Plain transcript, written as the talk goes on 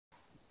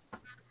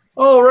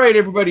All right,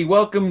 everybody,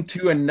 welcome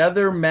to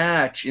another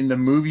match in the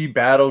movie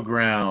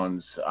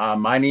Battlegrounds.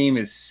 My name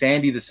is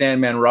Sandy the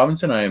Sandman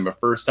Robinson. I am a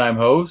first-time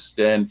host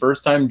and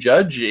first-time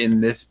judge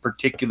in this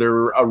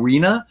particular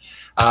arena.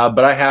 But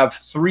I have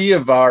three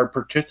of our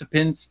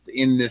participants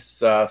in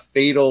this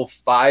fatal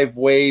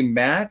five-way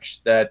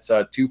match that's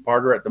a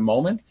two-parter at the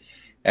moment.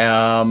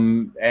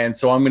 And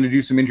so I'm going to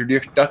do some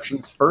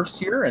introductions first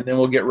here, and then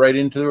we'll get right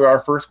into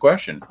our first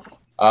question.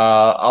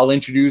 I'll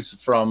introduce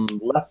from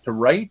left to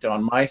right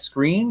on my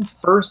screen.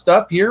 First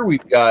up here,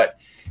 we've got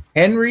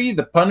Henry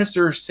the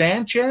Punisher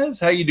Sanchez.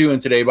 How you doing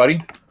today,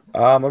 buddy?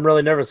 I'm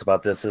really nervous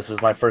about this. This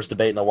is my first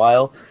debate in a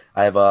while.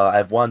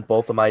 I've won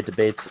both of my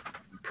debates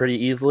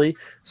pretty easily,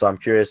 so I'm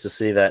curious to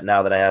see that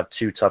now that I have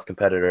two tough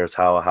competitors,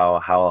 how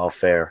I'll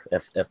fare.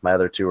 If my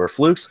other two are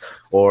flukes,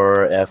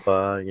 or if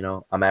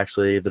I'm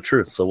actually the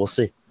truth. So we'll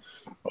see.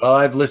 Well,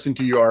 I've listened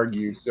to you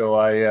argue, so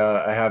I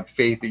have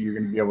faith that you're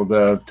going to be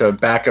able to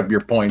back up your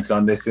points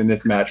on this in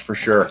this match for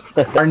sure.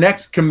 Our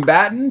next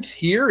combatant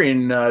here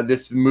in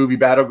this movie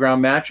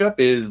Battleground matchup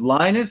is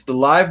Linus the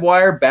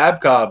Livewire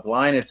Babcock.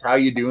 Linus, how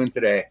you doing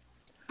today?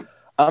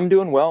 I'm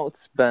doing well.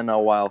 It's been a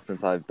while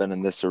since I've been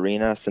in this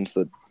arena, since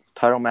the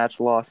title match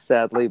lost,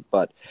 sadly,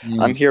 but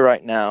I'm here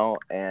right now,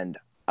 and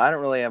I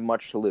don't really have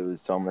much to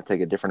lose, so I'm going to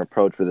take a different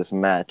approach with this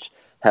match.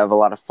 Have a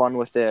lot of fun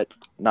with it,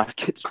 not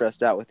get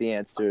stressed out with the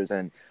answers,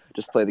 and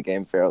just play the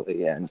game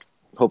fairly. And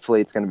hopefully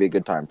it's going to be a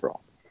good time for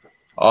all.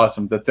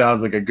 Awesome. That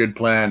sounds like a good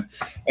plan.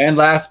 And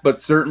last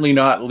but certainly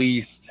not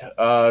least,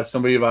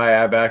 somebody I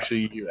have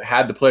actually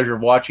had the pleasure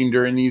of watching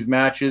during these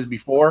matches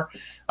before.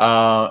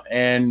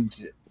 And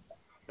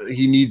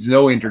he needs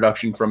no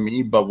introduction from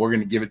me, but we're going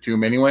to give it to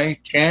him anyway.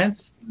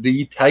 Chance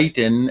the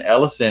Titan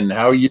Ellison.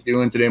 How are you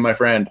doing today, my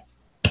friend?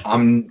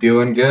 I'm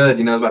doing good.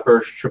 You know, it's my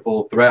first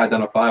triple threat. I've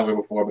done a five-way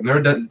before, but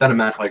never done a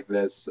match like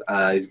this.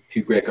 These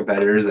two great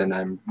competitors, and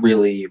I'm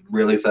really,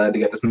 really excited to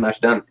get this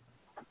match done.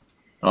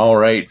 All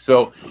right,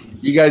 so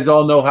you guys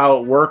all know how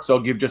it works.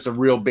 I'll give just a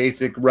real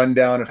basic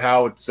rundown of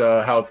how it's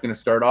going to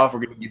start off.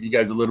 We're going to give you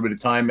guys a little bit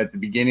of time at the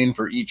beginning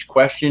for each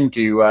question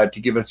to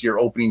give us your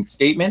opening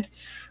statement,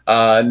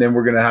 and then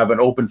we're going to have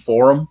an open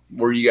forum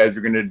where you guys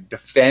are going to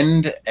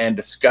defend and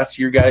discuss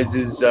your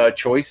guys'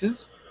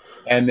 choices.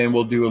 And then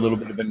we'll do a little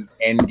bit of an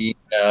ending,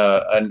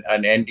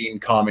 ending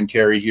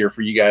commentary here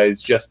for you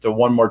guys. Just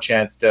one more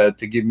chance to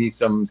give me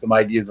some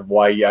ideas of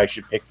why I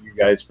should pick you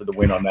guys for the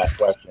win on that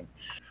question.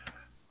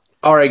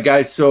 All right,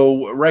 guys.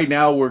 So right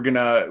now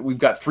we've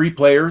got three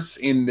players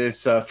in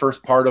this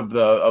first part of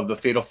the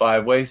Fatal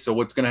Five-Way. So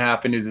what's gonna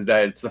happen is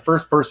that it's the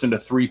first person to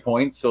 3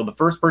 points. So the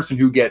first person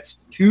who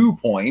gets 2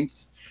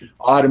 points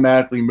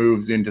automatically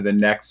moves into the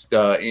next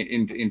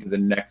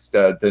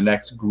the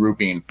next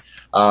grouping,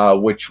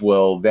 which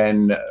will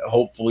then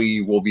hopefully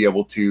we'll be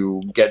able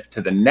to get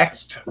to the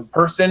next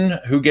person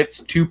who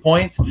gets 2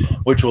 points,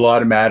 which will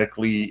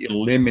automatically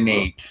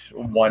eliminate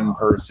one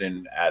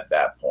person at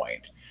that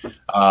point.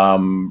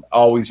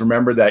 Always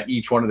remember that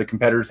each one of the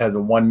competitors has a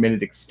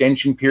 1-minute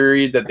extension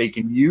period that they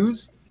can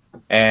use,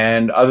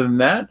 and other than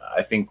that,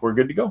 I think we're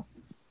good to go.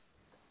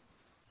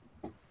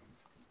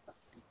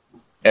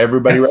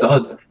 Everybody ready?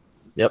 Solid.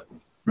 Yep.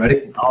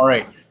 Ready? All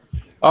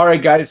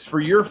right, guys.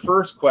 For your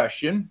first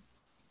question,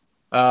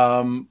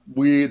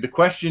 the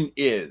question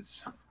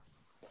is: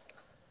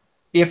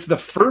 if the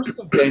first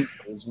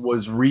Avengers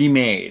was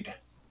remade,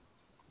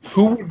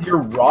 who would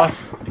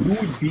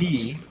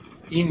be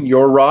in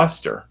your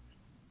roster?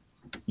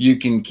 You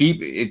can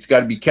keep it's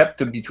got to be kept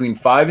to between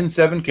 5 and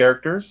 7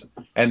 characters,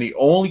 and the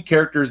only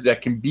characters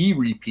that can be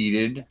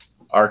repeated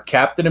are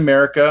Captain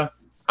America,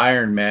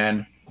 Iron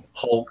Man,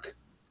 Hulk,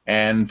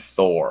 and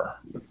Thor.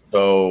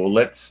 So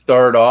let's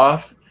start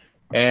off,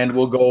 and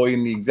we'll go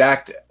in the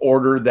exact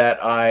order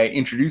that I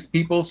introduced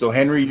people. So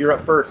Henry, you're up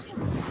first.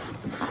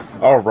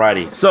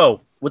 Alrighty.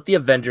 So with the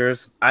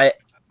Avengers,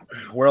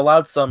 we're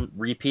allowed some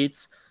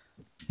repeats,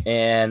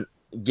 and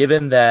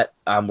given that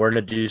we're going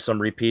to do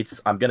some repeats,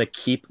 I'm going to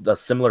keep the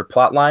similar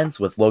plot lines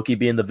with Loki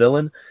being the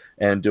villain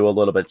and do a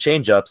little bit of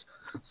change-ups.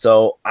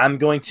 So I'm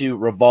going to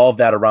revolve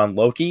that around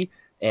Loki,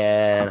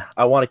 and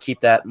I want to keep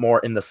that more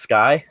in the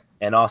sky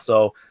and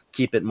also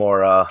keep it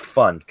more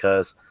fun,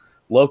 because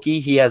Loki,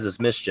 he has his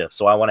mischief,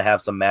 so I want to have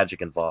some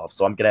magic involved.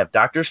 So I'm going to have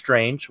Doctor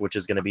Strange, which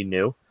is going to be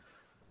new.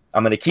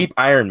 I'm going to keep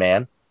Iron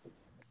Man,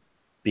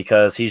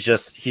 because he's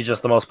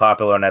just the most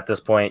popular, and at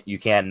this point you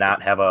can't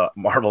not have a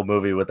Marvel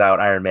movie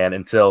without Iron Man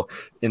until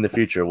in the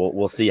future.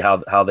 We'll see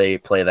how they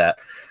play that.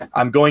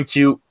 I'm going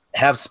to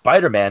have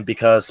Spider-Man,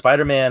 because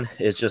Spider-Man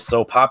is just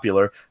so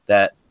popular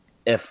that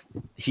if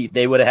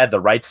they would have had the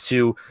rights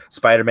to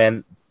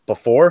Spider-Man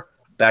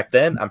back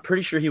then, I'm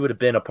pretty sure he would have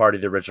been a part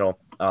of the original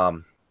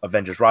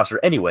Avengers roster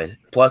anyway.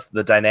 Plus,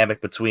 the dynamic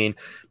between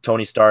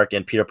Tony Stark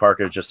and Peter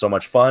Parker is just so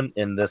much fun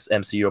in this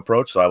MCU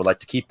approach, so I would like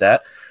to keep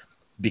that.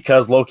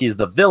 Because Loki is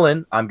the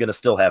villain, I'm going to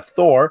still have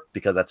Thor,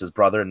 because that's his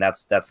brother, and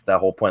that's the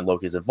whole point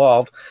Loki's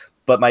involved.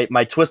 But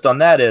my twist on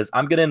that is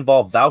I'm going to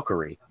involve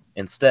Valkyrie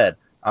instead,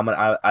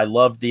 I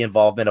loved the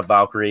involvement of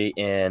Valkyrie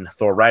in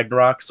Thor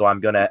Ragnarok, so I'm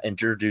gonna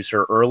introduce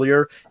her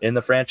earlier in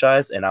the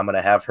franchise, and I'm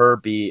gonna have her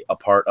be a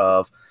part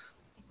of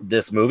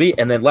this movie.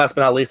 And then last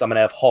but not least, I'm gonna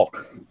have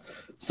Hulk.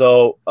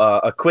 So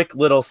a quick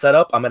little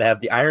setup. I'm gonna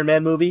have the Iron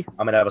Man movie.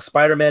 I'm gonna have a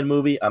Spider-Man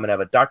movie. I'm gonna have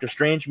a Doctor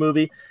Strange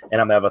movie,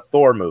 and I'm gonna have a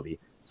Thor movie.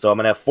 So I'm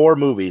gonna have 4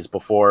 movies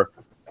before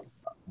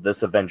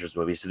this Avengers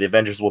movie. So the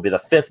Avengers will be the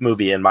 5th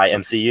movie in my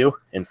MCU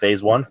in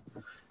Phase 1.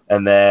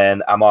 And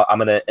then I'm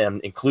going to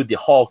include the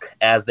Hulk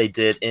as they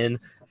did in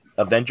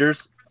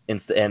Avengers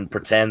and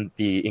pretend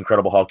the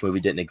Incredible Hulk movie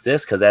didn't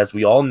exist. Because as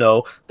we all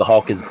know, the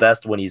Hulk is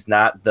best when he's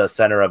not the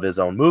center of his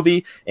own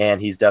movie. And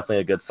he's definitely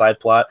a good side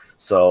plot.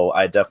 So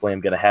I definitely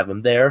am going to have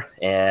him there.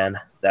 And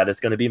that is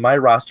going to be my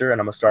roster.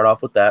 And I'm going to start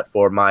off with that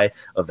for my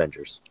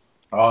Avengers.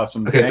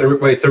 Awesome. Okay, so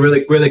wait, so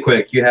really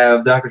quick, you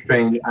have Doctor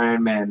Strange,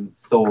 Iron Man,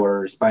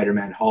 Thor,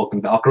 Spider-Man, Hulk,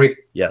 and Valkyrie.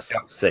 Yes,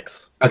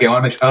 6. Okay, I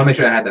want to make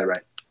sure I had that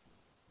right.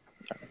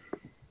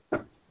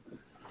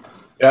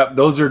 Yeah,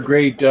 those are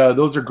great.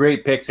 Those are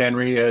great picks,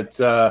 Henry. It's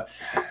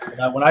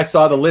when I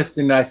saw the list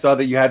and I saw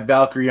that you had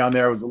Valkyrie on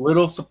there, I was a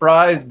little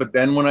surprised. But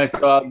then when I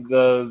saw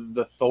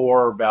the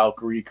Thor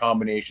Valkyrie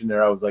combination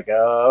there, I was like,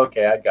 oh,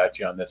 okay, I got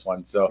you on this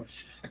one. So,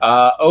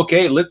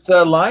 okay, let's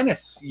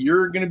Linus.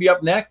 You're going to be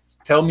up next.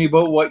 Tell me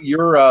about what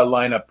your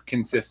lineup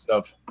consists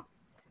of.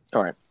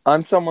 All right.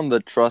 I'm someone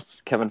that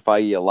trusts Kevin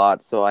Feige a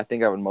lot, so I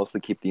think I would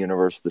mostly keep the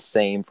universe the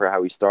same for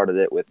how he started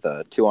it with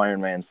 2 Iron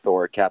Mans,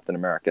 Thor, Captain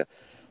America,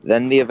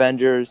 then the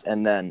Avengers,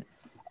 and then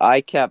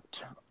I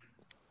kept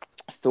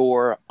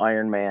Thor,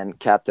 Iron Man,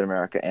 Captain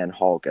America, and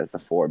Hulk as the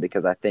 4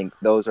 because I think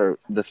those are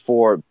the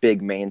 4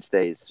 big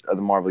mainstays of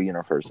the Marvel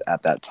Universe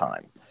at that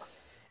time.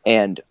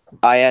 And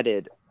I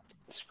added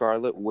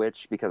Scarlet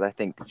Witch because I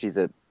think she's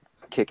a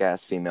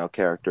kick-ass female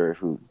character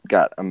who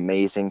got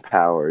amazing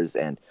powers,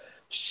 and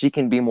she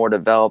can be more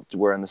developed,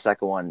 where in the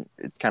second one,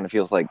 it kind of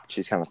feels like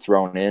she's kind of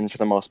thrown in for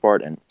the most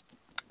part, and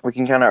we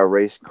can kind of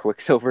erase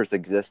Quicksilver's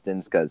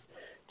existence because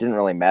it didn't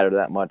really matter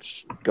that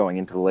much going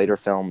into the later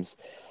films.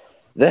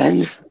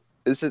 Then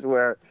this is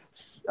where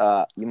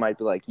you might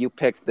be like, you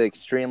picked the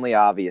extremely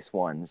obvious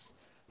ones.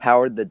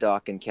 Howard the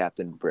Duck and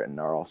Captain Britain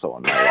are also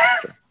on my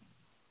roster.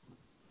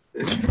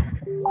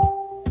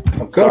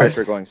 Of course. Sorry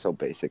for going so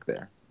basic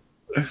there.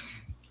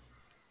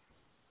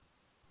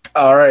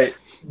 All right,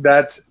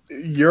 that's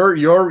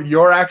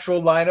your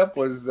actual lineup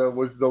was the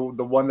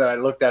one that I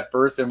looked at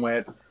first and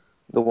went.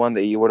 The one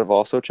that you would have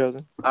also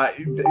chosen?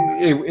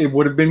 It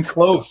would have been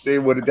close. It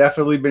would have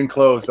definitely been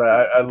close.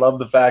 I love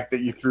the fact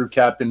that you threw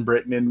Captain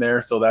Britain in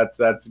there, so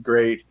that's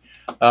great.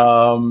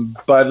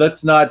 But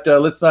let's not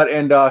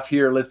end off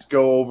here. Let's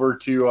go over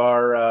to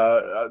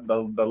our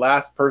the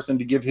last person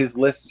to give his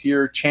list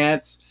here.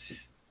 Chance,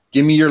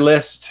 give me your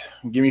list.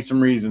 Give me some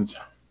reasons.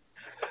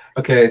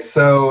 Okay,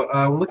 so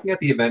looking at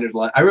the Avengers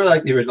line, I really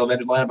like the original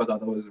Avengers lineup. I thought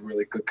that was a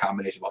really good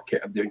combination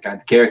of different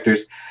kinds of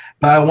characters.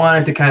 But I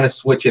wanted to kind of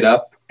switch it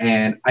up,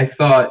 and I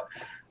thought,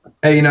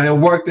 hey, it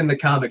worked in the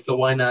comics, so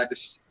why not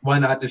just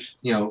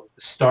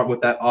start with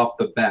that off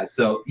the bat?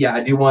 So yeah,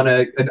 I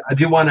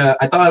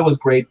thought it was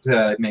great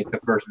to make the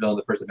first villain,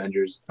 the first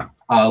Avengers,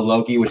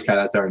 Loki, which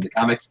kind of started in the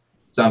comics.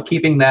 So I'm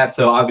keeping that.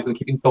 So obviously I'm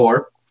keeping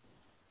Thor,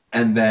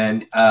 and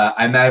then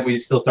I'm mad we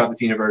still start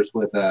this universe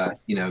with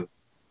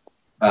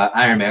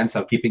Iron Man,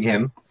 so I'm keeping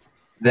him.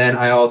 Then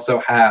I also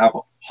have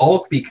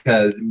Hulk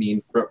because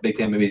for big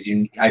time movies,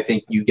 I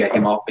think you get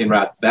him off in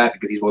right off the bat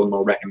because he's one of the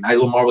more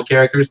recognizable Marvel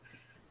characters.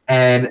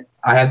 And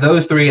I have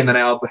those 3, and then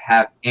I also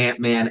have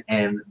Ant-Man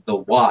and the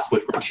Wasp,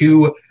 which were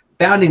 2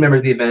 founding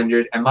members of the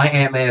Avengers. And my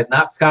Ant-Man is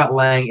not Scott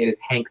Lang, it is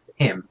Hank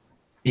Pym,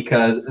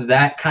 because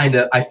that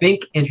I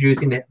think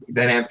introducing the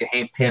dynamic of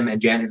Hank Pym and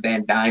Janet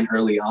Van Dyne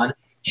early on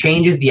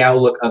changes the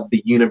outlook of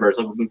the universe.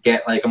 Like we can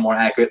get like a more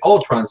accurate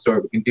Ultron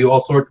story. We can do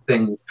all sorts of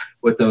things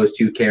with those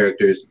 2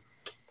 characters.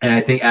 And I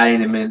think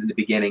adding them in the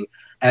beginning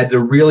adds a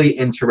really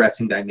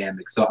interesting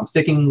dynamic. So I'm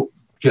sticking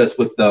just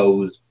with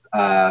those.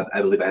 I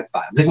believe I have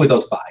 5. I'm sticking with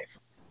those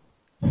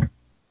 5.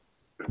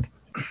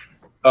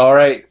 All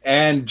right,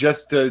 and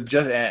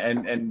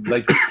and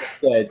like you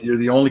said, you're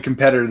the only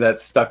competitor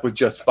that's stuck with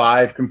just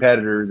 5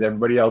 competitors.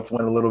 Everybody else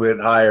went a little bit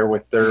higher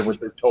with their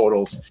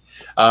totals,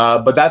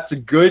 but that's a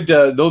good.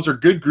 Those are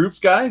good groups,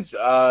 guys.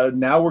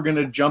 Now we're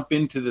gonna jump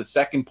into the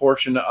second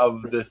portion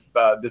of this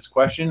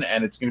question,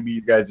 and it's gonna be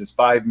you guys'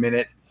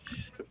 5-minute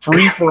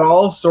free for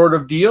all sort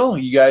of deal.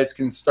 You guys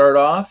can start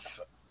off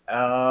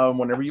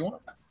whenever you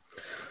want.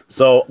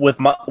 So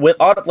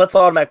let's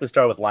automatically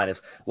start with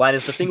Linus.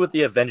 Linus, the thing with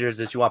the Avengers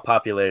is you want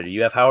popularity.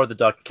 You have Howard the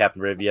Duck and Captain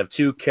Britain. You have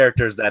 2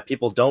 characters that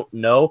people don't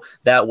know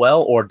that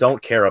well or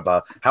don't care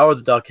about. Howard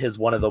the Duck is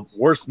one of the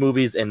worst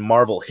movies in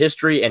Marvel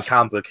history and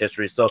comic book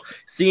history. So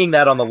seeing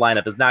that on the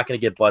lineup is not going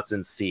to get butts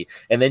in seat.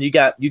 And then you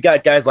got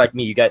guys like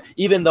me.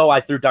 Even though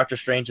I threw Doctor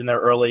Strange in there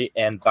early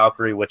and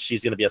Valkyrie, which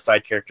she's going to be a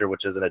side character,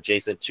 which is an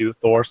adjacent to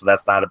Thor, so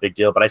that's not a big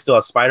deal. But I still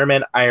have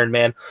Spider-Man, Iron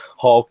Man,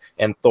 Hulk,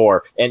 and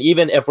Thor. And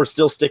even if we're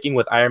still sticking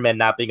with Iron Iron Man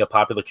not being a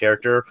popular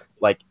character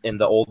like in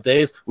the old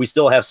days, we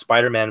still have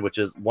Spider-Man, which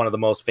is one of the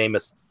most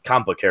famous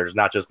comic book characters,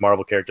 not just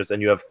Marvel characters.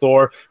 And you have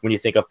Thor when you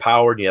think of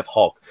power, and you have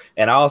Hulk.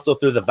 And I also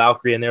threw the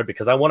Valkyrie in there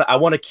because I want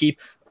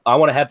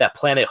to have that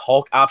Planet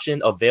Hulk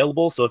option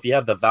available. So if you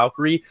have the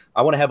Valkyrie,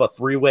 I want to have a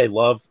 3-way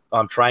love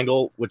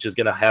triangle, which is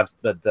going to have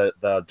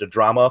the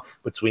drama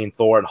between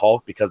Thor and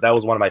Hulk, because that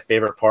was one of my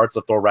favorite parts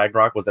of Thor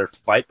Ragnarok was their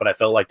fight. But I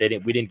felt like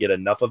we didn't get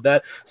enough of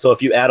that. So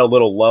if you add a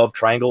little love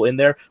triangle in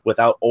there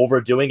without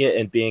overdoing it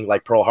and being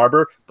like Pearl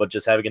Harbor, but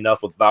just having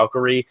enough with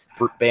Valkyrie,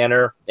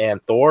 Banner,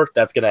 and Thor,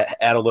 that's going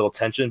to add a little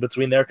tension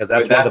between there, because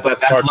that's one of the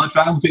best parts. Love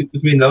triangle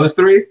between those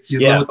three.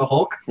 She's in love with the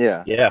Hulk.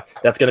 Yeah,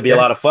 that's going to be a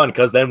lot of fun,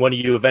 because then when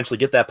you eventually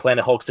get that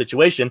Planet Hulk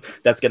situation,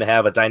 that's going to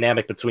have a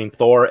dynamic between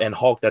Thor and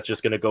Hulk that's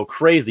just going to go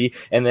crazy.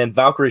 And then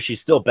Valkyrie,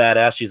 she's still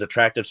badass, she's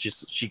attractive,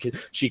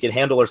 she can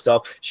handle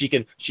herself,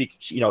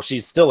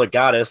 she's still a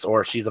goddess,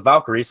 or she's a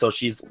Valkyrie, so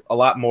she's a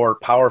lot more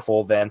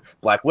powerful than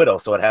Black Widow,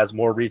 so it has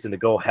more reason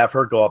to have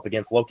her go up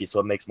against Loki, so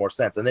it makes more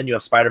sense. And then you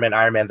have Spider-Man,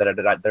 Iron Man,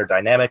 they're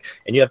dynamic,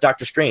 and you have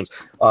Doctor Strange,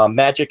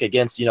 magic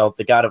against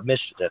the god of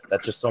mischief.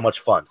 That's just so much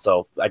fun.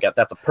 So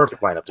that's a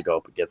perfect lineup to go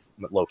up against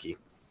Loki.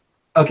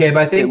 Okay,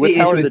 but I think the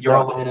issue with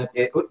your lineup,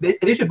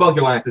 the issue with both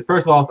your lineups is,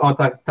 first of all, I want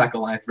to talk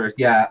alliance first.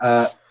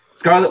 Yeah,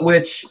 Scarlet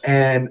Witch,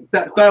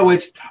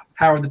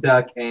 Howard the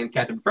Duck, and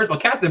Captain. First of all,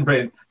 Captain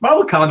Britain.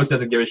 Marvel Comics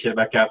doesn't give a shit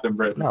about Captain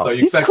Britain, no. So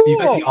you He's expect, cool. You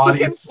expect the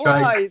audience He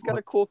can fly. He's got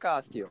a cool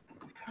costume.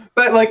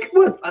 But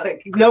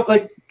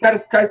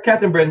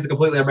Captain Britain's a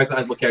completely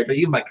unrecognizable character,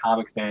 even by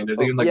comic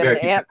standards. Even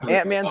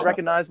Ant-Man's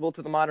recognizable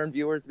to the modern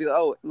viewers. Be like,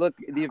 oh, look,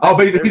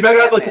 but he's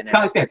recognizable to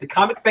comic fans. The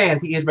comics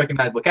fans, he is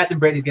recognizable. Captain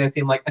Britain is going to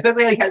seem like,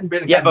 especially like Captain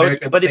Britain. Yeah,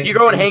 but if you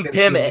go with Hank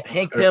Pym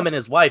and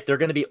his wife, they're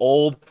going to be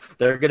old.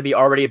 They're going to be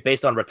already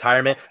based on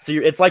retirement. So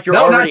it's like you're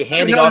already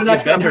handing off the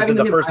Avengers in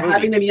the first movie. I'm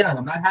having them young.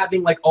 I'm not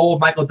having like old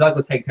Michael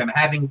Douglas Hank Pym. I'm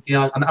having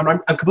I'm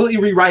completely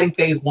rewriting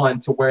Phase 1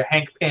 to where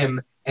Hank Pym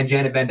and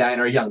Janet Van Dyne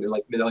are young.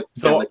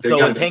 So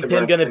is Hank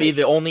Pym going to be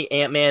the only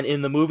Ant-Man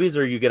in the movies,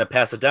 or are you going to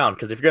pass it down?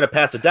 Because if you're going to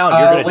pass it down,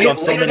 you're going to jump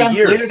so many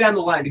years. Later down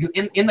the line, because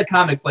in the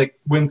comics, like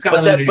when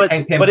Scott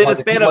Hank Pym, but in a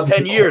span of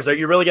 10 years, are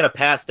you really going to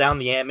pass down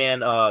the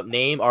Ant-Man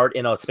name art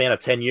in a span of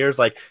 10 years?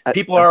 Like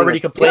people are already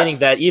complaining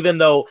that even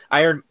though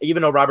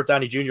Robert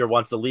Downey Jr.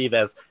 wants to leave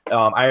as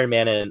Iron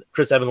Man and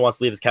Chris Evans wants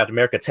to leave as Captain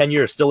America, 10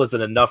 years still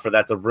isn't enough for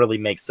that to really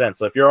make sense.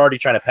 So if you're already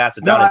trying to pass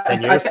it down in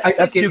 10 years,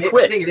 that's too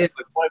quick.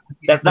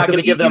 That's not going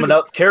to give them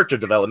enough character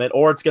development,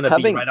 or it's going to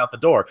be right out the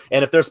door.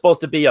 And if they're supposed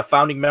to be a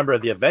founding member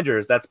of the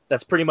Avengers,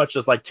 that's pretty much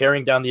just like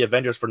tearing down the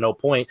Avengers for no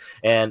point,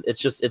 and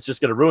it's just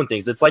going to ruin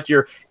things. It's like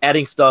you're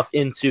adding stuff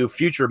into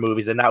future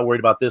movies and not worried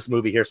about this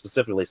movie here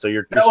specifically. So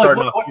you're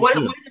starting off. What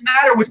does it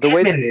matter which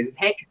Ant-Man it is?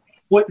 Hank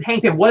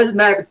Pym. What does it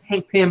matter if it's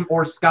Hank Pym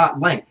or Scott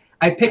Lang?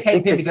 I picked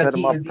Hank Pym because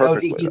he is the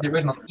OG. He's the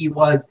original.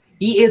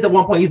 He is at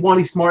one point. He's one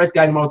of the smartest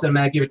guys in Marvel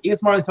Cinematic Universe, even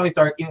smarter than Tony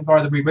Stark, even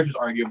smarter than Reed Richards,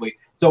 arguably.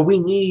 So we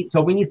need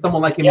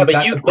someone like him. Yeah,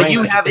 but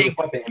you having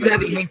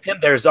Hank Pym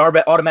there is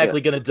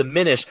automatically going to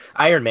diminish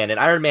Iron Man, and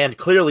Iron Man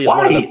clearly is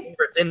one of the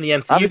favorites in the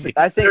MCU. Obviously,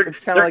 I think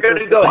it's kind of like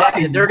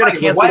they're going to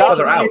cancel each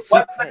other out.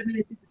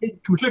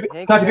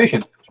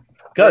 Contribution.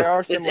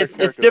 Because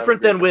it's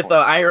different than with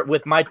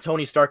my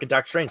Tony Stark and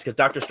Doctor Strange, because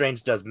Doctor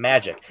Strange does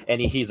magic and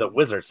he's a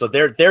wizard, so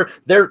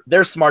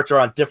their smarts are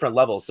on different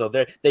levels, so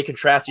they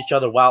contrast each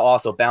other while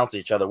also balancing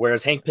each other.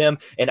 Whereas Hank Pym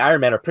and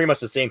Iron Man are pretty much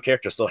the same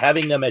character, so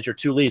having them as your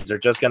two leads are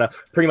just gonna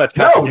pretty much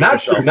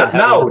contradict yourself.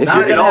 No, if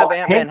you're gonna have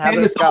Ant-Man, have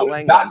the Scott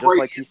Lang one, just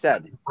like you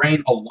said. His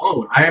brain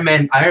alone. Iron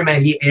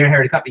Man, he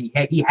inherited a company.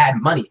 He had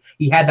money.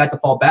 He had that to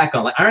fall back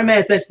on. Like Iron Man,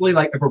 essentially,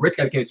 like if a rich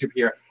guy became a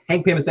superhero.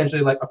 Hank Pym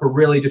essentially like a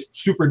really just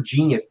super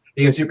genius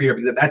being a superhero,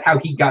 because that's how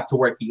he got to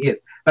where he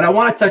is. But I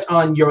want to touch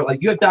on you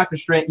have Doctor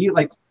Strange.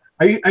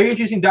 Are you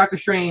introducing Doctor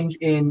Strange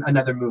in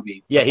another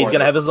movie? Yeah, he's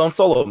gonna have his own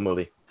solo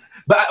movie.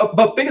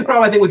 But biggest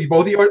problem I think with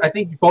both of yours, I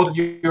think both of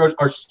yours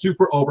are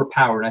super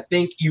overpowered. I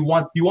think you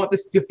want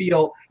this to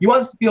feel big. You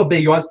want this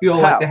to feel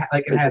like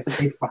it has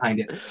stakes behind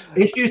it.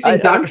 Introducing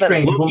Doctor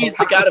Strange, he's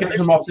the god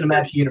of Marvel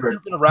Cinematic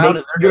Universe.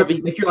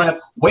 Make your lineup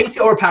way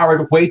too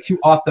overpowered, way too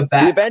off the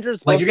bat. The Avengers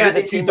supposed to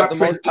be the team of the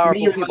most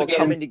powerful people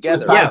coming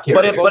together. Yeah,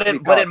 but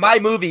in my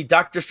movie,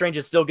 Doctor Strange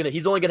is still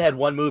he's only gonna have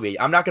one movie.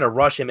 I'm not gonna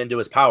rush him into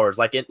his powers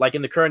like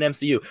in the current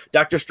MCU.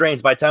 Doctor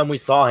Strange, by the time we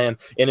saw him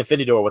in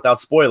Infinity War, without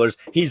spoilers,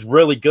 he's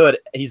really good.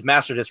 He's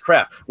mastered his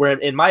craft. Where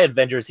in my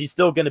Avengers, he's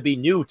still going to be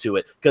new to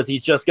it, because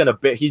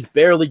he's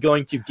barely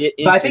going to get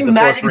into the sorcery at the end. But I think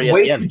magic is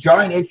way too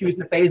jarring entries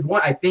in Phase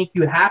 1. I think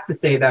you have to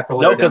say that for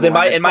later. No, because in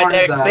my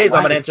next phase,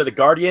 I'm going to enter the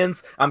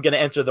Guardians. I'm going to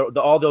enter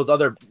all those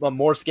other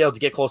more scale to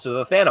get closer to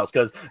the Thanos,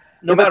 because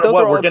no matter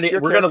what, we're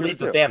gonna lead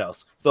to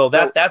Thanos. So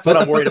that's what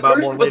I'm worried about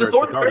more later.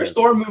 The first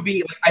Thor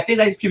movie, I think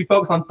that should be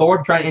focused on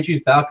Thor trying to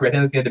introduce Valkyrie. I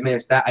think it's going to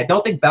diminish that. I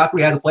don't think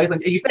Valkyrie has a place.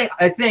 Like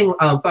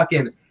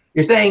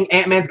you're saying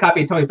Ant-Man's a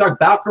copy of Tony Stark.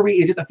 Valkyrie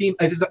is just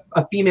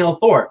a female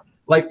Thor.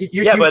 Like but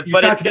you're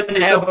it's going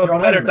to have a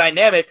better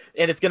dynamic,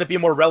 and it's going to be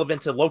more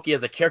relevant to Loki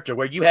as a character.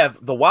 Where you have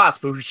the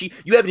Wasp, who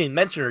you haven't even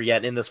mentioned her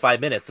yet in this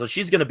 5 minutes, so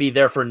she's going to be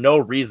there for no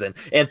reason.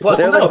 And plus,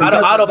 out of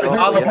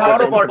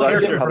our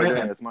characters,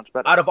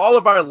 out of all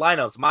of our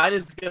lineups, mine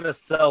is going to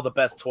sell the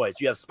best toys.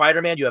 You have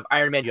Spider-Man, you have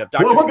Iron Man, you have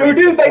Doctor Strange. We're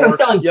doing based on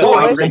selling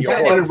toys.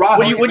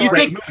 When you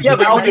think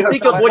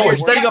of when you're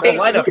setting up a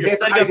lineup, you're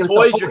setting up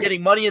toys, you're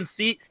getting money in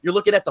seat, you're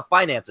looking at the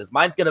finances.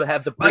 Mine's going to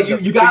have the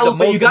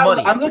most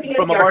money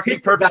from a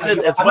marketing purposes,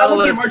 as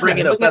well as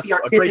bringing a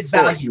great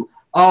story.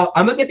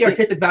 I'm looking at the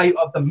artistic value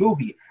of the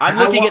movie. I'm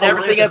looking at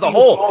everything as a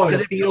whole,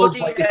 because if you're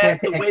looking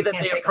at the way that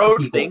they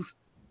approach things,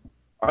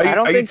 are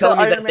you telling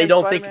me that they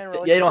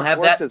don't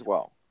have that as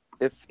well?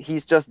 If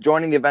he's just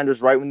joining the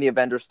Avengers right when the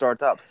Avengers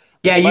start up.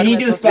 Yeah, you need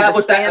to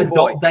establish that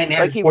adult dynamic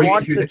like he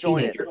wants to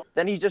join it.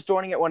 Then he's just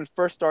joining it when it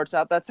first starts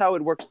out. That's how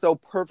it works so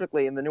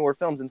perfectly in the newer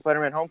films. In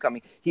Spider-Man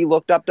Homecoming, he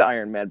looked up to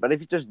Iron Man. But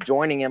if he's just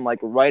joining him like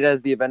right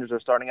as the Avengers are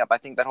starting up, I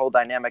think that whole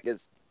dynamic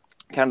is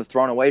kind of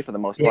thrown away for the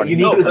most part. You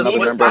need to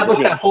establish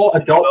that whole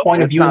adult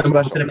point of view in the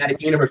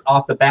cinematic universe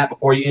off the bat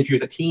before you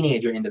introduce a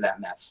teenager into that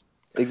mess.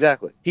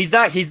 Exactly. He's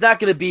not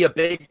going to be a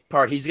big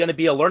part. He's going to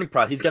be a learning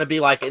process. He's going to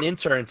be like an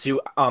intern to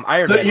Iron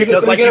Man. So you're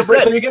going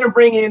to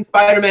bring in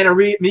Spider-Man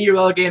and you're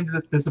relegating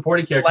to the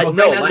supporting character.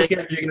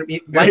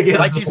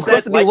 Like you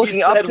said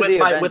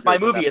with my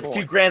movie, it's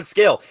too grand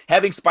scale.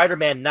 Having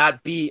Spider-Man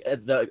not be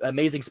the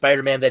amazing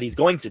Spider-Man that he's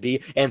going to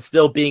be, and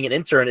still being an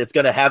intern, it's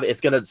going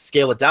to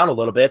scale it down a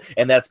little bit,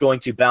 and that's going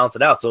to balance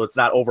it out so it's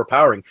not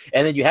overpowering.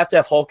 And then you have to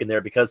have Hulk in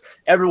there because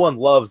everyone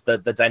loves the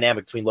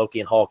dynamic between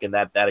Loki and Hulk and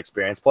that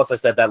experience. Plus, I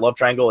said that love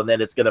triangle, and then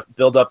it's going to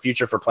build up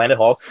future for Planet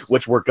Hulk,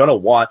 which we're going to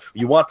want.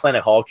 You want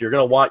Planet Hulk, you're going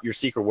to want your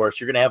Secret Wars.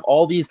 You're going to have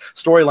all these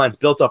storylines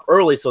built up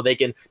early so they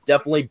can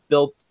definitely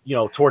build,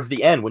 towards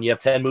the end when you have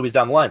 10 movies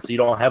down the line, so you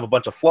don't have a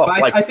bunch of fluff.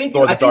 I think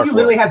you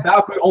literally have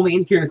Valkyrie only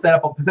in here to set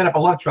up a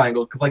love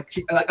triangle,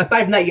 because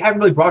aside from that, you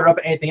haven't really brought her up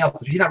at anything else,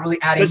 so she's not really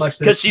adding much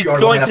to she's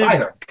going to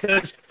either.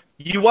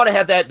 You want to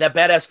have that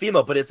badass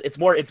female, but it's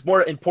more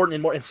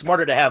important and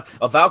smarter to have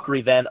a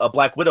Valkyrie than a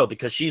Black Widow,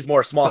 because she's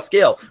more small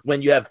scale.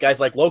 When you have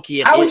guys like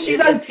Loki, she's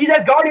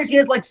as Guardian, she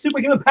has like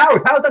superhuman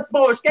powers. How is that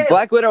smaller scale?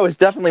 Black Widow is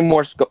definitely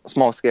more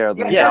small scale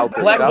than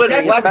Valkyrie.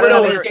 Black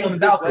Widow is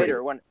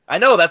later. I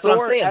know, that's what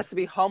I'm saying. Has to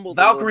be humbled.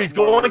 Valkyrie's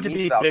going to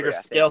be bigger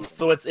scale,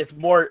 so it's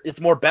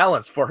more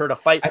balanced for her to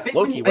fight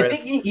Loki. I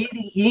think you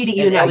need to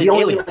even have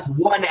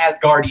one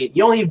Asgardian.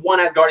 You only need one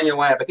Asgardian in your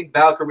lineup. I think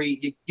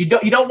Valkyrie. You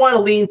don't want to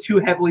lean too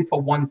heavily to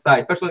one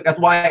side, especially that's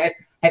why I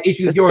had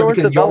issues with yours,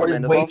 because yours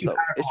is way too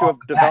powerful. Issue of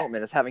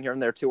development is having her in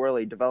there too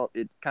early.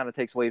 It kind of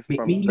takes away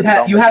from you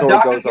have Henry. You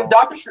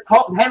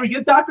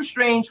have Doctor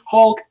Strange,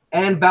 Hulk,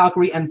 and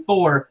Valkyrie and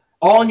Thor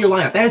all in your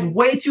lineup. That is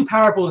way too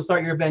powerful to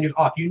start your Avengers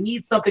off. You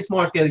need something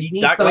smaller scale. You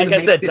need something. Like I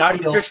said,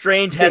 Doctor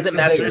Strange hasn't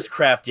mastered his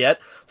craft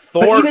yet.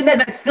 Thor, but even then,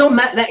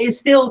 that is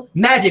still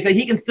magic that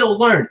he can still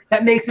learn.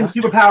 That makes him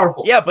super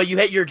powerful. Yeah, but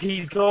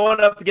he's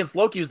going up against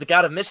Loki, who's the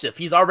god of mischief.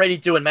 He's already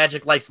doing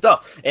magic-like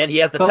stuff, and he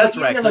has the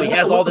Tesseract, so he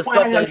has all this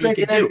stuff that he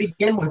can do. To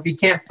begin with, he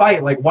can't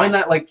fight. Like, why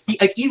not? Like,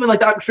 even like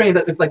Doctor Strange,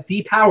 that's like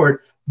depowered.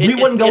 We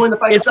wouldn't go in the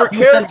fight. It's for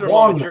character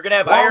moments. You're gonna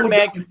have Iron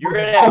Man. You're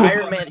gonna have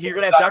Iron Man. You're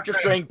gonna have Doctor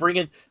Strange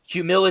bringing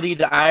humility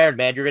to Iron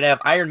Man. You're gonna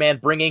have Iron Man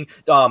bringing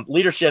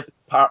leadership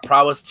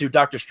prowess to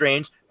Doctor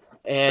Strange.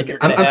 And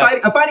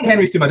I'm fighting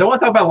Henry's too much. I want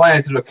to talk about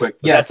Linus real quick.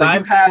 Yeah, so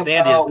you have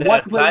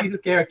one completely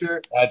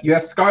character. You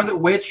have Scarlet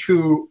Witch,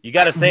 who you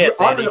got to say it,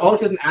 Sandy.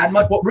 Almost doesn't add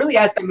much. What really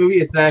adds to the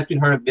movie is the action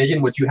her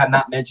Vision, which you have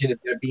not mentioned is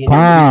going to be in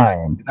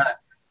your movie.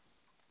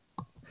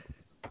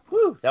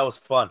 Whew, that was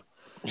fun.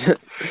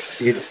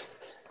 It's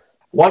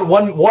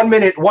one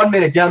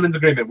minute, gentleman's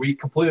agreement. We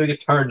completely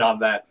just turned on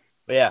that.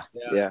 Yeah.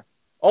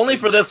 Only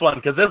for this one,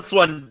 because this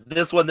one,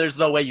 there's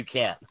no way you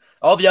can.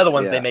 All the other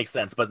ones, they make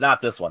sense, but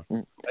not this one.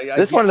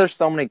 This one, there's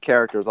so many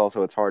characters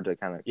also, it's hard to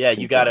kind of... Yeah,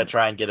 you got to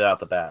try and get it out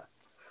the bat.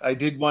 I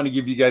did want to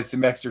give you guys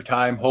some extra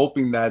time,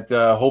 hoping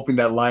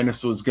that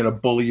Linus was going to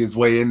bully his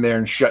way in there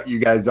and shut you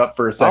guys up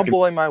for a second. I'll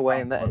bully my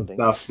way in the ending.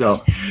 Stuff,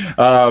 so,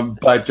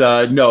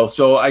 no.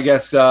 So I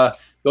guess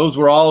those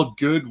were all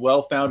good,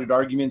 well-founded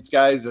arguments,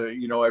 guys. I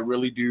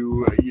really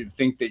do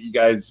think that you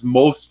guys,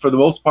 for the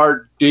most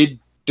part, did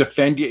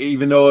defend you,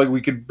 even though we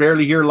could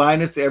barely hear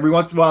Linus. Every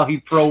once in a while,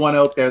 he'd throw one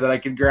out there that I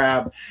could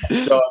grab.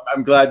 So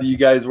I'm glad that you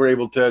guys were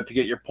able to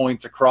get your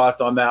points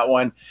across on that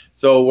one.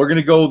 So we're going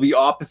to go the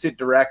opposite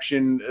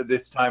direction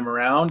this time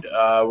around.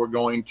 We're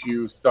going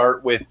to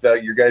start with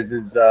your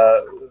guys's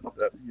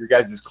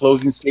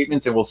closing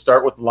statements, and we'll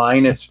start with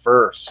Linus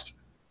first.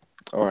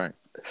 All right.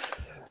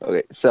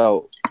 Okay,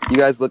 so you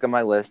guys look at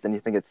my list and you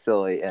think it's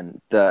silly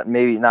and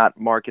maybe not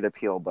market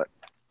appeal, but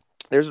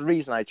there's a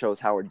reason I chose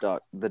Howard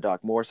the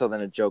Duck more so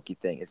than a jokey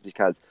thing. It's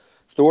because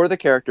Thor, the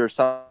character,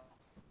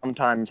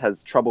 sometimes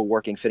has trouble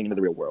fitting into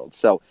the real world.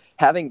 So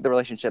having the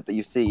relationship that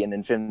you see in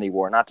Infinity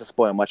War, not to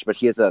spoil much, but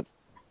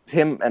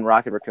him and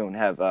Rocket Raccoon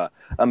have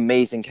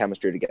amazing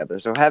chemistry together.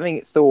 So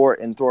having Thor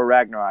in Thor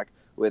Ragnarok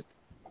with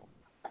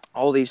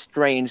all these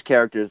strange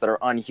characters that are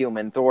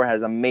unhuman, Thor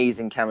has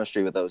amazing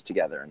chemistry with those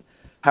together. And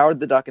Howard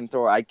the Duck and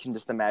Thor, I can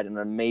just imagine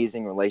an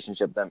amazing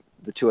relationship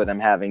the two of them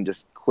having,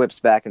 just quips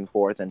back and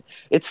forth. And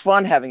it's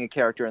fun having a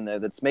character in there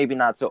that's maybe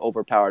not so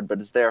overpowered,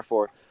 but is there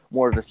for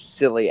more of a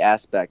silly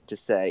aspect to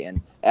say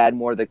and add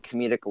more of the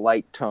comedic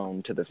light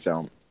tone to the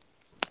film.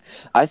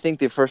 I think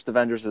the first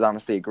Avengers is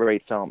honestly a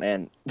great film,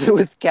 and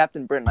with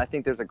Captain Britain, I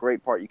think there's a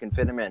great part you can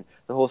fit him in.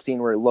 The whole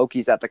scene where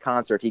Loki's at the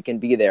concert, he can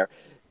be there.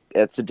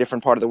 It's a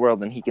different part of the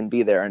world, and he can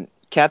be there. And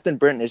Captain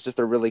Britain is just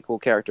a really cool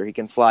character. He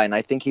can fly, and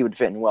I think he would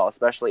fit in well,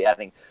 especially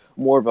adding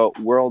more of a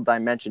world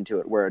dimension to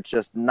it, where it's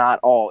just not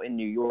all in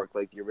New York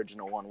like the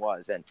original one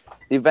was. And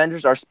the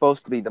Avengers are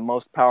supposed to be the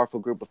most powerful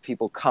group of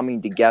people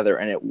coming together,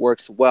 and it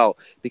works well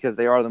because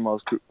they are the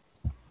most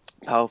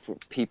powerful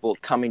people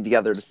coming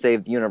together to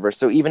save the universe.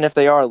 So even if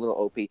they are a little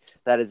OP,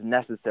 that is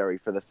necessary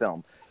for the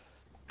film.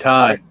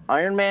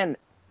 Iron Man.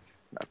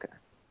 Okay.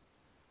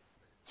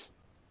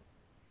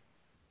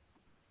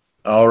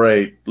 All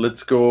right,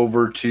 let's go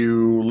over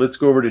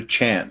to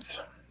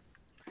Chance.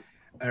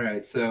 All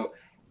right, so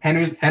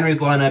Henry's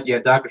lineup. You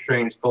have Doctor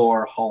Strange,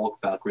 Thor, Hulk,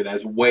 Valkyrie. That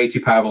is way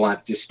too powerful line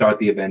to just start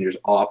the Avengers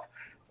off.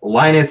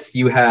 Linus,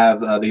 you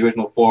have the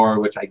original four,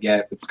 which I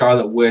get. But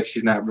Scarlet Witch,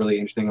 she's not really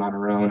interesting on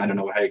her own. I don't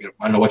know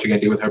what you're gonna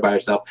do with her by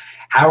yourself.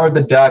 Howard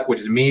the Duck, which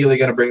is immediately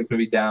gonna bring this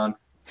movie down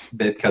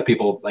because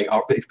people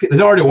there's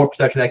already a war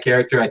perception of that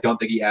character. I don't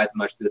think he adds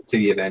much to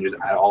the Avengers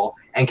at all.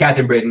 And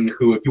Captain Britain,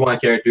 who, if you want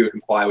a character who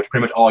can fly, which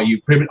pretty much all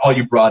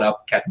you brought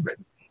up, Captain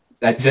Britain.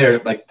 That there are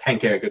like 10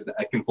 characters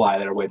that can fly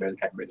that are way better than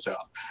Captain Britain. So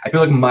I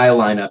feel like my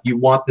lineup, you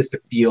want this to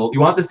feel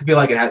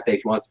like it has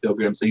stakes. You want it to feel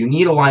grim. So you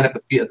need a lineup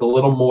that feels it's a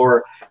little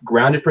more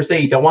grounded per se.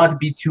 You don't want it to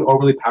be too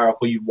overly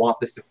powerful. You want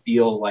this to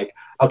feel like,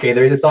 okay,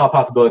 there is a solid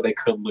possibility they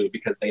could lose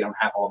because they don't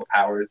have all the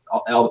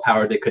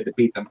power they could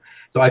defeat them.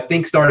 So I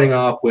think starting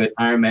off with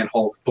Iron Man,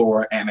 Hulk,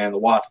 Thor, Ant-Man, and the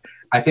Wasp,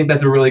 I think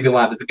that's a really good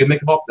lineup. It's a good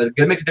mix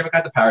of different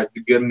kinds of powers. It's a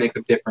good mix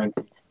of different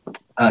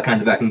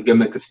kinds of acting, good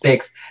mix of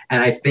stakes,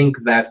 and I think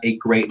that's a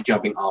great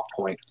jumping off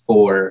point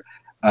for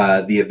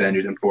the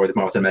Avengers and for the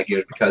Marvel Cinematic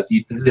Universe, because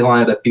this is a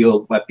lineup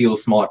that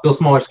feels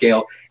smaller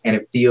scale,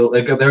 and there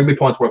will be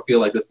points where I feel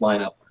like this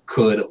lineup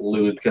could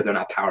lose because they're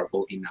not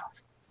powerful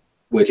enough,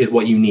 which is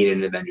what you need in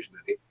an Avengers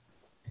movie.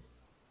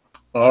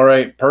 All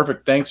right,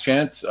 perfect. Thanks,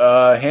 Chance.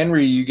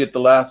 Henry, you get the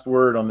last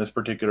word on this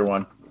particular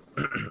one.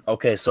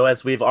 Okay, so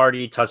as we've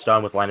already touched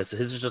on with Linus,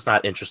 his is just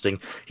not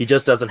interesting. He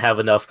just doesn't have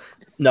enough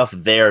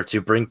there to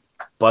bring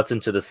butts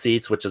into the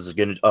seats, which is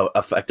going to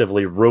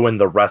effectively ruin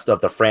the rest of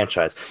the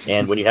franchise.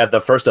 And when you have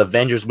the first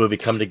Avengers movie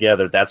come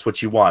together, that's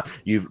what you want.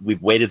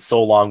 We've waited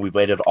so long. We've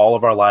waited all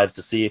of our lives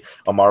to see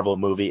a Marvel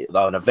movie,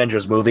 an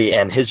Avengers movie,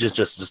 and his is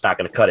just not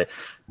going to cut it.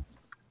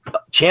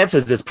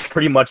 Chances is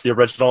pretty much the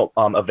original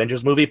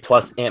Avengers movie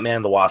plus Ant-Man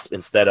and the Wasp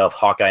instead of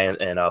Hawkeye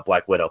and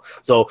Black Widow.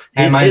 So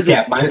minus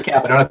Cap. I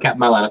don't have Cap in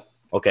my lineup.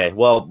 Okay,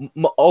 well,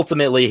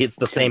 ultimately, it's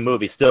the same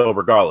movie still,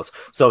 regardless.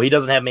 So he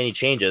doesn't have many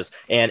changes,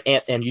 and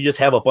you just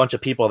have a bunch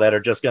of people that are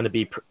just going to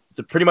be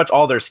pretty much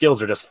all their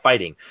skills are just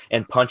fighting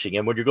and punching.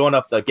 And when you're going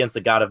up against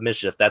the God of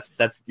Mischief, that's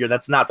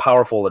not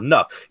powerful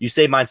enough. You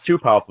say mine's too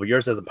powerful,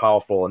 yours isn't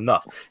powerful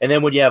enough. And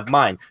then when you have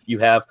mine, you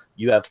have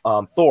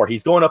Thor.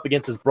 He's going up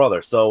against his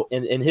brother. So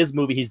in his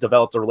movie, he's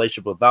developed a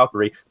relationship with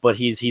Valkyrie, but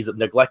he's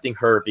neglecting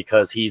her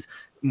because he's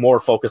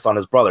more focused on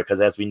his brother, because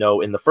as we know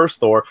in the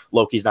first Thor,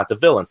 Loki's not the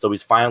villain, so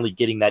he's finally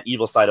getting that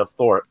evil side of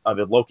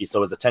Loki,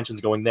 so his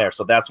attention's going there.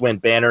 So that's when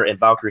Banner and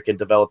Valkyrie can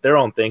develop their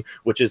own thing,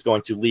 which is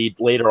going to lead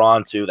later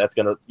on to that's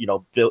going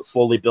to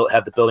slowly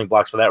have the building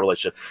blocks for that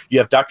relationship. You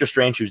have Doctor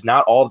Strange, who's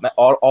not all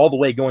the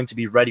way going to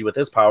be ready with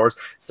his powers,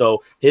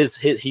 so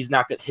he's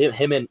not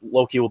him and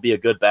Loki will be a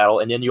good battle.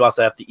 And then you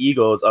also have the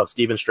egos of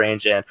Stephen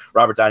Strange and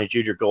Robert Downey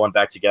Jr. going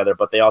back together,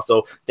 but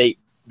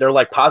they're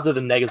like positive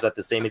and negatives at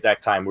the same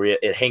exact time, where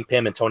Hank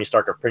Pym and Tony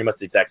Stark are pretty much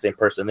the exact same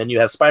person. Then you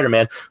have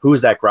Spider-Man, who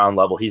is that ground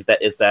level. He's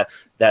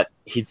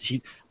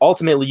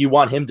ultimately you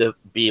want him to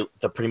be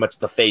pretty much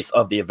the face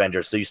of the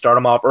Avengers. So you start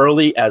him off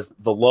early as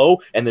the low,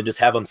 and then just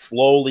have him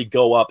slowly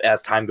go up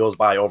as time goes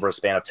by over a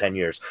span of 10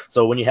 years.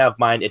 So when you have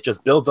mine, it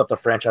just builds up the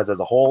franchise as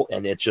a whole,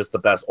 and it's just the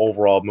best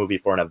overall movie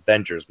for an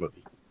Avengers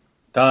movie.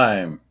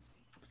 Time.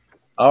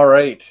 All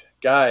right,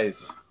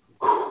 guys.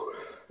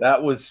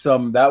 That was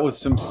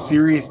some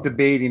serious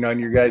debating on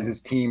your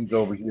guys' teams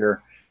over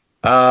here.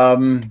 I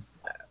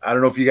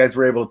don't know if you guys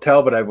were able to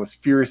tell, but I was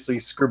furiously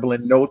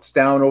scribbling notes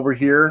down over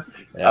here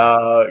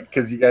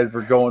because you guys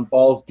were going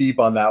balls deep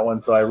on that one,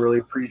 so I really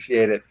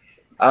appreciate it.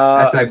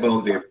 Hashtag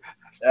balls deep.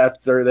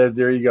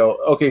 There you go.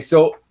 Okay,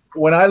 so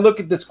when I look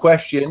at this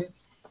question,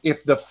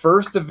 if the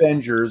first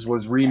Avengers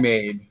was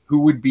remade, who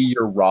would be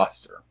your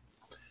roster?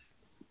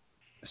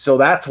 So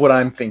that's what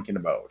I'm thinking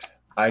about.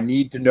 I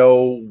need to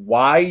know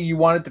why you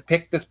wanted to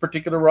pick this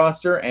particular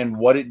roster and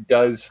what it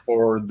does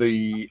for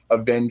the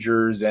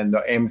Avengers and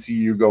the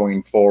MCU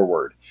going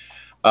forward.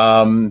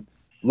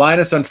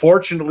 Linus,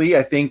 unfortunately,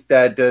 I think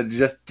that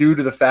just due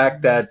to the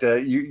fact that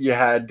you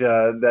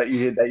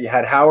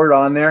had Howard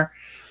on there,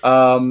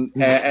 and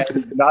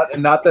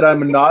not that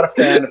I'm not a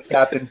fan of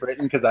Captain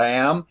Britain, because I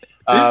am,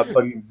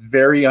 but he's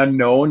very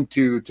unknown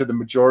to the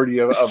majority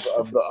of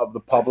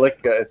the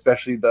public,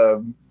 especially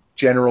the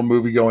general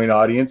movie-going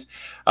audience.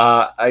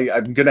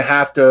 I'm gonna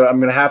have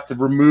to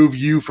remove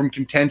you from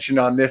contention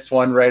on this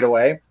one right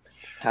away.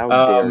 How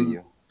dare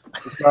you?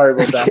 Sorry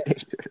about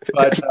that.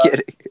 But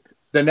kidding.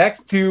 the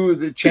next two,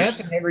 the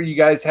Chance and Henry, you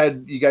guys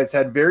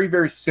had very,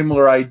 very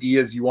similar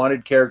ideas. You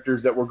wanted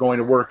characters that were going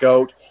to work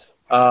out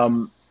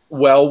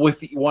well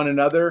with one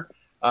another.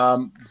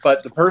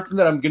 But the person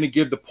that I'm going to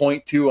give the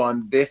point to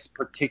on this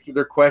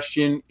particular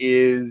question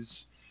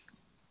is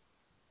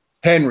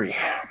Henry.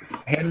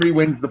 Henry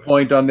wins the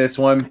point on this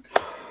one.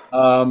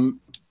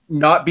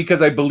 Not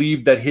because I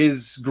believe that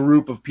his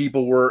group of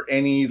people were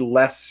any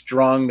less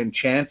strong than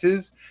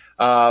Chance's.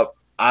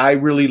 I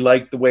really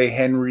liked the way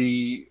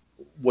Henry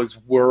was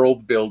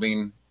world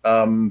building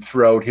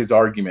throughout his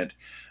argument.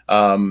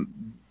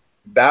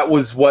 That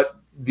was what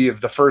the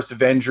first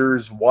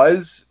Avengers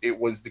was. It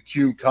was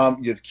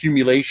the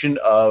accumulation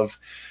of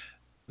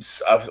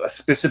a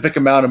specific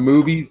amount of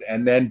movies,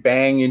 and then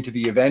bang into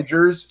the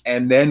Avengers,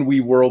 and then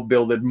we world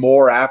builded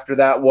more after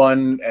that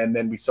one, and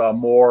then we saw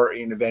more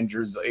in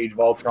Avengers Age of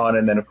Ultron,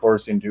 and then of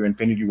course into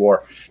Infinity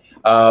War.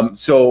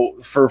 So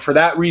for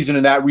that reason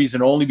and that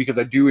reason only, because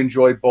I do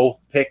enjoy both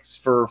picks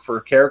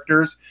for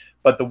characters,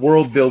 but the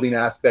world building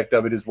aspect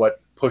of it is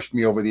what pushed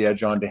me over the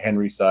edge onto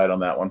Henry's side on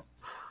that one.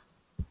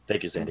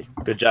 Thank you, Sandy.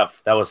 Good job.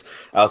 That was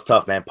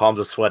tough, man. Palms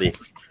are sweaty.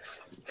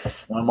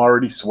 I'm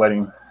already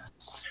sweating.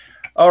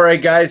 All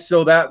right, guys.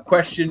 So that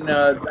question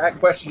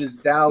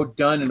is now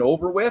done and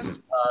over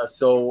with.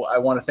 So I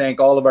want to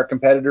thank all of our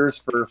competitors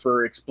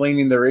for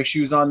explaining their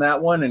issues on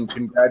that one, and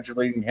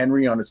congratulating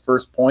Henry on his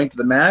first point of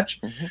the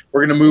match.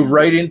 We're going to move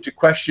right into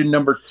question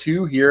number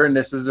 2 here, and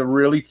this is a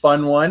really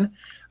fun one.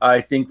 I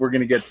think we're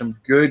going to get some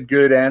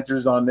good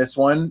answers on this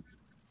one.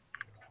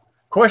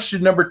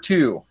 Question number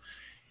 2.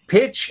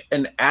 Pitch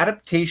an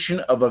adaptation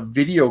of a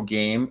video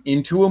game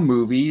into a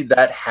movie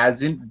that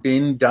hasn't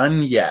been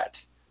done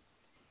yet.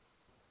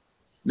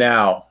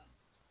 Now,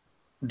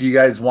 do you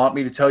guys want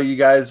me to tell you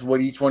guys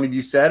what each one of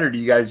you said, or do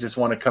you guys just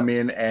want to come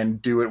in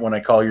and do it when I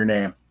call your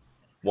name?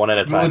 One at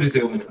a time. We'll just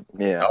do it.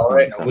 Yeah. All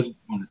right.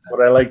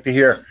 What I like to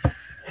hear.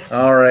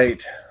 All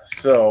right.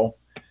 So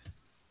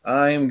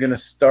I'm going to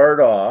start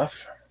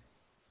off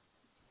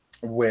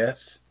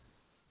with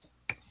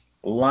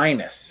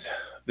Linus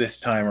this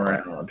time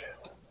around.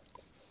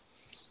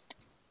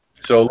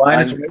 So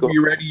Linus, whenever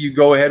you're ready, you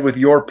go ahead with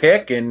your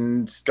pick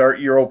and start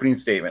your opening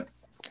statement.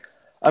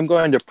 I'm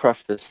going to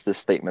preface this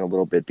statement a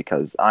little bit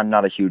because I'm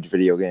not a huge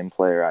video game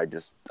player.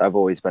 I've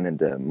always been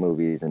into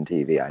movies and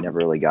TV. I never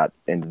really got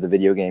into the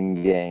video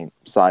game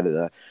side of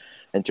the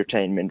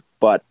entertainment,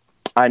 but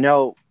I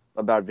know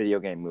about video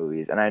game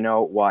movies, and I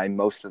know why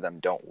most of them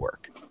don't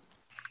work.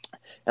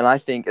 And I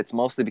think it's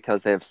mostly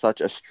because they have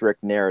such a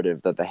strict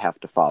narrative that they have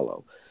to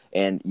follow.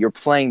 And you're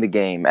playing the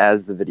game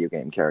as the video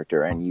game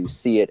character, and you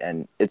see it,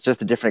 and it's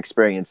just a different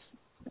experience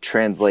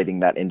translating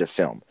that into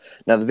film.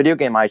 Now, the video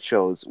game I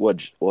chose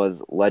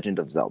was Legend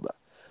of Zelda,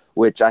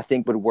 which I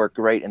think would work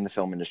great in the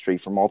film industry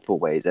for multiple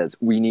ways, as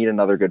we need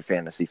another good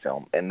fantasy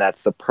film, and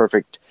that's the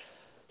perfect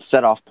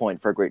set-off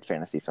point for a great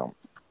fantasy film.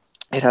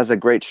 It has a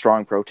great,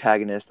 strong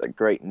protagonist, a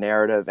great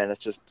narrative, and it's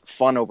just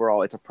fun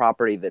overall. It's a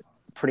property that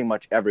pretty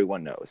much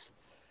everyone knows.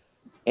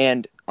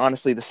 And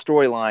honestly, the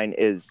storyline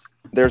is,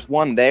 there's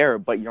one there,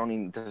 but you don't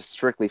need to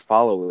strictly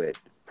follow it,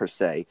 per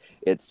se.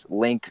 It's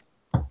Link,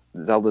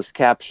 Zelda's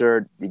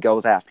captured, he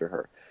goes after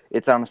her.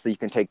 It's honestly, you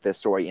can take this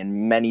story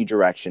in many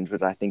directions,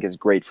 which I think is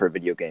great for a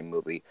video game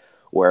movie,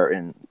 where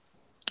in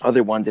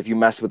other ones, if you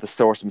mess with the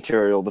source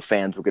material, the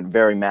fans will get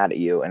very mad at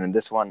you. And in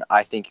this one,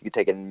 I think you could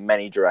take it in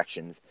many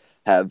directions,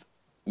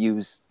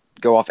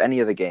 go off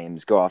any of the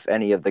games, go off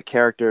any of the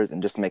characters,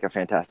 and just make a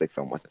fantastic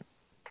film with it.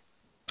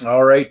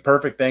 All right,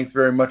 perfect. Thanks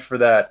very much for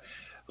that.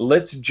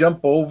 Let's jump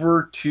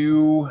over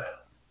to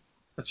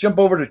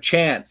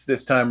Chance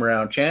this time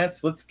around.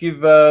 Chance, let's give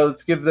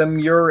them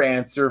your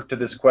answer to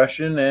this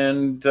question,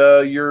 and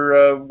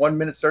your 1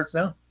 minute starts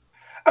now.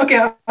 Okay,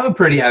 I'm a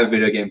pretty avid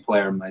video game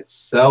player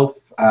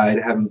myself. I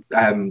haven't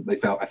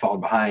I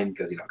fallen behind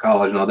because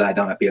college and all that. I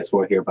don't have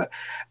PS4 here, but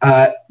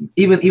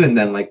even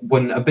then, like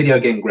when a video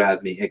game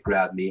grabs me, it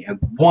grabbed me. And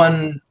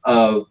one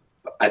of,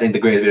 I think, the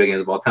greatest video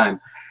games of all time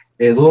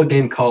is a little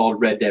game called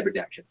Red Dead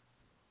Redemption.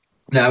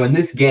 Now, in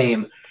this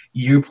game,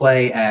 you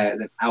play as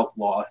an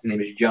outlaw. His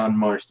name is John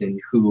Marston,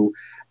 who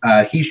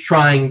he's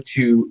trying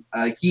to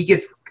he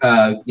gets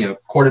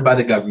courted by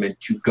the government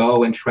to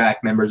go and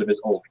track members of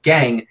his old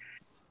gang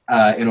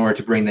in order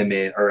to bring them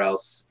in, or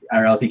else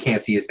he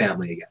can't see his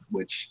family again,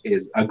 which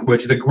is a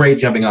great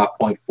jumping off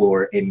point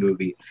for a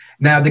movie.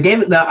 Now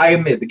I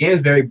admit the game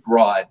is very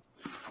broad.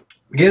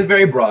 The game is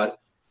very broad,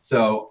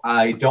 so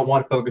I don't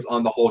want to focus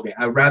on the whole game.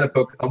 I'd rather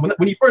focus on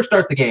when you first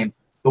start the game.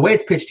 The way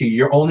it's pitched to you,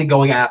 you're only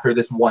going after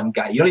this one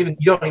guy. You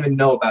don't even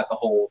know about the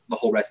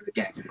whole rest of the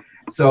game.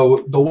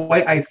 So the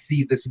way I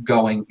see this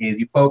going is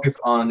you focus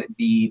on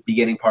the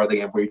beginning part of the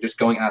game where you're just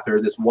going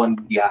after this one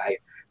guy,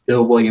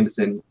 Bill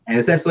Williamson, and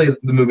essentially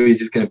the movie is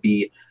just going to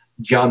be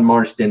John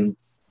Marston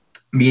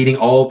meeting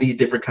all these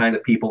different kinds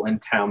of people in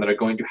town that are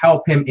going to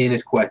help him in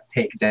his quest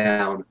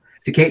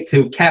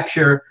to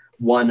capture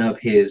one of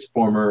his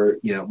former,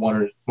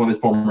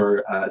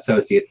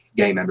 associates,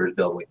 gang members,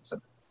 Bill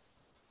Williamson.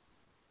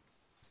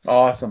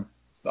 Awesome.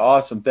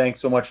 Awesome. Thanks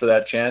so much for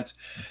that, Chance.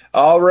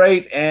 All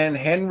right. And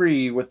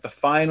Henry, with the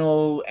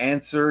final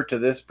answer to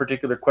this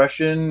particular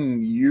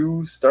question,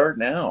 you start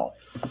now.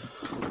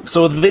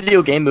 So with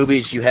video game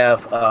movies, you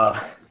have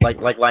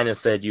like Linus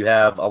said, you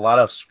have a lot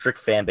of strict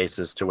fan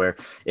bases to where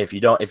if you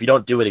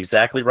don't do it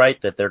exactly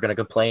right, that they're going to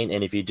complain,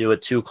 and if you do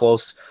it too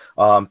close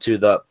to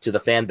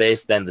the fan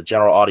base, then the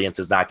general audience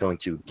is not going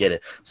to get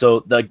it. So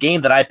the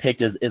game that I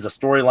picked is a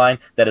storyline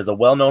that is a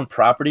well-known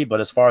property,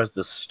 but as far as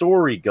the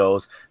story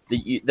goes,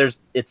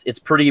 it's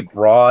pretty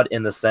broad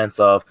in the sense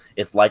of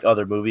it's like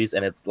other movies,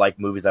 and it's like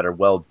movies that are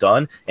well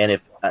done. And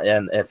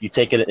if you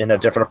take it in a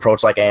different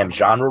approach, like I am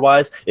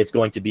genre-wise, it's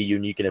going to be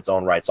unique in its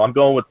own right. So I'm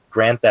going with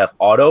Grand Theft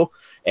Auto,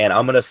 and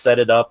I'm going to set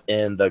it up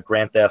in the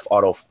Grand Theft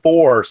Auto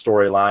 4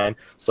 storyline.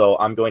 So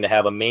I'm going to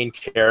have a main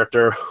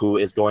character who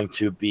is going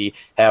to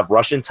have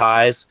Russian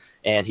ties,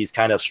 and he's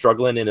kind of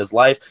struggling in his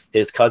life.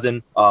 His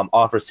cousin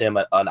offers him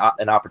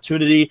an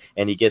opportunity,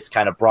 and he gets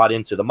kind of brought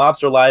into the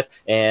mobster life,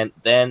 and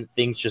then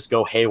things just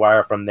go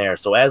haywire from there.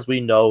 So as we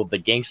know, the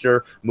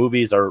gangster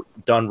movies are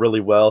done really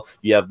well.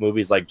 You have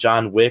movies like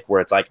John Wick, where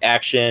it's like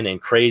action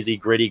and crazy,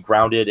 gritty,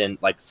 grounded in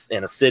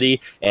a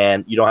city,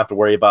 and you don't have to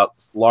worry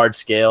about large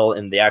scale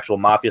in the actual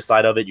mafia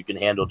side of it. You can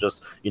handle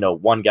just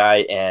one guy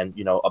and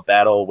a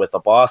battle with a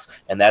boss,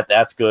 and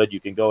that's good. You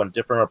can go in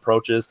different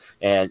approaches,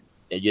 and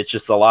it's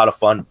just a lot of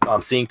fun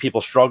seeing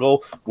people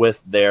struggle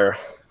with their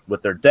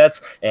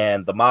debts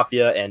and the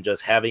mafia, and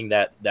just having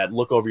that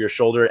look over your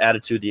shoulder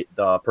attitude,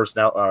 the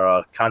personnel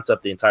or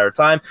concept the entire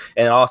time.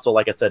 And also,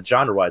 like I said,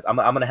 genre wise, I'm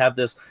gonna have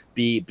this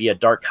be a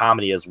dark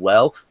comedy as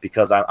well,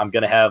 because I'm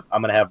gonna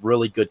have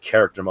really good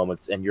character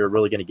moments, and you're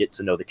really gonna get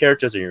to know the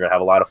characters, and you're gonna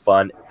have a lot of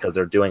fun because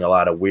they're doing a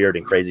lot of weird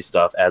and crazy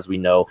stuff, as we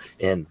know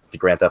in the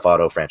Grand Theft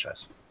Auto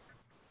franchise.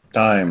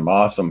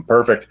 Awesome.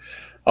 Perfect.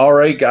 All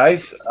right,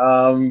 guys.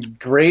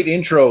 Great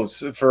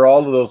intros for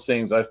all of those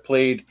things. I've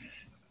played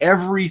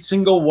every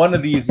single one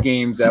of these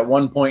games at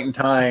one point in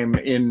time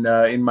in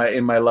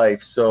my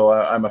life, so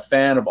I'm a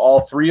fan of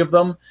all three of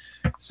them.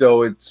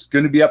 So it's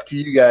going to be up to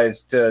you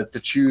guys to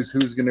choose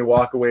who's going to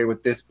walk away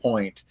with this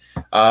point.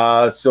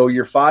 So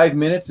your 5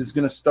 minutes is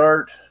going to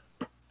start,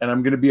 and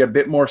I'm going to be a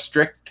bit more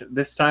strict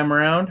this time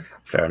around.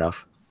 Fair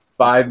enough.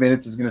 5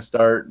 minutes is going to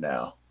start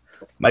now.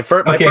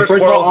 First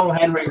of all,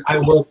 Henry, I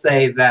will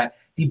say that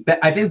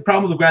I think the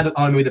problem with the Grand Theft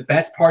Auto movie, the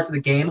best parts of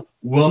the game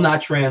will not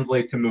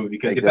translate to movie,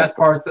 because the best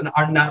parts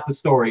are not the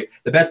story.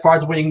 The best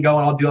parts are when you can go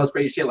and all do all this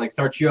crazy shit, like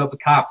start shooting up the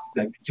cops,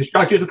 just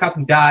start shooting up cops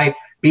and die,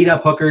 beat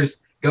up hookers,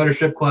 go to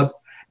strip clubs.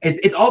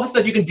 It's all the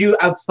stuff you can do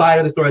outside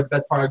of the story. The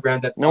best part of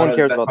Grand Theft Auto. No one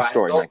cares about the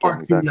story. No one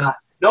cares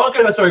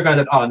about the story of Grand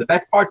Theft Auto. The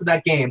best parts of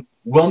that game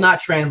will not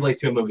translate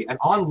to a movie. And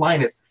on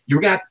Linus,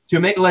 you're gonna have to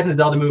make a Legend of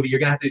Zelda movie. You're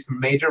gonna have to do some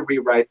major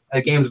rewrites.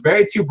 The game's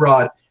way too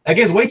broad.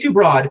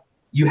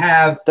 You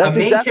have That's a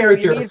main exactly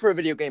character. What you need for a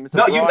video game.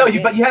 But you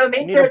have a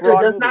main character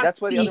that does not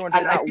That's why the other ones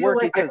did not work.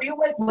 I feel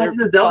like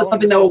Legend of Zelda is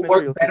something that will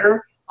work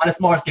better on a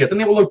smaller scale.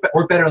 Something that will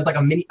work better as like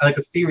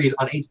a series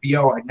on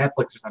HBO or like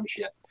Netflix or some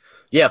shit.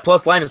 Yeah,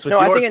 plus Linus, with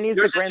I think it needs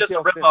yours is just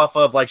a ripoff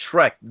of like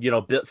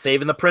Shrek,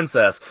 saving the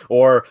princess,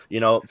 or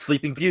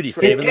Sleeping Beauty,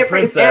 saving the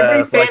princess.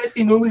 It's every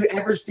fantasy movie we've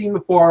ever seen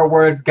before,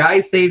 where it's guy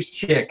saves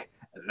chick.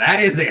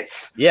 That is it.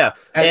 Yeah,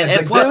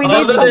 and plus,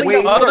 other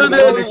than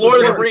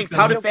Lord of the Rings,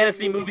 how do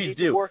fantasy movies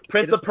do?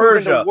 Prince of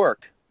Persia.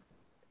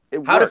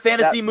 How do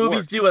fantasy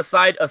movies do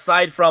aside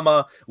from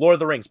Lord of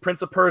the Rings,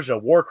 Prince of Persia,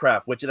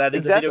 Warcraft, which that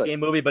is a video game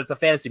movie, but it's a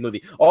fantasy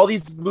movie. All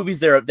these movies,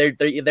 they're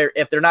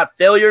if they're not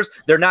failures,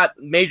 they're not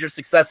major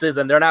successes,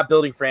 and they're not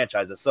building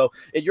franchises. So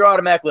you're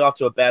automatically off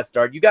to a bad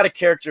start. You got a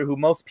character who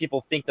most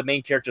people think the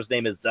main character's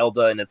name is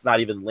Zelda, and it's not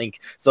even Link.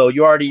 So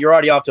you're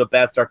already off to a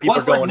bad start. People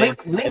are going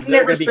Link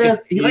never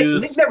says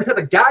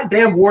a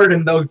goddamn word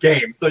in those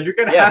games. So you're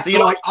gonna have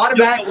to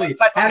automatically. What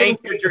type of main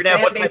character you're gonna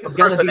have? What type of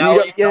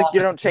personality? You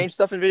don't change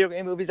stuff in video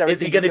game movies. Is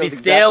he going to be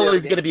stale?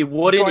 Is he going to be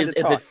wooden? Is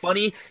it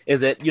funny?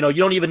 Is it, you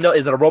don't even know,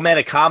 is it a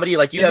romantic comedy?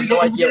 Like, you have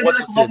no idea what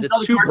this is.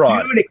 It's too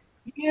broad.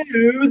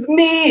 Excuse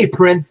me,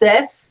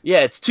 princess.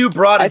 Yeah, it's too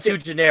broad and too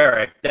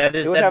generic. That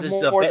is a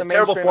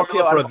terrible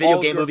formula for a video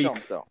game movie.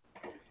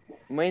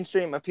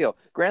 Mainstream appeal.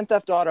 Grand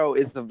Theft Auto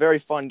is a very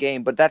fun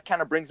game, but that kind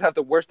of brings out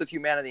the worst of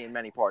humanity in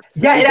many parts.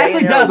 Yeah, it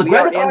actually does. We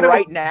are in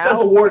right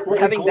now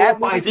having that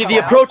movie. See, the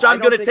approach I'm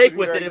going to take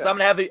with it is I'm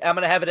going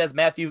to have it as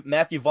Matthew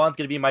Vaughn's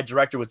going to be my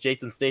director with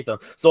Jason Statham.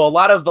 So a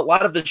lot of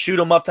the shoot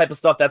 'em up type of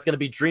stuff, that's going to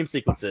be dream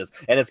sequences,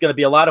 and it's going to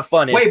be a lot of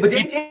fun. Wait, but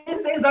Jason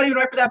Statham's not even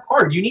right for that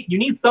part. You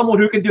need someone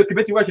who can do a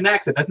convincing Russian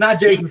accent. That's not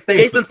Jason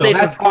Statham. Jason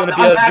Statham's going to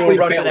do a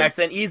Russian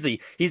accent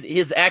easy.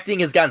 His acting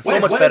has gotten so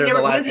much better in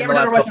the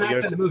last couple of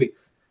years.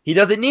 He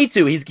doesn't need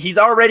to. He's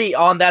already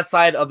on that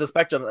side of the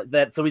spectrum.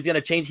 So he's going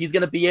to change. He's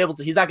going to be able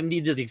to. He's not going to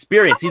need the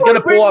experience. He's going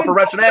to pull off a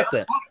Russian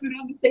accent.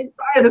 On the same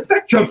side of the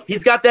spectrum.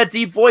 He's got that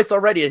deep voice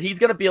already. He's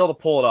going to be able to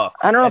pull it off.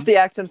 I don't know if the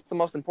accent's the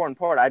most important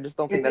part. I just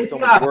don't think that's so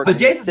not, much work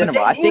but in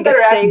cinema. I think it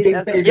stays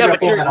as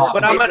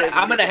but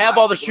I'm gonna have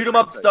all the shoot 'em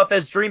up stuff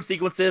as dream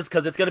sequences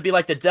because it's gonna be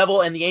like the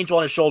devil and the angel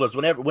on his shoulders.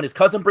 When his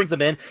cousin brings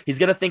him in, he's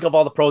gonna think of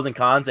all the pros and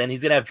cons, and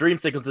he's gonna have dream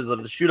sequences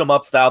of the shoot 'em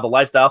up style, the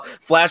lifestyle,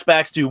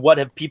 flashbacks to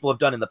what people have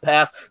done in the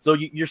past. So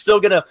you're still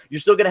gonna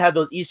have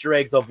those Easter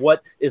eggs of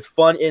what is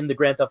fun in the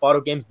Grand Theft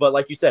Auto games. But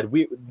like you said,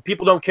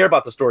 people don't care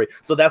about the story,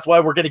 so that's why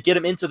we're gonna get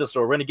him into the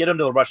story. We're gonna get him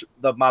to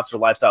the mobster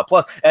lifestyle.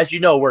 Plus, as you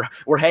know,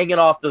 we're hanging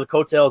off the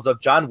coattails of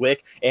John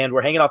Wick, and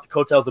we're hanging off the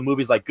coattails of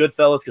movies like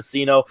Goodfellas,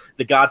 Casino,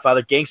 The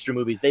Godfather, gangster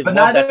movies. They love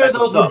that type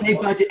of stuff. But neither of those were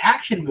big budget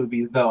action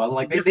movies, though.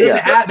 Like they didn't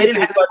have.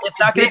 It's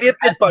not going to be a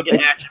big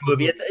budget action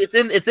movie.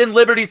 It's in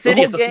Liberty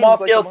City. It's a small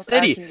scale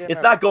city.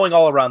 It's not going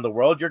all around the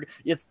world.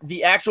 It's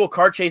the actual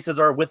car chases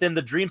are within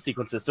the dream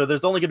sequences. So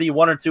there's only going to be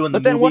one or two in the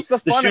movie. But then what's the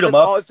fun shoot 'em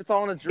ups. if it's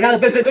all in a dream? Yeah,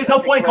 there's no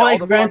point calling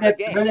Grand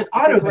Theft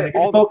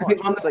Auto focusing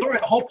on the story.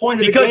 The whole point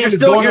of the game because there's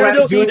still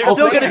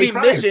going to be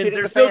missions.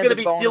 There's still going to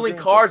be stealing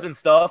cars and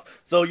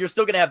stuff. So you're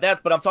still going to have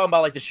that. But I'm talking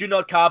about like the shooting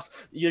out cops.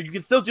 You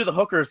can still do the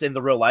hookers in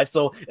the real life.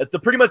 So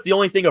pretty much the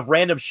only thing of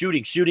random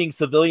shooting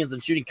civilians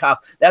and shooting cops.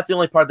 That's the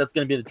only part that's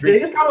going to be the dream.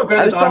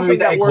 I just don't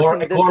think that works in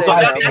this day.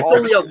 That's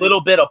only a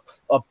little bit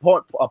a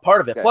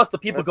part of it. Plus, the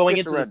people going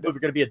into this movie are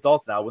going to be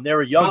adults now. When they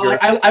were younger,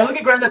 I look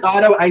at Grand Theft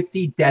Auto, I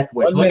see Death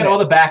Wish. Look at all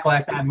the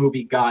backlash that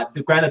movie got.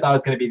 The Grand Theft Auto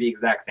is going to be the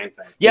exact same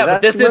thing. Yeah,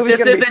 but this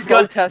isn't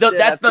good.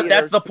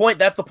 That's the point.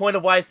 That's the point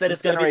of why I said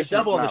it's going to be the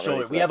devil on the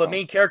shoulder. We have a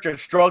main character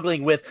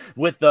struggling with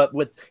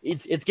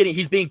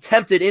he's being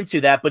tempted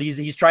into that, but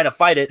he's trying to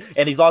fight it,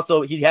 and he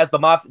has the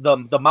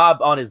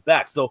mob on his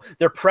back, so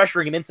they're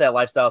pressuring him into that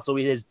lifestyle. So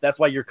that's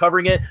why you're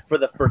covering it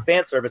for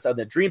fan service on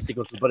the dream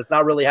sequences, but it's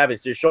not really happening.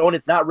 So you're showing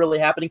it's not really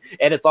happening,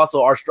 and it's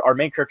also our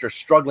main character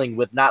struggling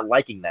with not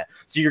liking that.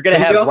 So you're going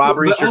to have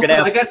robberies. You're going to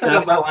have. I got to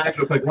talk about Linus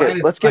real quick.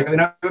 Let's get. I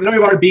know we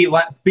want to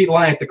beat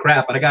Linus to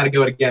crap, but I got to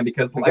go it again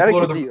because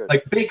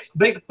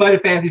big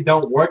budget fantasies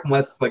don't work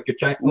unless like you're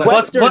checking.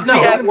 Plus we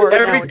have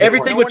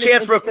everything with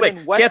Chance real quick.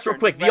 Chance real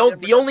quick. The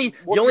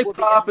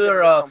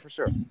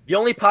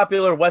only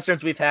popular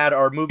westerns we've had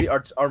are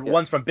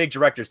ones from big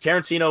directors.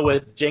 Tarantino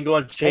with Django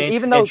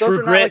Unchained and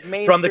True Grit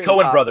from the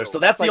Coen brothers. So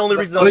that's the only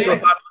reason those are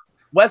popular.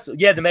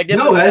 The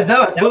Magnificent.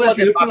 That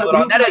wasn't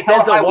popular. That had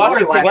Denzel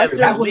Washington.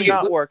 Westerns would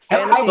not work.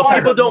 So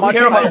people don't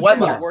care about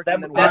westerns.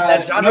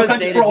 That genre is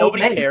dated.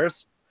 Nobody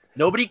cares.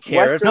 Nobody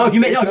cares.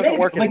 Nothing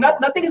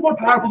is more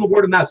powerful than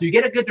word of mouth. So you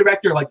get a good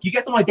director, like you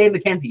get someone like Dave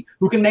McKenzie,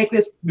 who can make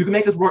this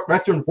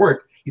western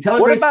work. You tell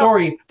a great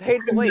story.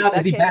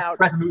 That came out.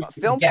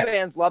 Film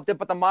fans loved it,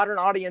 but the modern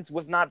audience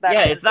was not that.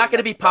 Yeah, it's not going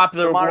to be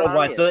popular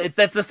worldwide. So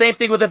that's the same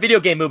thing with a video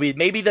game movie.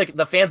 Maybe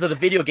the fans of the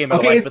video game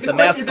are but the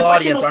mass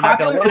audience are not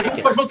going to like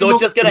it. So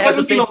it's just going to have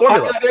the same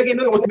formula. Video game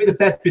movie was going to be the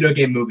best video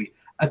game movie.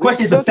 A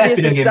question is the best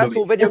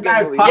video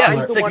game movie.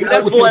 Yeah,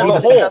 successful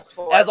as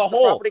a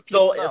whole.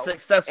 So it's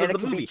successful as a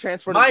movie.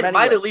 Mine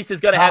at least is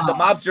going to have the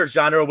mobster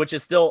genre, which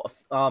is still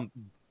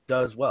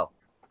does well.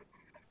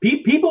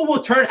 People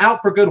will turn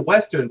out for good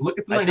westerns. Look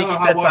at something. I think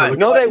he said time.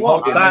 No, they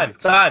won't. Time.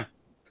 Time.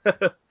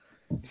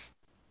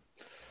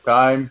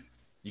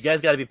 You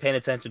guys got to be paying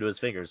attention to his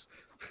fingers.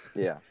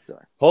 Yeah.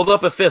 Sorry. Hold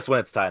up a fist when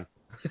it's time.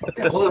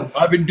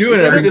 I've been doing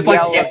it.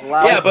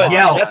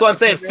 That's what I'm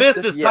saying.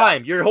 Fist is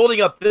time. You're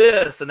holding up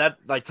this, and that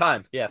like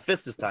time. Yeah,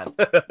 fist is time.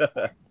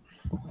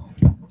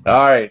 All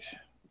right,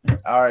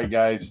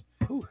 guys.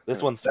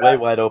 This one's way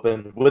wide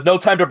open with no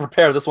time to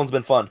prepare. This one's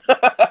been fun.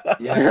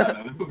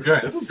 This was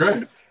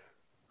great.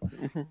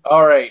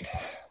 All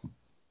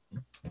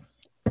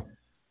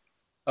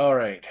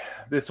right.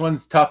 This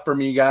one's tough for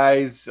me,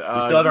 guys.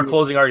 We still have our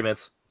closing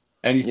arguments,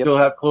 and you still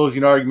have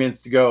closing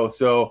arguments to go.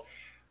 So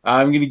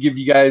I'm going to give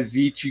you guys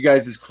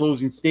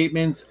closing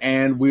statements,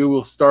 and we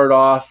will start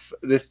off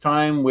this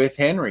time with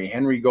Henry.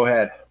 Henry, go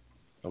ahead.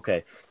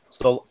 Okay.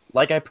 So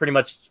like I pretty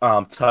much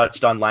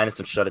touched on Linus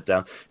and shut it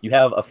down, you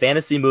have a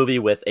fantasy movie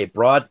with a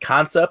broad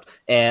concept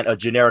and a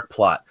generic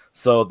plot.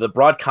 So the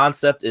broad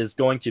concept is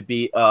going to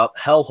be a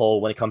hellhole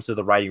when it comes to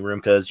the writing room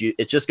because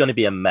it's just going to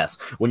be a mess.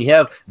 When you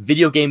have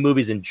video game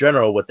movies in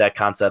general with that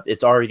concept,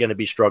 it's already going to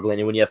be struggling.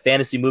 And when you have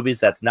fantasy movies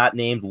that's not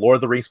named Lord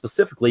of the Rings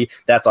specifically,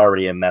 that's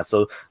already a mess.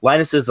 So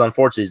Linus's,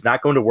 unfortunately, is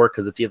not going to work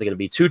because it's either going to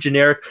be too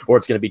generic or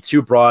it's going to be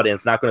too broad and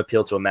it's not going to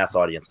appeal to a mass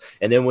audience.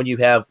 And then when you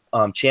have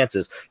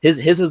Chances, his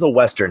is a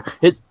Western.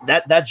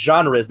 That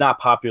genre is not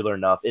popular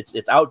enough.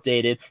 It's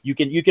outdated. You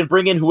can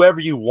bring in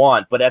whoever you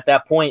want, but at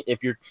that point,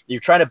 if you're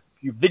trying to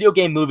video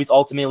game movies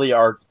ultimately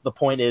are the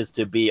point is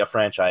to be a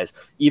franchise,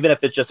 even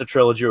if it's just a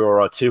trilogy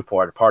or a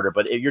two-parter.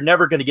 But you're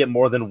never going to get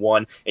more than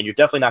one, and you're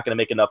definitely not going to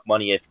make enough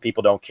money if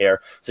people don't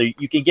care. So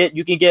you can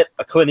get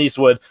a Clint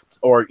Eastwood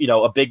or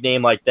a big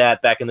name like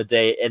that back in the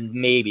day, and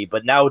maybe.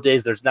 But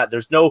nowadays there's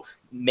no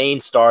main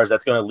stars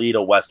that's going to lead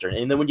a Western.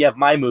 And then when you have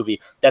my movie,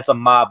 that's a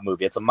mob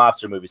movie. It's a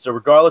mobster movie. So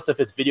regardless if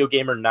it's video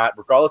game or not,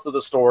 regardless of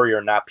the story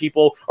or not,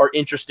 people are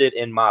interested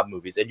in mob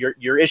movies. And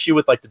your issue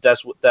with like the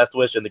Death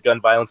Wish and the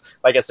gun violence,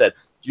 like I said,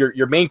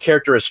 your main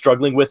character is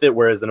struggling with it,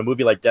 whereas in a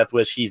movie like Death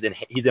Wish, he's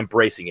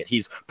embracing it.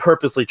 He's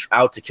purposely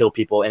out to kill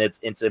people, and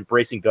it's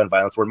embracing gun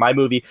violence. Where in my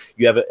movie,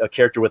 you have a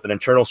character with an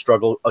internal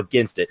struggle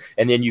against it,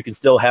 and then you can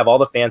still have all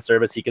the fan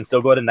service. He can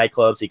still go to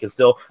nightclubs. He can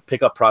still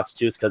pick up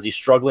prostitutes because he's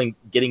struggling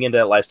getting into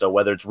that lifestyle.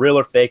 Whether it's real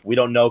or fake, we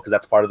don't know because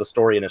that's part of the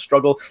story and his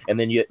struggle. And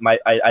then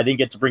I didn't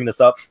get to bring this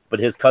up, but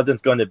his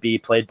cousin's going to be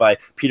played by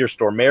Peter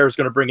Stormare, is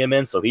going to bring him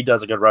in, so he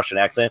does a good Russian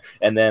accent.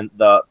 And then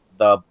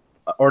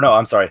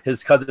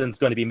his cousin's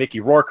going to be Mickey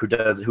Rourke,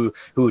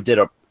 who did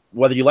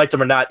whether you liked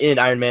him or not in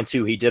Iron Man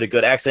 2, he did a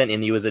good accent,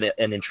 and he was an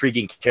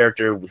intriguing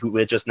character who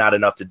had just not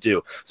enough to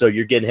do. So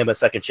you're getting him a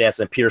second chance,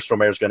 and Peter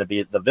Stormare is going to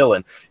be the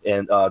villain,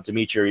 and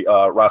Dmitry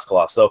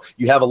Roskolov. So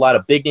you have a lot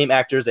of big name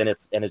actors, and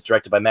it's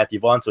directed by Matthew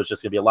Vaughn, so it's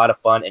just going to be a lot of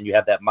fun, and you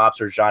have that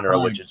mobster genre,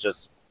 which is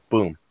just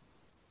boom,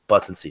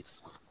 butts and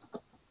seats.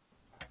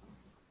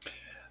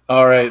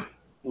 All right,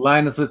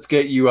 Linus, let's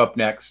get you up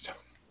next.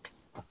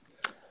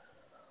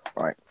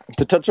 All right.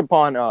 To touch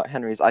upon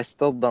Henry's, I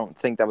still don't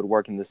think that would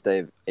work in this day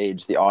of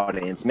age, the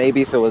audience.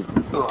 Maybe if it was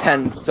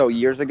 10 so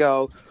years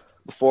ago,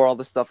 before all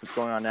the stuff that's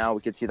going on now,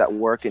 we could see that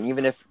work. And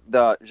even if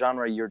the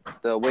genre,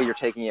 the way you're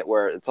taking it,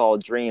 where it's all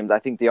dreams, I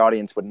think the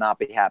audience would not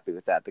be happy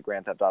with that. The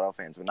Grand Theft Auto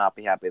fans would not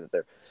be happy that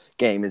their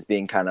game is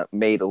being kind of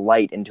made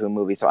light into a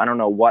movie. So I don't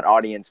know what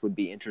audience would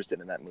be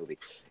interested in that movie.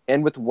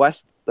 And with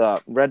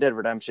the Red Dead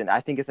Redemption, I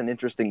think it's an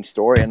interesting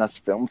story, and us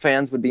film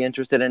fans would be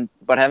interested in.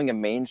 But having a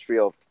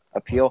mainstream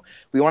appeal,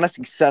 we want a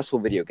successful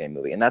video game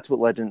movie, and that's what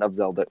Legend of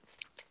Zelda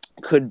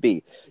could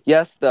be.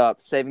 Yes, the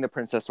saving the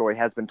princess story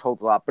has been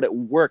told a lot, but it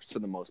works for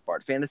the most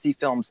part. Fantasy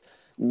films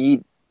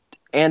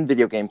and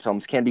video game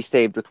films can be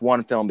saved with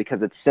one film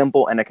because it's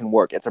simple and it can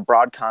work. It's a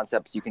broad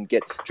concept. You can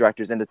get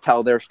directors in to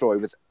tell their story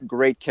with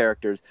great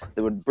characters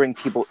that would bring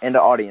people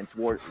into audience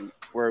where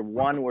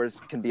one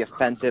can be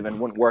offensive and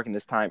wouldn't work in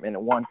this time, and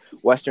one,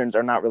 Westerns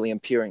are not really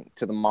appealing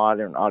to the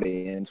modern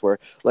audience, where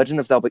Legend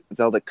of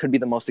Zelda could be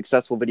the most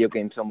successful video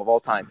game film of all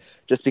time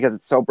just because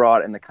it's so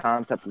broad and the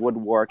concept would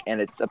work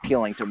and it's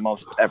appealing to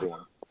most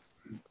everyone,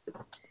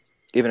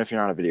 even if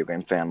you're not a video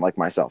game fan like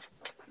myself.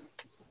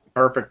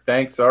 Perfect.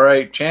 Thanks. All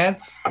right,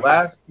 Chance,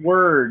 last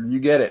word. You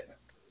get it.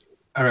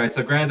 All right,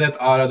 so Grand Theft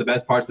Auto, the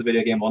best parts of the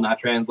video game will not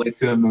translate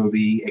to a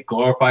movie. It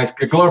glorifies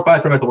pretty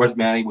much the worst of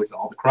humanity, which is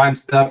all the crime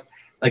stuff.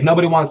 Like,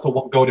 nobody wants to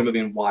go to a movie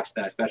and watch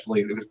that,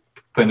 especially if it was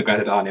putting the Grand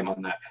Theft Auto name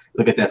on that.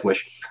 Look at Death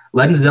Wish.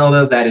 Legend of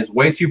Zelda, that is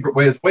way too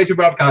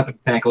broad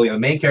concept to tackle. The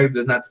main character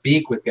does not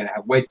speak, which can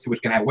have way too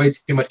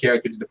much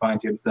character to define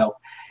to himself,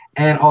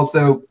 and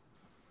also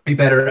be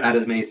better at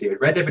as many series.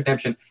 Red Dead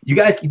Redemption, you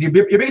guys, your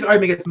biggest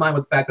argument against mine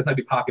was the fact that it's not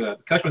be popular.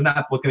 The question was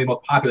going to be the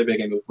most popular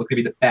video game, was going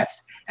to be the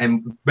best.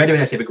 And Red Dead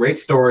Redemption, you have a great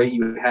story,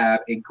 you have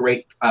a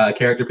great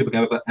character people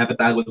can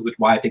empathize with, which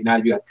why I think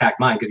 9 of you guys attack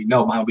mine, because you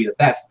know mine will be the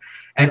best.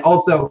 And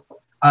also,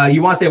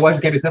 you want to say a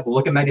Western game is successful.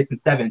 Look at Magnificent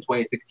 7 in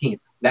 2016.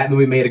 That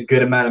movie made a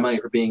good amount of money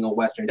for being a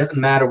Western. It doesn't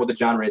matter what the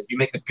genre is. If you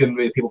make a good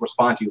movie that people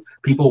respond to,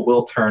 people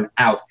will turn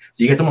out.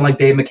 So you get someone like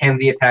Dave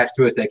McKenzie attached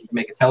to it that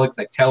can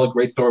tell a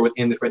great story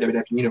within this Red Dead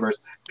Redemption universe.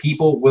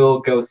 People will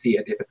go see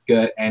it if it's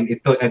good, and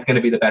it's going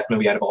to be the best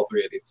movie out of all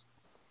 3 of these.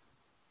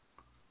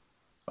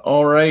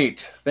 All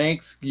right.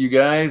 Thanks, you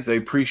guys. I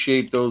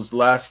appreciate those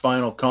last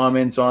final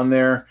comments on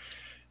there.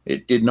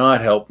 It did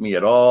not help me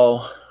at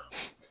all.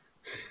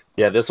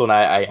 Yeah, this one,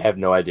 I have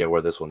no idea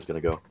where this one's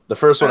going to go. The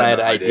first one, I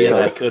had an idea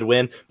that I could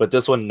win, but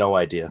this one, no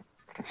idea.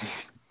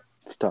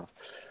 It's tough.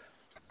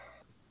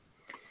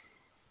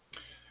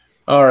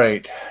 All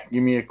right.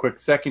 Give me a quick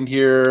second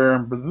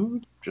here.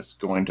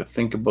 Just going to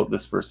think about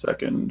this for a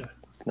second.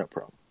 It's no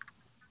problem.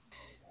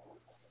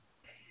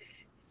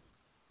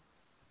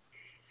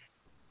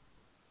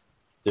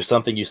 There's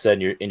something you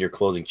said in your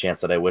closing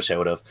chance that I wish I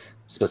would have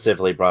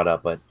specifically brought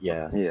up, but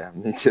yeah. Yeah,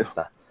 me too. It's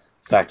the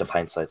fact of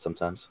hindsight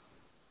sometimes.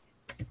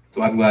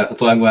 So I'm glad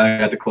I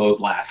got to close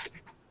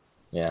last.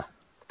 Yeah.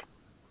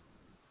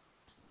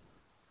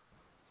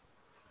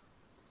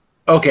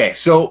 Okay,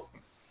 so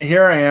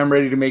here I am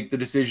ready to make the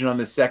decision on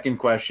the second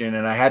question,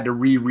 and I had to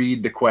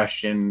reread the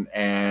question,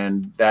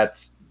 and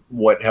that's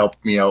what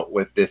helped me out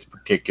with this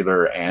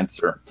particular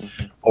answer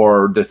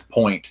or this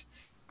point.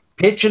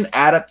 Pitch an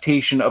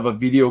adaptation of a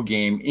video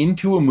game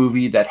into a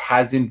movie that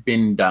hasn't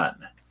been done.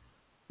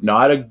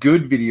 Not a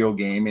good video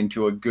game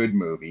into a good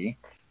movie.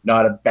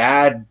 Not a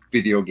bad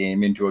video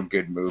game into a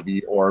good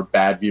movie, or a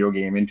bad video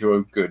game into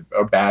a good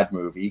or bad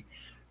movie.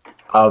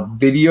 A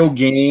video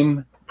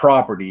game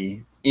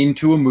property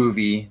into a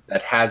movie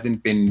that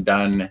hasn't been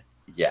done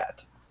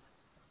yet.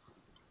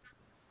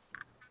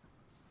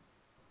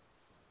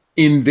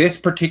 In this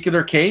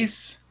particular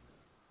case,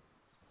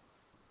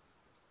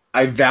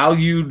 I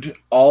valued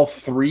all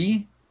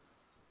 3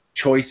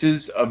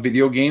 choices of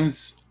video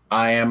games.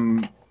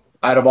 Out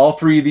of all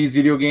 3 of these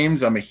video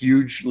games, I'm a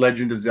huge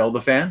Legend of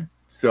Zelda fan.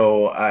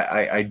 So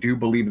I do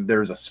believe that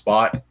there's a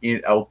spot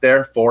out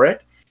there for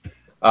it.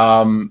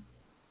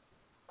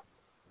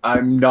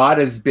 I'm not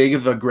as big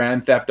of a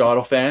Grand Theft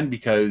Auto fan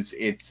because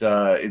it's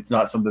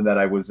not something that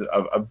I was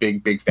a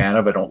big fan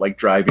of. I don't like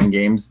driving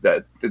games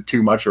that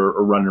too much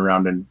or running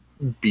around and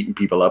beating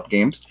people up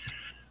games.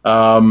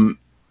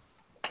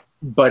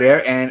 But as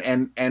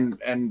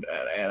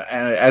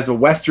a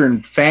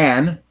Western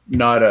fan,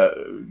 not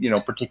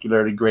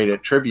particularly great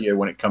at trivia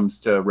when it comes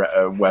to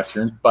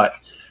Westerns, but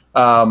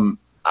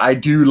I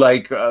do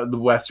like the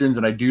Westerns,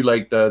 and I do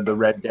like the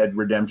Red Dead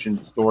Redemption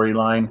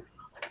storyline.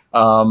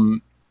 I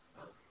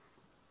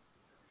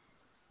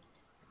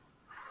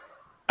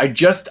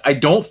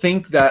don't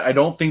think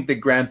that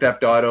Grand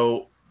Theft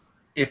Auto,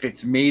 if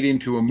it's made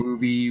into a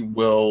movie,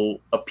 will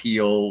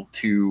appeal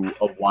to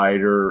a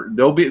wider.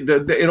 There'll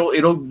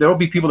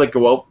be people that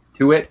go out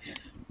to it,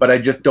 but I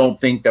just don't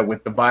think that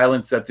with the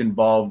violence that's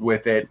involved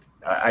with it,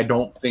 I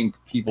don't think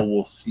people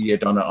will see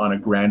it on a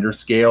grander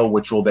scale,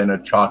 which will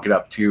then chalk it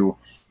up to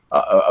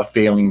a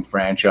failing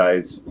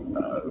franchise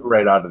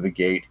right out of the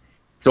gate.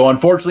 So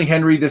unfortunately,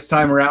 Henry, this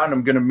time around,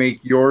 I'm going to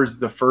make yours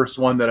the first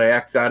one that I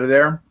X out of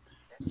there.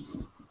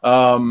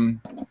 So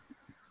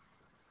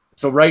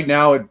right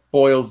now it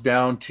boils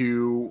down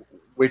to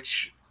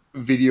which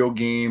video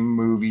game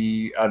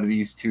movie out of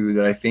these two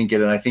that I think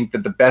it, and I think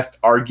that the best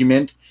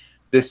argument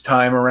this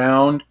time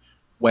around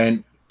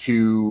went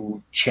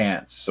to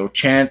Chance. So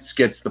Chance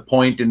gets the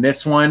point in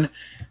this one,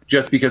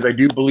 just because I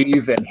do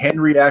believe, and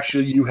Henry,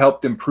 actually, you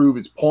helped improve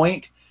his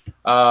point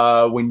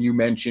when you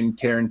mentioned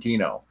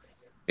Tarantino.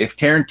 If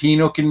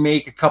Tarantino can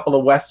make a couple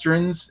of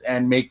Westerns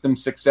and make them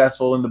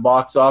successful in the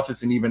box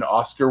office and even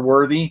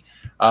Oscar-worthy,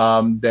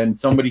 then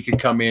somebody could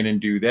come in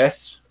and do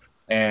this.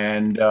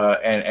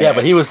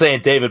 But he was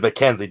saying David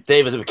Mackenzie.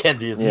 David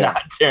Mackenzie is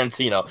not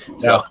Tarantino.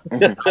 So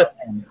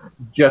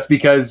just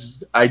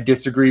because I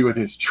disagree with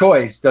his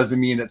choice doesn't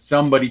mean that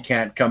somebody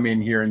can't come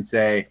in here and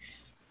say,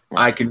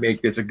 I can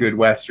make this a good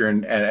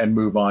Western and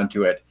move on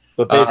to it.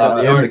 But based on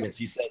the arguments,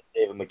 he said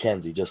David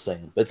Mackenzie, just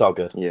saying. It's all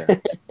good. Yeah.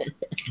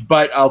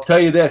 But I'll tell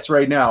you this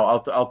right now.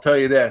 I'll tell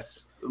you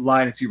this,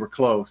 Linus, you were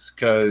close,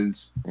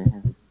 because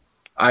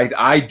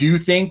I do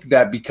think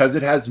that because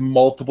it has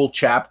multiple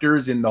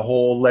chapters in the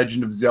whole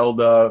Legend of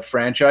Zelda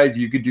franchise,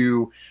 you could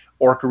do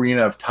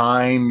Ocarina of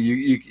Time.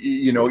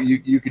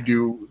 You could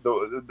do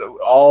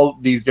all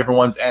these different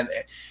ones, and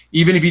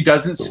even if he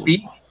doesn't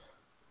speak,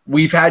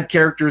 we've had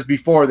characters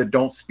before that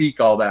don't speak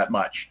all that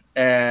much.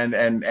 And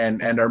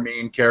our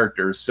main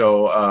characters.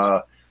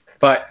 So,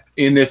 but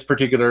in this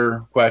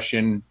particular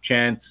question,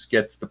 Chance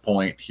gets the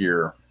point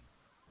here.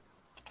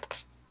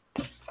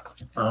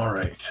 All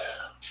right.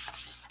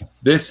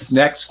 This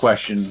next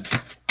question.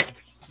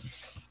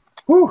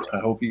 Whew, I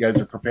hope you guys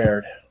are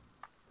prepared.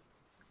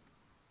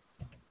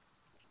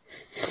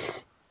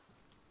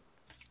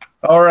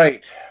 All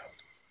right.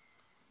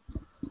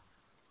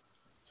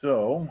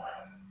 So,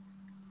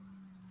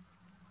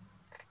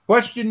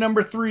 question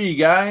number 3,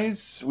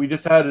 guys. We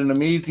just had an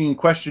amazing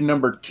question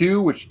number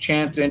 2, which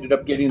Chance ended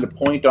up getting the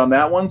point on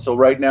that one. So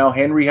right now,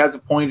 Henry has a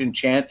point and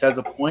Chance has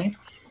a point.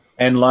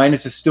 And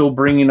Linus is still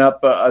bringing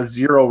up a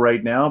 0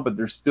 right now, but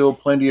there's still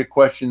plenty of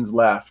questions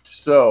left.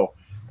 So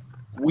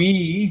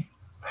we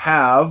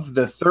have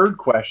the third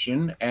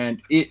question,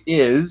 and it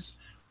is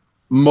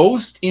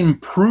most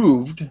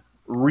improved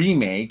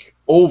remake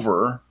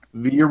over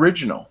the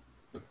original.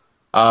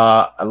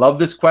 I love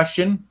this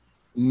question.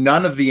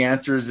 None of the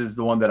answers is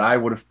the one that I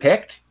would have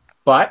picked,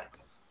 but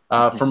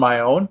for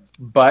my own.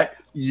 But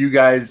you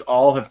guys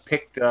all have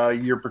picked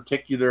your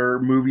particular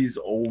movies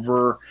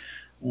over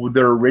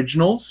their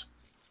originals.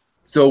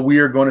 So we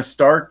are going to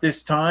start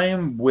this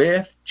time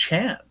with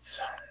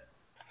Chance.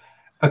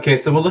 Okay,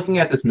 so we're looking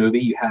at this movie.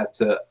 You have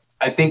to.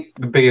 I think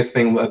the biggest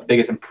thing, the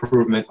biggest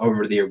improvement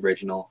over the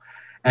original,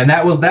 and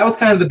that was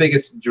kind of the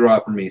biggest draw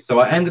for me. So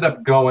I ended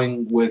up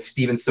going with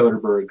Steven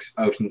Soderbergh's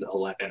Ocean's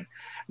 11.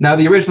 Now,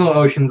 the original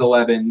Ocean's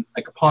 11,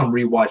 like upon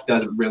rewatch,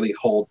 doesn't really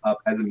hold up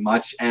as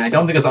much, and I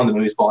don't think it's on the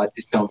movie's fault. I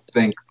just don't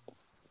think,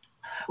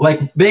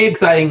 like, big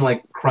exciting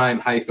like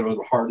crime heist stories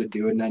were hard to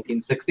do in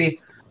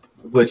 1960,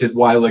 which is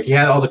why he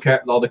had all the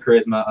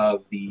charisma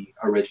of the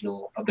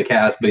original of the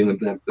cast, being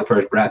the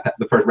first Rat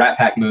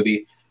Pack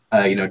movie,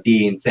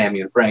 Dean,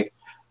 Sammy, and Frank.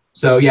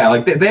 So yeah,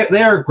 like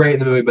they are great in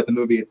the movie, but the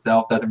movie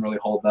itself doesn't really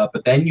hold up.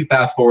 But then you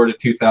fast forward to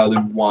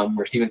 2001,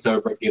 where Steven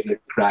Soderbergh gives a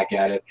crack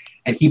at it,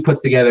 and he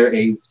puts together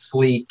a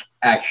sleek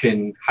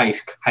action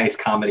heist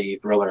comedy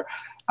thriller.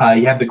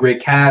 You have the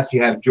great cast.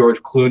 You have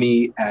George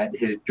Clooney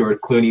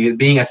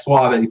being as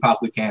suave as he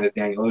possibly can as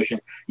Daniel Ocean.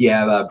 You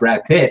have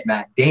Brad Pitt,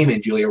 Matt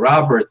Damon, Julia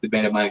Roberts, the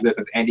band of my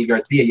existence, Andy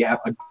Garcia. You have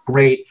a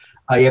great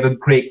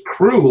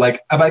crew.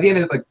 Like by the end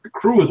of it, like the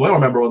crew is way more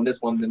memorable in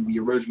this one than the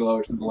original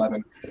Ocean's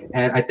 11.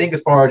 And I think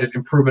as far as just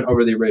improvement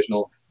over the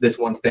original, this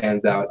one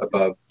stands out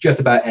above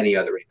just about any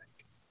other remake.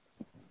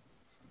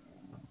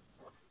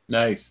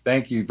 Nice.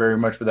 Thank you very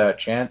much for that,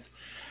 Chance.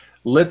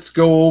 Let's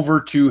go over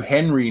to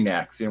Henry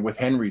next, and with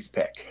Henry's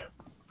pick.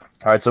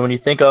 All right, so when you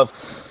think of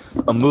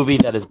a movie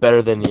that is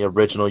better than the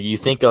original,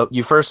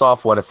 you first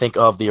off want to think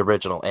of the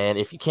original. And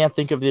if you can't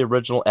think of the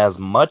original as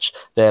much,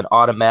 then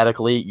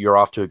automatically you're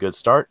off to a good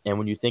start. And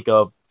when you think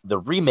of the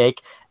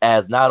remake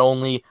as not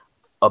only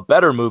a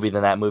better movie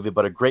than that movie,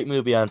 but a great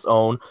movie on its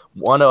own,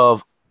 one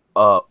of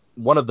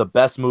the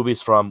best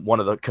movies from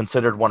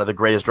considered one of the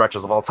greatest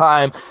directors of all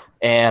time,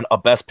 and a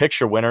Best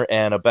Picture winner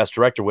and a Best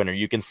Director winner.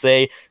 You can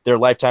say they're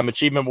Lifetime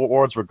Achievement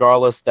Awards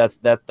regardless. That's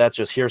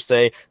just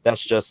hearsay.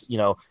 That's just,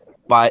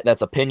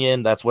 that's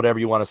opinion. That's whatever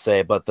you want to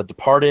say. But The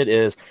Departed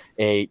is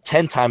a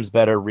 10 times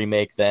better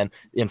remake than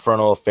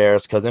Infernal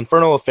Affairs, because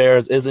Infernal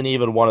Affairs isn't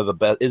even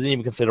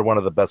considered one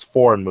of the best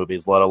foreign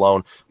movies, let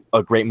alone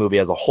a great movie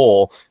as a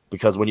whole.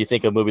 Because when you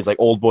think of movies like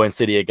Old Boy and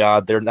City of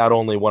God, they're not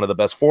only one of the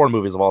best foreign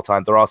movies of all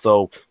time, they're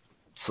also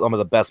some of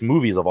the best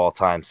movies of all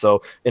time.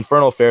 So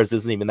Infernal Affairs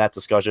isn't even that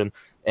discussion.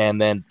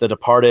 And then The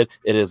Departed,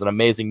 it is an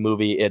amazing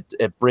movie.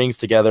 It brings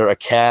together a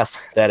cast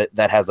that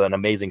has an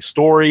amazing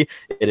story.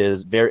 It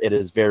is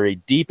very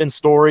deep in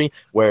story,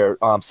 where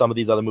some of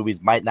these other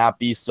movies might not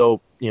be so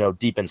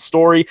deep in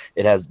story.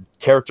 It has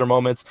character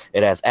moments.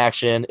 It has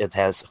action. It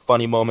has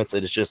funny moments.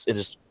 It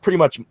is pretty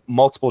much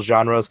multiple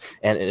genres,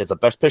 and it's a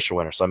Best Picture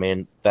winner. So I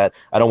mean, that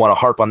I don't want to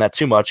harp on that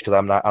too much, because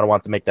I don't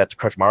want to make that to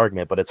crutch my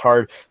argument. But it's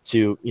hard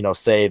to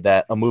say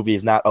that a movie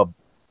is not a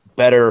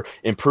better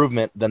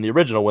improvement than the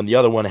original when the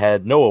other one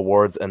had no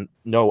awards and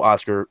no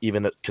Oscar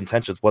even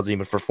contentions, wasn't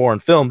even for foreign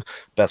film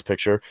Best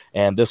Picture,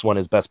 and this one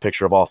is Best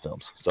Picture of all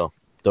films. So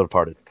The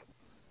Departed.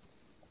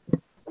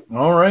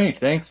 All right,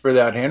 thanks for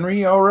that,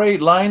 Henry. All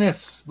right,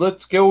 Linus,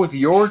 let's go with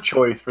your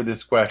choice for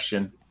this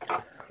question.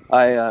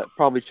 I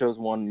probably chose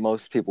one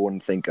most people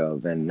wouldn't think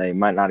of, and they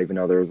might not even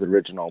know there was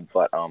original,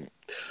 but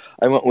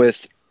I went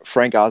with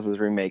Frank Oz's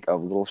remake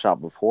of Little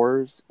Shop of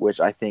Horrors,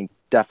 which I think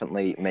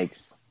definitely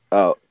makes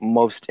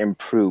most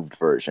improved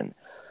version.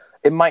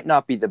 It might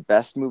not be the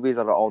best movies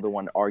out of all the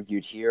one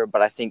argued here,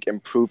 but I think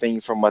improving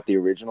from what the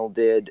original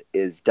did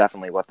is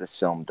definitely what this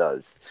film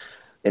does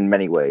in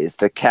many ways.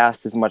 The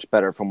cast is much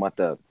better from what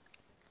the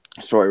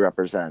story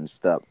represents.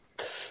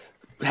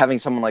 Having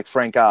someone like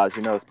Frank Oz,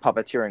 who knows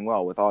puppeteering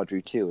well with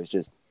Audrey too, is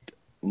just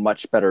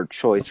much better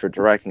choice for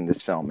directing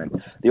this film.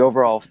 And the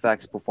overall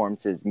effects,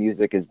 performances,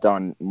 music is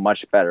done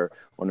much better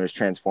when it was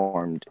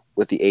transformed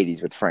with the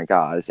 80s with Frank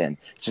Oz, and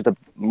just a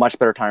much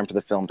better time for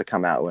the film to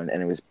come out, and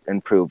it was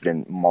improved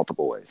in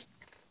multiple ways.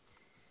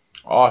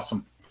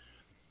 Awesome,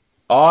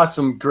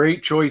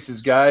 great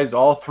choices, guys.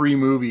 All three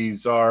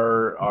movies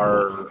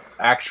are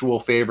actual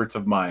favorites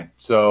of mine.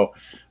 So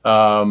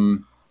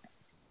I'm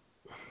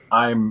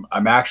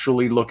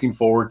actually looking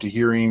forward to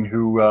hearing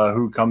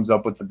who comes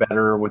up with the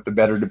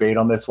better debate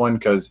on this one,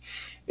 because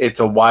it's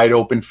a wide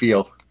open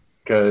field,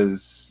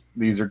 because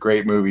these are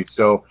great movies.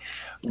 So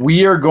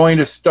we are going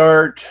to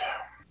start.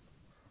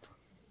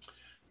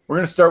 We're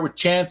going to start with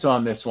Chance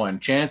on this one.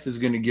 Chance is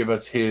going to give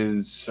us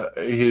his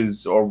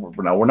or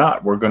no, we're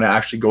not. We're going to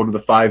actually go to the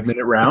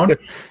 5-minute round,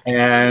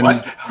 and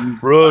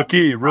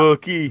rookie.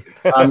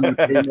 I'm going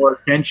to pay more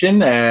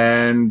attention.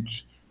 And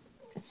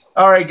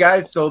all right,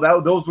 guys, so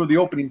those were the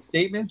opening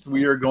statements.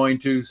 We are going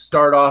to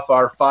start off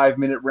our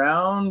 5-minute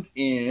round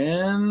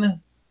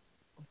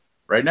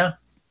right now.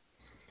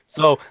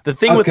 So the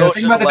thing with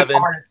Ocean 11... The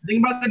thing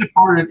about The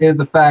Departed is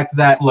the fact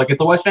that, look, it's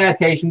a Western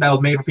adaptation that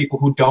was made for people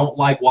who don't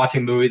like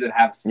watching movies that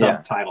have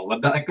subtitles.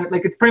 Yeah.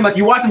 Like it's pretty much,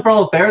 you watch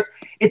Infernal Affairs,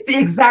 it's the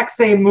exact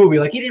same movie.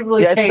 Like, he didn't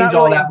really change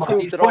all that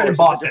much. He's put in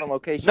Boston.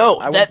 No,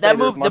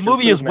 the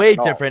movie is way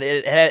different.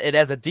 It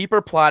has a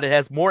deeper plot. It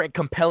has more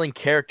compelling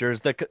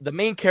characters. The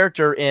main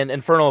character in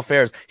Infernal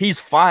Affairs, he's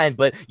fine,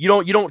 but you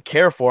don't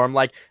care for him.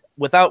 Like,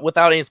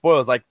 without any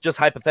spoilers, like, just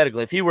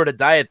hypothetically, if he were to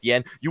die at the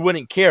end, you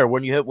wouldn't care.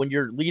 When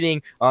you're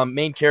leading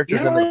main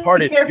characters in The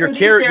Departed,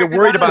 you're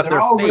worried about their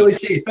fate. Really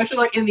shitty, especially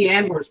like in the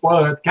end, where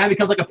spoiler, it kind of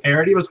becomes like a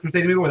parody of a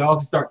Crusade movie where they all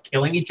just start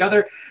killing each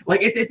other.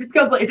 Like it just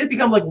becomes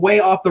like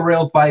way off the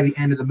rails by the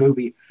end of the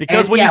movie.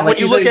 Because when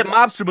you look at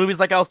mobster movies,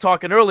 like I was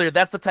talking earlier,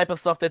 that's the type of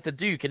stuff that they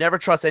do. You can never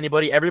trust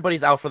anybody.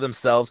 Everybody's out for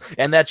themselves,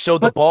 and that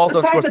showed the balls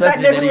on Scorsese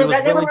that he was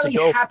willing to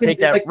go take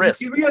that risk.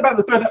 You read about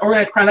the threat of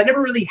organized crime, that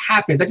never really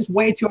happened. That just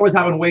way too always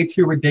happened, way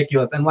too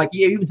ridiculous. And like,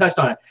 yeah, you even touched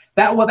on it.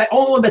 That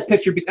only one Best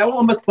Picture,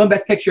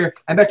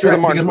 and Best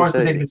Director because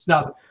Martin Scorsese was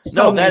snubbed.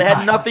 No, that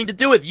had nothing to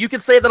do with it. You can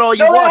say that all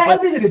you want. No, it had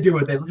nothing to do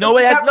with it. No,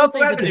 it has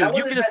nothing to do.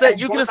 You could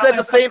have said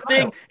the same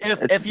thing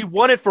if you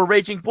won it for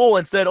Raging Bull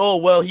and said, oh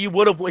well, he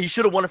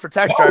should have won it for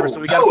Taxi Driver,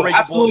 so we got it for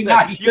Raging Bull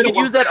instead. You can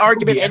use that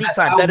argument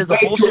anytime. That is a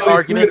bullshit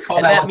argument,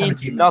 and that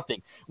means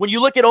nothing. When you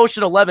look at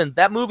Ocean 11,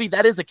 that movie,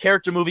 that is a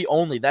character movie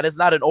only. That is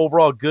not an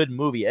overall good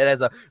movie. It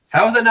has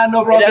how is it not an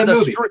overall good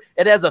movie?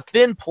 It has a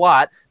thin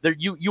plot.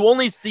 You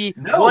only see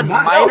one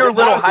minor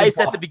little heist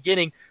at the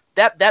beginning.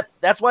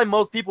 that's why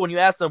most people, when you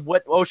ask them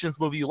what Ocean's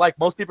movie you like,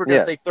 most people are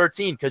gonna say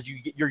 13 because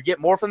you get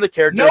more from the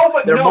characters.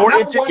 They're more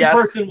into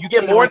you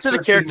get more into the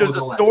characters.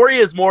 The story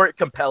is more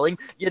compelling.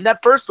 In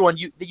that first one,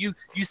 you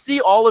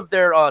see all of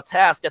their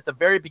tasks at the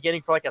very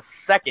beginning for like a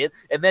second,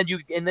 and then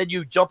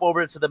you jump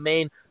over into the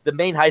main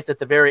heist at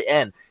the very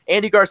end.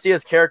 Andy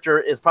Garcia's character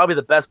is probably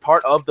the best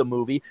part of the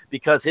movie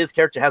because his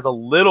character has a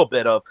little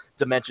bit of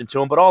dimension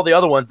to him, but all the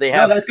other ones they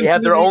have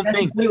their own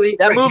things.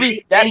 That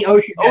movie,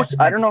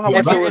 I don't know how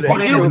much if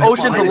you do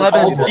Ocean's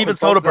 11, Steven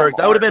Soderbergh,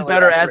 that would have been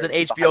better as an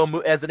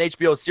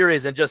HBO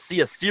series and just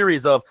see a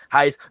series of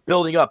heists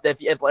building up.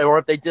 Or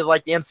if they did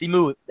like the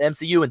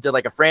MCU and did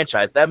like a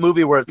franchise, that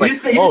movie where it's like,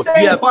 you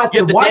have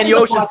the Danny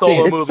Ocean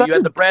solo movie, you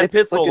have the Brad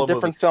Pitt solo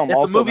movie. It's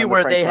a movie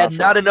where they had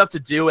not enough to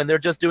do and they're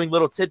just doing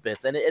little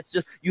tidbits, and it's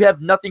just you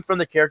have nothing from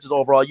the characters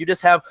overall. You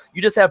just have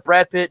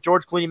Brad Pitt,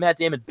 George Clooney, Matt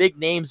Damon, big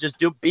names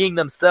just being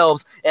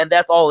themselves, and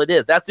that's all it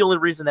is. That's the only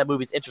reason that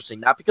movie's interesting,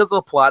 not because of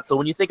the plot. So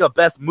when you think of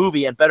best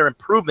movie and better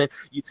improvement,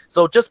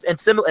 go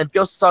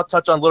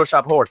touch on Little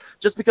Shop of Horrors.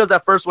 Just because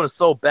that first one is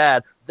so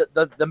bad,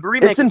 the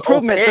remake it's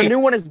improvement. Okay. The new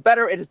one is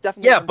better. It is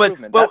definitely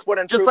improvement. That's what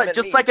improvement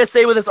just like I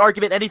say with this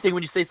argument, anything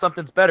when you say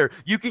something's better,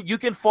 you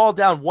can fall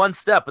down one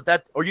step,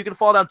 or you can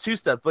fall down two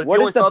steps. But if you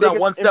only fall down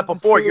one step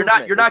before, you're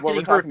not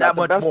getting hurt that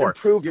much more.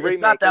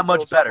 It's not that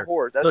much better.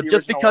 So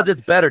just because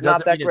it's better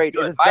doesn't mean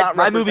it's good.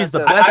 My movie's the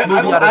best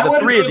movie out of the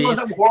three of these.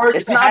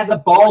 It's not the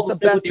balls to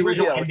stick with the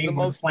original ending. It's the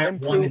most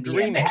improved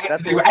remake.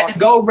 They had to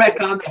go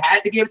retcon. They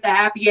had to give it the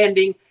happy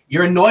ending.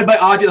 You're annoyed by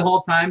Audrey the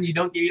whole time. You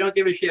don't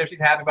give a shit if she's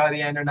happy by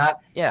the end or not.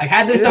 Yeah.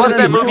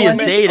 That movie is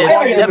dated.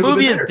 That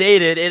movie is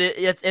dated.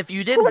 It's if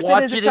you didn't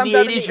watch it in the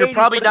 80s, you're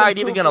probably not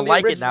even gonna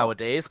like it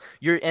nowadays.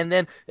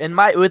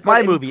 With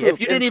my movie, if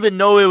you didn't even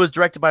know it was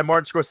directed by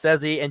Martin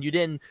Scorsese and you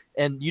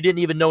didn't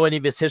even know any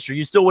of his history,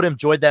 you still would have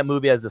enjoyed that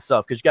movie as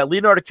itself because you got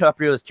Leonardo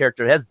DiCaprio's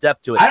character. It has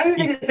depth to it. I don't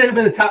even think it's in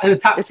the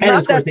top. It's 10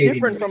 not that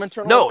different from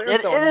Internal Affairs.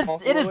 No,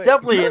 it is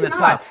definitely in the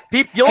top.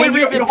 The only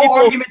reason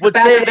people would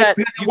say that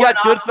you got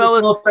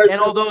Goodfellas and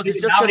all those is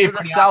just because of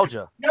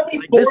nostalgia.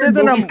 This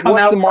isn't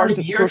what's the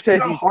Martin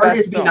Scorsese's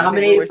best film.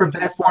 Nominated for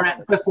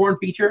best foreign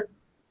feature.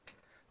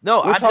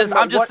 No,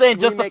 I'm just saying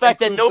just the fact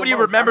that nobody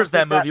remembers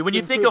that movie. When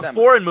you think of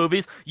foreign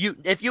movies,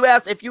 if you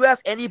ask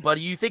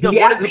anybody, you think of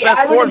what is the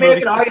best foreign movie,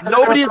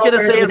 nobody is going to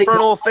say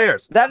Infernal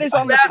Affairs. That is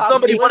on the top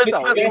somebody what is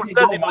the best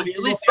Scorsese movie.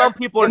 At least some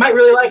people might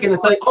really like it. And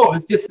it's like, oh,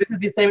 this is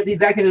the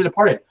exact thing as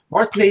Departed.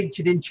 Martin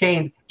Scorsese didn't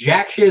change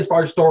jack shit as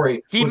far as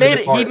story. He made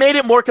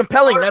it more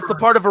compelling. That's the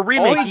part of a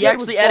remake. He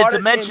actually added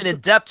dimension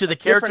and depth to the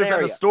characters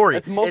and the story.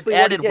 It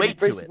added weight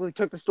to it. He basically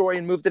took the story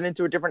and moved it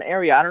into a different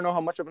area. I don't know how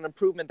much of an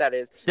improvement that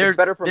is. It's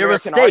better for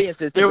American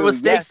audiences. There were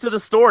stakes to the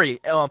story.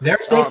 There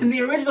are stakes in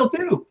the original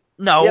too.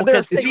 No,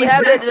 because they're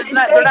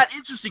not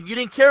interesting. You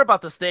didn't care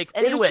about the stakes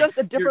anyway. It's just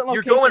a different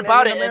location. You're going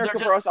about it, and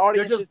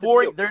they're just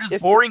boring. They're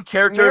just boring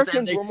characters.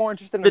 Americans were more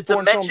interested in the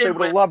foreign films they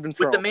would have loved.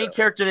 With the main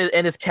character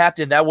and his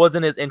captain, that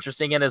wasn't as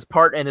interesting, and his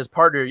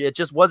partner. It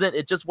just wasn't.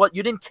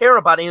 You didn't care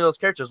about any of those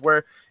characters.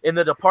 Where in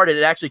The Departed,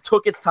 it actually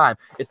took its time.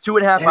 It's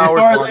 2.5 hours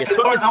long. It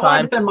took its time. I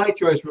want to defend my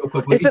choice real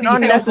quick. It's an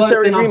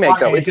unnecessary remake,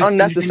 though. It's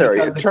unnecessary.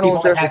 Eternal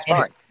Affairs is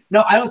fine.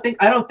 No, I don't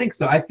think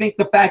so. I think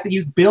the fact that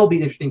you build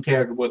these interesting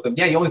characters with them.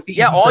 Yeah, you only see.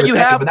 Yeah, all you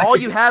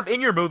have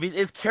in your movies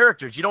is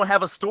characters. You don't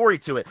have a story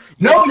to it.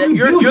 No,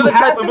 you're the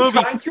type of movie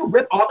trying to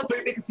rip all the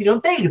three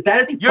casino things.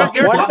 That is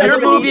your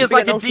movie is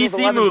like a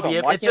DC movie.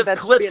 It just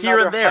clips here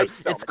and there.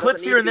 It's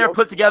clips here and there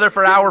put together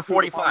for an hour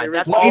 45.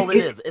 That's all it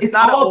is. It's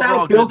not all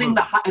about building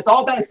it's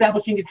all about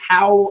establishing just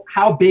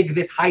how big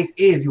this heist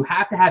is. You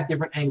have to have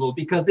different angles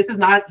because this is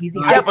not easy.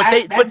 Yeah,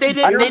 but they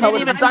didn't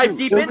even dive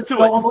deep into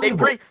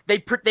it.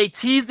 They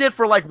teased it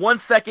for like 1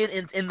 second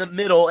in the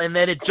middle, and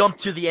then it jumped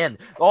to the end.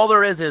 All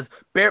there is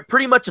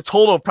pretty much a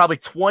total of probably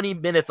 20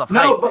 minutes of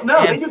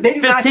heist. They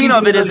 15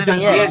 of it is in the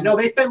end. No,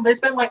 they spend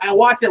like, I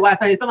watched it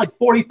last night. They spent like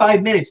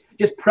 45 minutes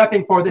just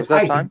prepping for this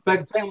heist.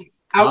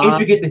 How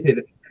intricate this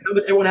is. How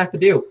much everyone has to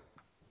do.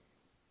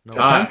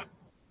 Time.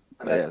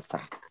 Yeah, it's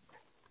time.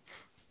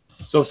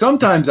 So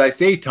sometimes I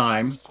say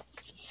time.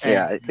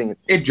 Yeah, I think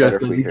it just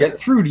doesn't get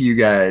through to you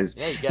guys.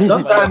 Yeah, you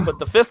sometimes put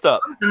the fist up.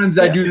 Sometimes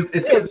I do.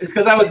 It's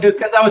because I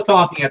was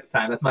talking at the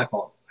time. That's my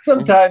fault.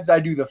 Sometimes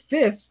I do the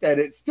fist, and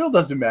it still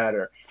doesn't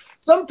matter.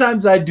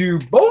 Sometimes I do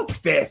both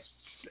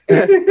fists.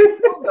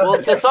 Well,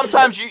 because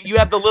sometimes you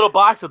have the little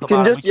box at the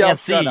bottom. We can't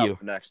see you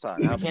next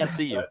time. We can't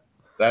see you.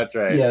 That's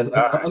right. Yeah,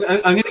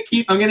 I'm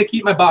gonna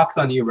keep my box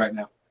on you right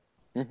now.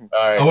 All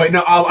right. Oh wait,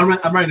 no, I'm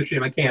running the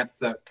stream. I can't.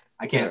 So.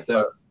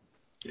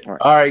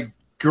 All right.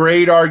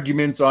 Great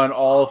arguments on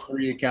all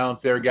three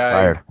accounts there,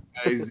 guys.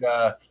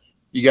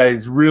 You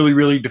guys really,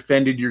 really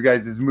defended your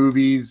guys'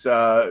 movies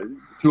to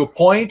a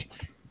point.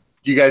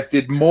 You guys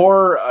did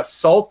more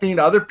assaulting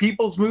other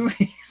people's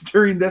movies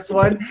during this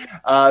one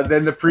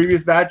than the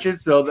previous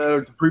matches. So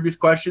the previous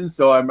questions.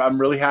 So I'm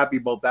really happy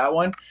about that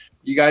one.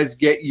 You guys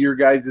get your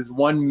guys'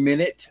 1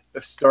 minute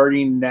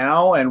starting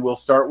now, and we'll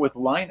start with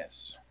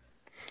Linus.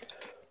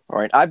 All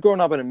right, I've grown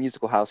up in a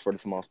musical house for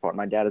the most part.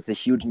 My dad is a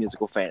huge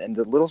musical fan, and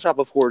the Little Shop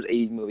of Horrors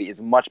 80s movie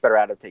is a much better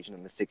adaptation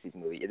than the 60s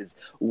movie. It is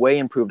way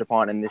improved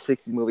upon, and the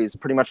 60s movie is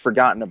pretty much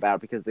forgotten about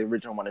because the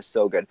original one is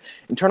so good.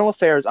 Internal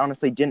Affairs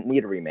honestly didn't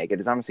need a remake. It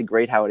is honestly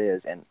great how it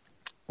is, and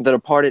The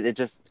Departed, it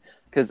just,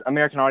 because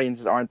American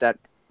audiences aren't that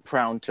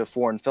prone to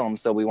foreign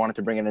films, so we wanted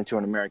to bring it into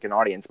an American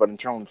audience. But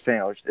Internal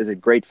Affairs is a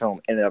great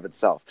film in and of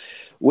itself.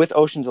 With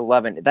Ocean's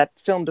 11, that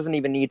film doesn't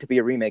even need to be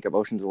a remake of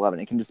Ocean's 11.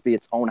 It can just be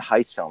its own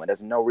heist film. It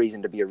has no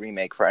reason to be a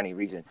remake for any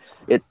reason.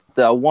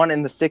 The one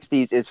in the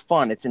 60s is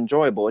fun. It's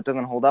enjoyable. It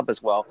doesn't hold up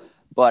as well,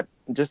 but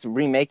just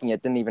remaking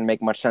it didn't even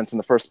make much sense in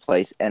the first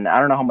place. And I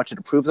don't know how much it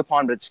improves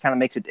upon, but it just kind of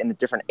makes it in a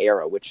different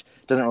era, which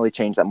doesn't really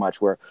change that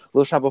much. Where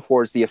Little Shop of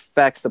Horrors, the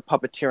effects, the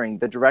puppeteering,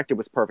 the director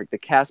was perfect, the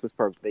cast was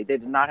perfect. They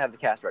did not have the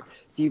cast right.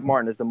 Steve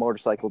Martin is the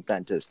motorcycle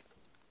dentist.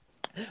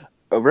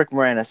 Rick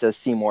Moranis as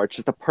Seymour. It's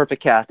just a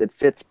perfect cast. It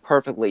fits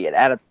perfectly. It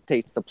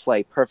adaptates the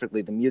play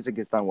perfectly. The music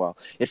is done well.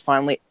 It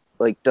finally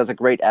does a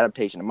great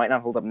adaptation. It might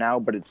not hold up now,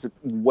 but it's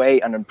way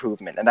an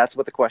improvement. And that's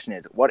what the question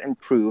is. What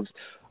improves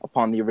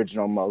upon the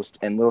original most?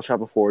 And Little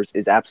Shop of Horrors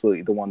is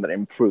absolutely the one that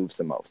improves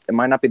the most. It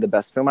might not be the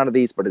best film out of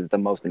these, but it's the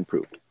most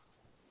improved.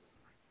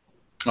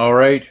 All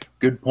right.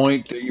 Good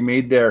point that you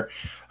made there.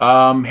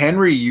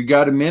 Henry, you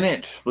got a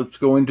minute. Let's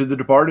go into The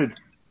Departed.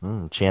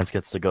 Chance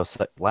gets to go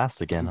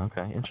last again.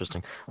 Okay,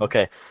 interesting.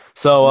 Okay,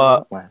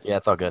 so yeah,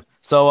 it's all good.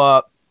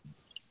 So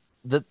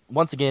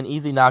once again,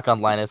 easy knock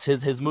on Linus.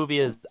 His movie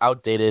is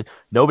outdated.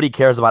 Nobody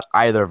cares about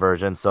either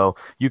version. So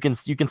you can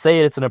say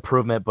it's an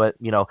improvement, but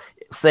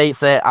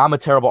say I'm a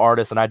terrible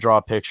artist and I draw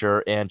a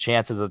picture, and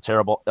Chance is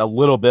a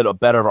little bit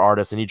better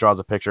artist and he draws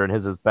a picture and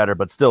his is better,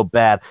 but still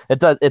bad.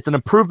 It's an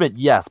improvement,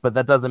 yes, but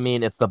that doesn't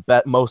mean it's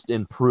the most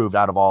improved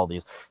out of all of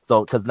these.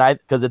 So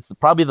because it's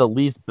probably the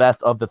least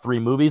best of the three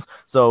movies,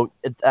 so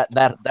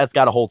that's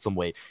got to hold some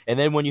weight. And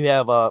then when you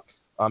have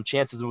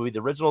Chance's movie, the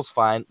original's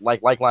fine.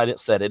 Like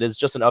Linus said, it is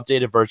just an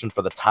updated version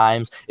for the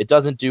times. It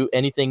doesn't do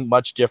anything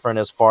much different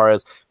as far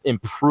as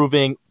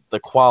improving the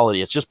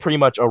quality. It's just pretty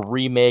much a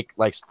remake,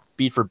 like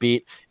beat for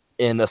beat,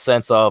 in the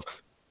sense of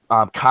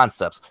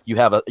concepts. You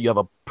have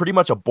a pretty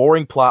much a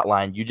boring plot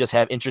line. You just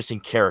have interesting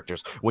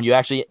characters. When you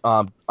actually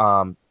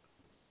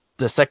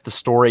dissect the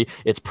story,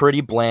 it's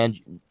pretty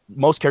bland.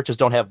 Most characters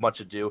don't have much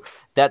to do.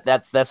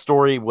 That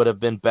story would have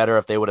been better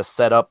if they would have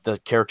set up the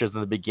characters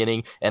in the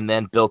beginning and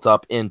then built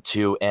up in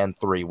 2 and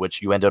 3,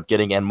 which you end up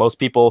getting. And most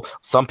people,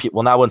 some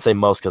people, well, I wouldn't say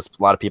most, because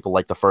a lot of people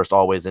like the first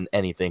always in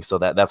anything, so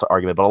that's an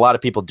argument. But a lot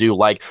of people do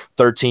like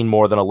 13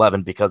 more than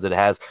 11 because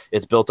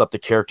it's built up the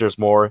characters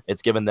more,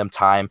 it's given them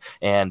time,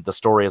 and the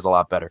story is a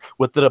lot better.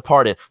 With The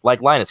Departed,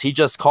 like Linus, he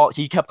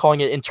kept calling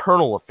it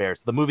Internal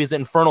Affairs. The movie is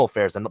Infernal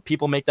Affairs, and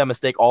people make that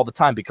mistake all the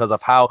time because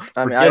of how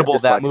forgettable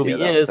that movie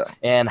is,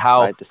 and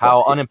how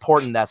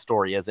unimportant that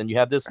story is. And you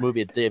have this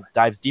movie, it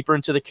dives deeper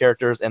into the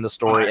characters and the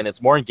story, and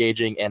it's more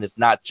engaging, and it's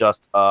not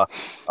just a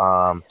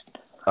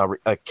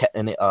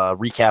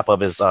recap of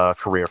his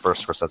career for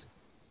Scorsese.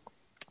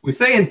 We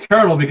say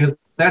internal because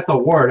that's a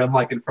word,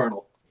 unlike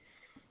infernal.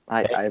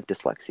 I have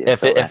dyslexia,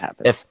 so that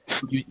happens.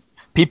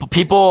 People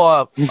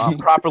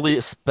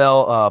properly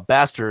spell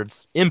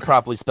bastards,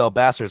 improperly spell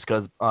bastards,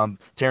 because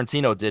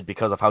Tarantino did,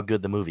 because of how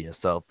good the movie is.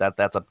 So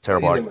that's a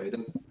terrible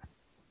argument.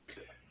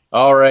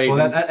 All right.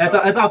 Well,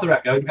 that's off the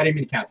record. I didn't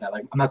mean to count that.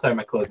 Like, I'm not starting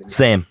my closing.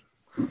 Same.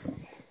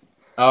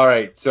 All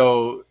right.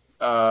 So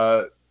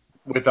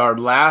with our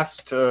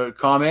last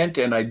comment,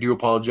 and I do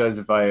apologize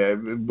if I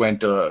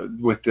went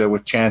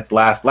with Chance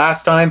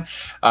last time,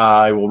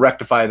 I will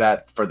rectify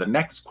that for the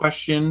next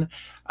question.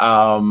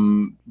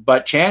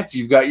 But Chance,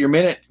 you've got your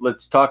minute.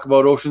 Let's talk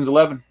about Ocean's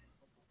 11.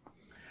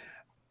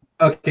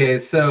 Okay,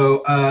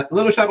 so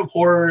Little Shop of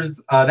Horrors,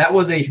 that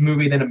was a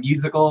movie, then a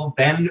musical,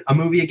 then a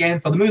movie again.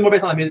 So the movie's more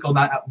based on the musical,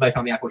 not based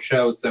on the actual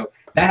show. So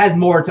that has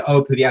more to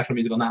owe to the actual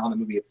musical, not on the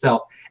movie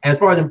itself. And as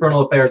far as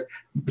Infernal Affairs,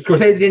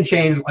 Scorsese didn't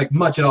change like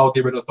much at all with the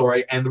original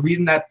story. And the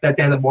reason that stands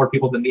out more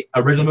people than the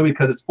original movie,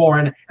 because it's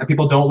foreign and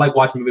people don't like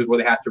watching movies where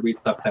they have to read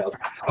subtitles.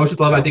 Ocean's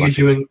 11, I think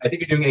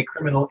you're doing a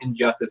criminal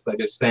injustice, like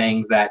just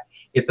saying that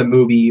it's a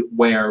movie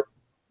where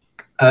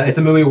it's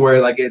a movie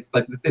where it's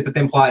a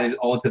thin plot and it's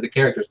all because of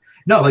characters.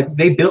 No, like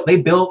they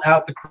build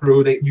out the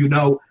crew. They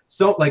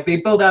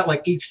build out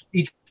like each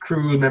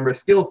crew member's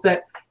skill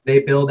set. They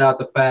build out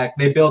the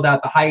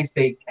heist.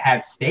 They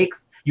have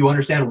stakes. You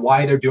understand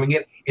why they're doing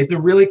it. It's a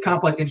really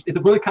complex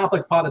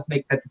plot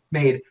that's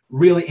made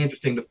really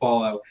interesting to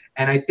follow.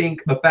 And I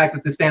think the fact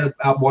that this stands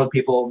out more to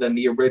people than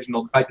the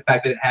original, despite the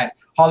fact that it had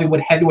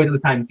Hollywood heavyweights at the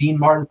time, Dean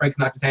Martin, Frank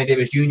Sinatra, Sammy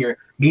Davis Jr.,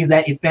 means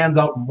that it stands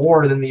out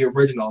more than the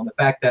original. And the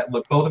fact that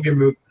both of your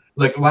movies,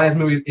 Linus'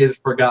 movie is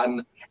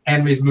forgotten,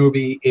 Henry's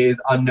movie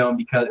is unknown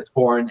because it's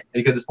foreign.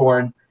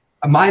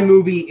 My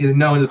movie is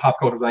known in the pop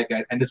culture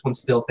zeitgeist, and this one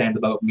still stands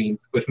above,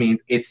 which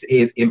means it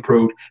is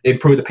improved. They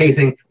improved the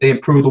pacing, they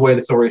improved the way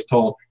the story is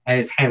told, and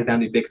it's hands down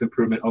the biggest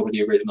improvement over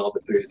the original of the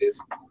three of these.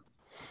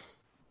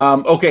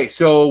 Okay,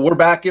 so we're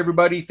back,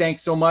 everybody.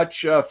 Thanks so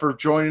much for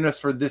joining us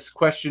for this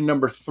question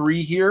number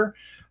 3 here.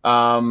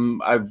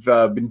 I've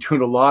been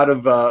doing a lot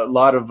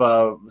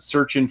of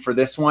searching for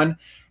this one,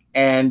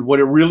 and what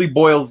it really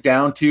boils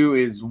down to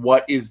is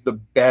what is the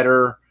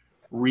better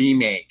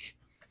remake.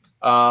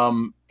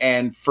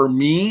 And for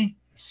me,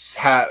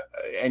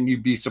 and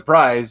you'd be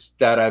surprised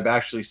that I've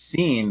actually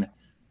seen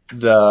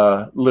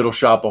the Little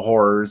Shop of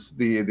Horrors,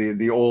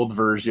 the old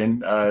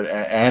version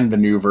and the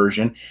new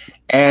version,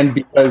 and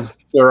because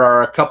there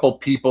are a couple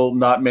people,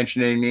 not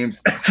mentioning any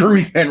names,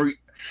 Henry,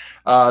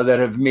 that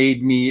have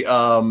made me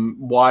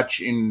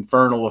watch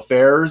Infernal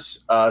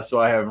Affairs.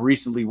 So I have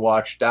recently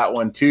watched that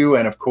one too,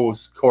 and of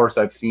course,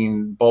 I've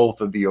seen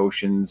both of the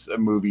Ocean's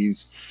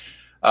movies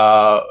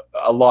a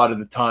lot of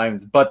the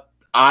times. But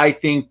I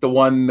think the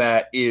one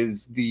that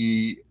is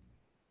the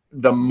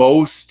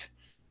most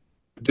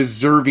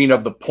deserving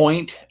of the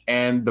point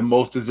and the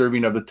most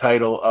deserving of the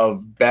title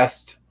of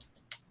best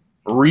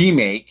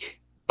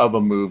remake of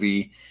a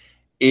movie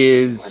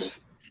is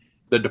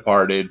The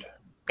Departed,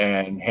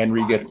 and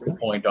Henry gets the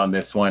point on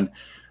this one.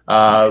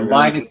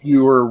 Linus,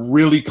 you were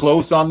really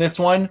close on this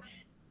one.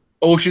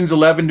 Ocean's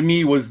 11 to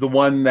me was the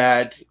one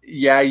that,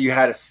 yeah, you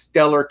had a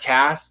stellar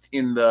cast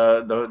in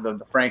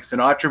the Frank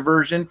Sinatra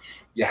version.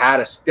 You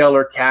had a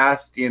stellar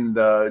cast in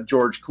the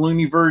George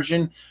Clooney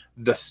version.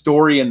 The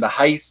story and the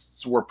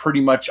heists were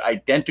pretty much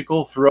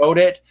identical throughout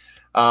it.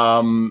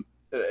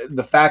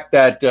 The fact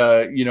that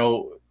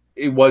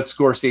it was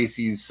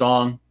Scorsese's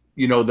song,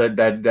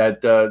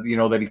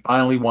 that he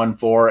finally won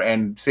for,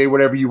 and say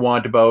whatever you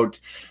want about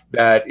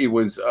that, it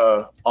was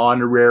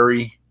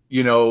honorary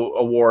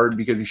award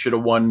because he should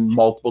have won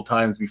multiple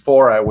times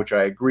before, which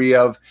I agree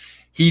of.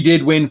 He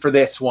did win for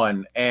this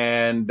one,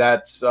 and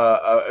that's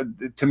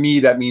to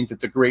me that means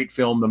it's a great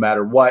film no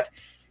matter what,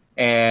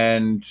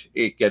 and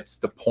it gets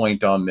the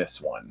point on this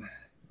one.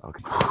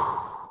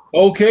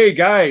 Okay,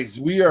 guys,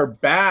 we are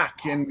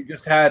back, and we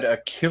just had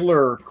a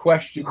killer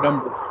question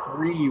number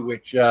 3,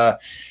 which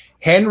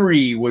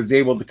Henry was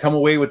able to come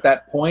away with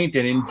that point,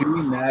 and in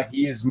doing that,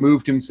 he has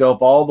moved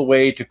himself all the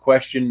way to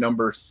question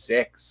number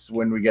 6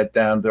 when we get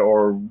down to,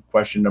 or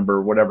question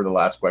number, whatever the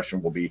last question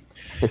will be.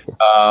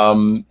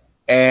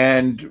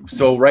 And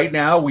so right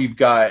now we've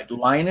got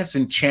Linus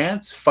and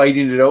Chance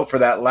fighting it out for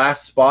that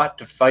last spot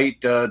to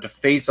fight, to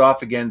face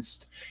off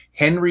against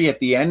Henry at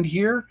the end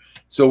here.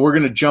 So we're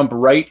going to jump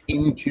right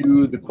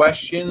into the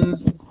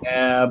questions.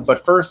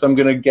 But first, I'm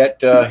going to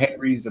get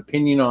Henry's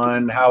opinion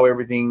on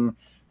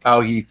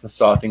how he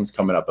saw things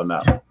coming up on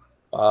that.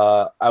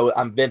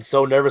 I've been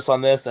so nervous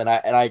on this, and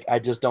I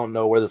just don't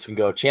know where this can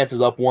go. Chance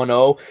is up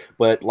 1-0,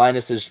 but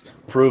Linus has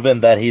proven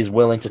that he's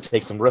willing to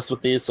take some risks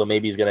with these, so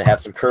maybe he's going to have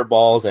some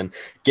curveballs. And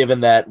given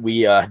that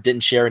we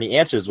didn't share any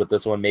answers with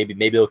this one, maybe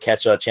he'll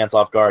catch a Chance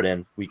off guard,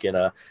 and we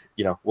can,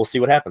 we'll see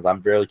what happens.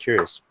 I'm very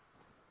curious.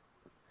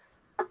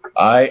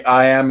 I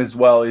am as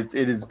well. It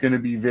is going to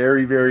be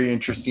very, very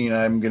interesting.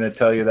 I'm going to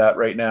tell you that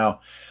right now.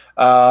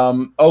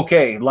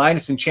 Okay,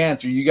 Linus and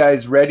Chance, are you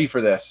guys ready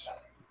for this?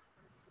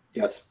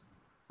 Yes.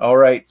 All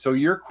right, so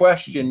your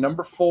question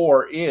number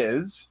 4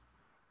 is,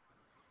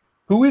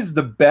 who is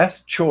the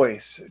best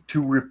choice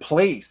to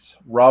replace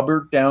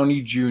Robert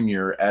Downey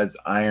Jr. as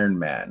Iron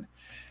Man?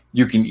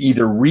 You can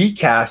either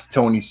recast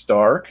Tony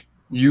Stark,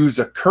 use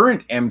a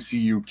current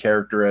MCU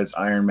character as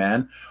Iron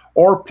Man,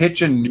 or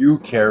pitch a new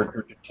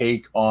character to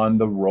take on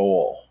the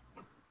role.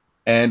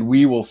 And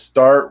we will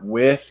start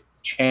with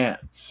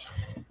Chance.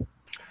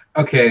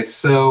 Okay,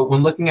 so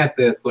when looking at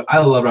this, look, I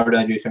love Robert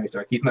Downey Jr. Tony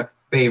Stark. He's my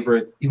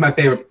favorite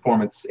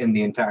performance in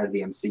the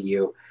entirety of the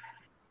MCU.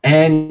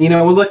 And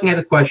when looking at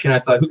this question, I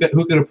thought,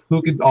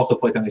 who could also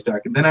play Tony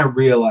Stark? And then I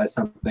realized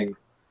something: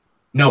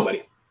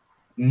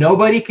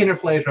 nobody can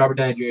replace Robert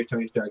Downey Jr.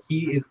 Tony Stark.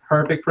 He is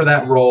perfect for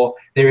that role.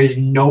 There is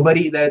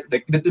nobody it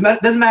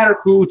doesn't matter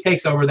who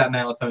takes over that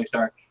mantle as Tony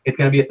Stark. It's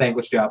going to be a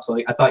thankless job. So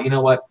I thought, you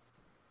know what?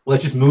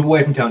 Let's just move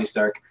away from Tony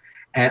Stark.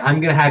 And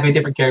I'm going to have a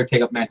different character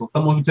take up mantle.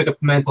 Someone who took up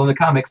the mantle in the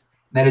comics,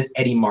 and that is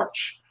Eddie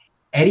March.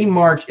 Eddie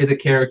March is a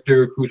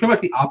character who's pretty much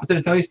the opposite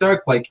of Tony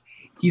Stark. Like,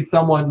 he's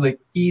someone, like,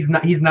 he's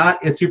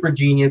not a super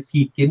genius.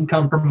 He didn't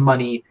come from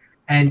money.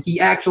 And he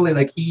actually,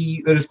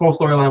 there's a whole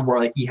storyline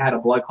where, he had a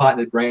blood clot in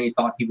his brain. He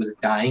thought he was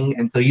dying.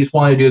 And so he just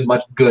wanted to do as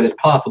much good as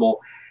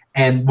possible.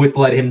 And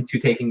led him to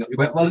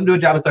a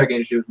job at Stark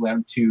Industries, led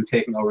him to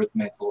taking over the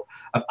mantle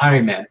of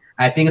Iron Man.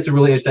 I think it's a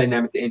really interesting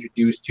dynamic to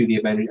introduce to the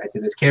Avengers and to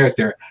this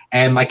character.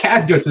 And my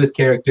casting choice for this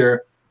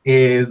character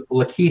is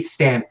Lakeith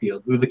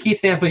Stanfield. Lakeith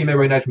Stanfield, you may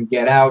recognize from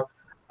Get Out,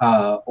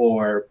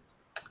 or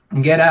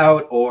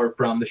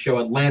from the show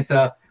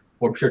Atlanta,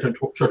 or Short Term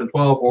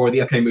 12, or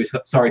the upcoming movie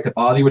Sorry to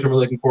Bother You, which I'm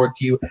really looking forward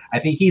to. I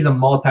think he's a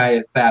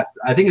multifaceted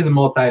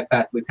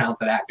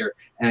talented actor,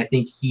 and I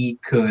think he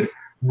could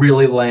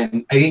really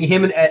land. I think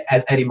him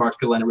as Eddie March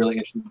could land a really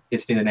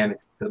interesting dynamic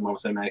to the Marvel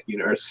Cinematic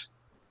Universe.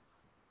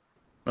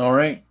 All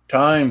right,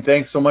 time.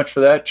 Thanks so much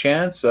for that,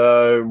 Chance.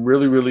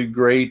 Really, really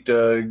great,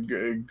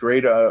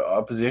 great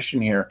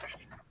opposition here.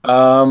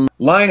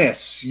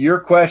 Linus, your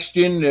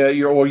question,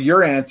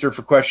 your answer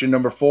for question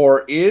number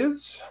 4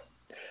 is.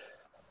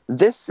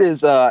 This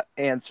is an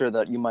answer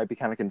that you might be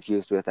kind of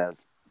confused with,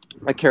 as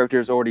a character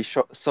is already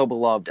so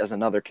beloved as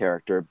another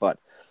character, but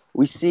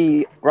we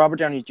see Robert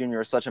Downey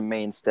Jr. is such a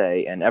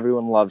mainstay, and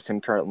everyone loves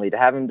him currently. To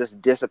have him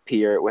just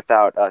disappear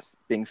without us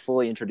being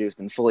fully introduced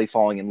and fully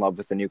falling in love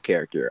with the new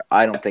character,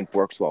 I don't think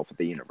works well for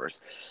the universe.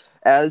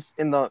 As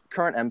in the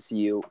current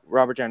MCU,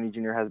 Robert Downey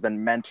Jr. has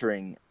been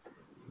mentoring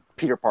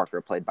Peter Parker,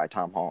 played by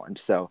Tom Holland.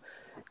 So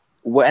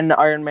when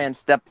Iron Man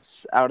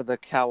steps out of the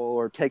cowl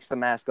or takes the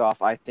mask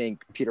off, I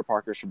think Peter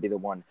Parker should be the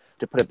one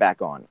to put it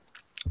back on.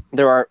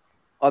 There are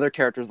other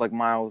characters like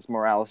Miles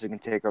Morales who can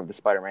take over the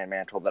Spider-Man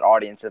mantle that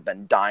audiences have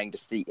been dying to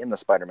see in the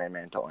Spider-Man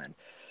mantle, and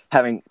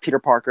having Peter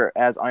Parker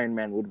as Iron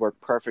Man would work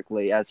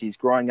perfectly as he's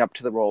growing up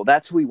to the role.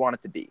 That's who we want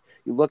it to be.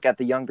 You look at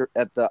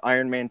the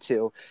Iron Man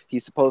 2,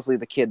 he's supposedly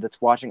the kid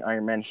that's watching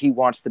Iron Man. He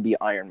wants to be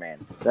Iron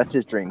Man. That's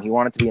his dream. He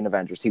wanted to be in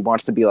Avengers. He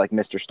wants to be like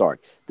Mr.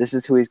 Stark. This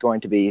is who he's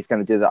going to be. He's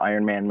going to do the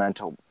Iron Man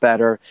mantle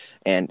better,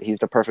 and he's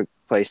the perfect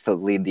place to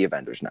lead the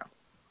Avengers now.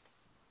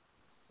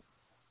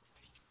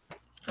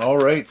 All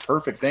right,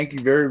 perfect. Thank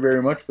you very,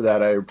 very much for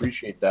that. I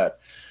appreciate that.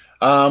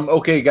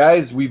 Okay,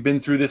 guys, we've been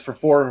through this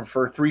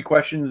for 3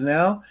 questions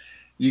now.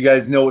 You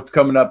guys know what's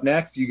coming up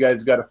next. You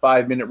guys got a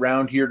 5-minute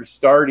round here to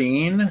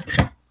starting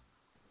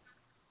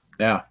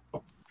now.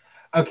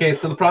 Okay,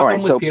 so the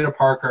problem with Peter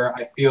Parker,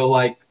 I feel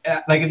like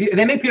if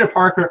they make Peter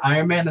Parker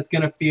Iron Man, that's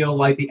going to feel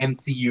like the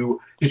MCU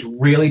just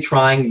really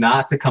trying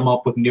not to come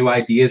up with new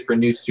ideas for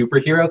new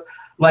superheroes.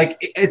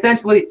 Like,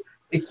 essentially,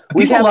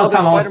 people love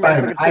Tom Holland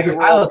Spider-Man. I agree.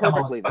 I love Tom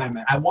Holland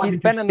Spider-Man. I want him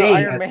to stay in the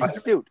Iron Man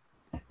suit.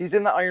 He's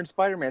in the Iron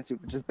Spider-Man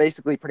suit, which is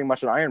basically pretty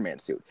much an Iron Man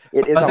suit.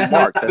 It is a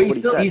mark. That's what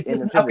he said. He's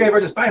just an upgrade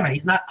version of Spider-Man.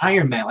 He's not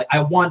Iron Man. Like, I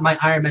want my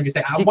Iron Man to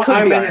say, I want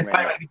Iron Man and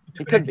Spider-Man.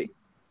 He could be.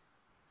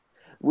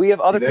 We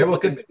have other people.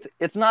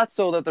 It's not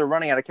so that they're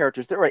running out of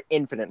characters. There are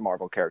infinite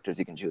Marvel characters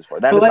you can choose for.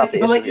 That is not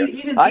the issue.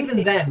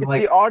 Even then,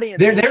 like, the audience,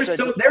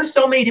 there's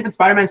so many different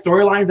Spider-Man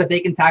storylines that they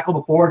can tackle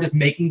before just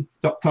making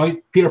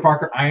Peter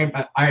Parker Iron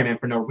Man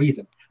for no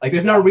reason. Like,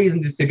 there's no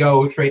reason just to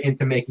go straight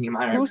into making him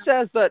Iron Man. Who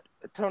says that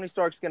Tony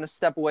Stark's going to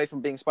step away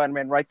from being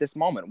Spider-Man right this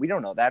moment? We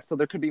don't know that, so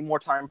there could be more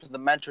time for the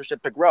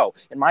mentorship to grow.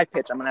 In my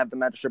pitch, I'm going to have the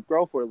mentorship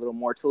grow for a little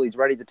more till he's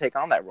ready to take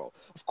on that role.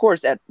 Of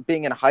course, at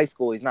being in high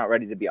school, he's not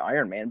ready to be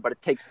Iron Man, but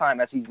it takes time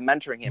as he's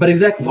mentoring him. But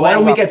exactly, so why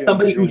don't we get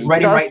somebody who's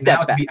ready right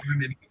now to be Iron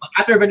Man?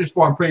 After Avengers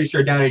 4, I'm pretty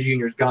sure Downey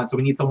Jr. is gone, so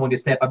we need someone to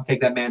step up and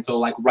take that mantle,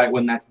 like, right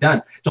when that's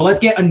done. So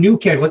let's get a new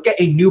character. Let's get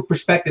a new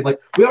perspective.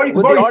 Like, the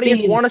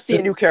audience want to see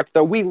a new character,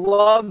 though. We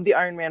love the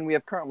Iron Man we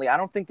have currently. I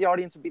don't think the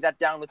audience would be that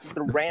down with just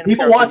the random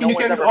people want to see new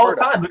characters all the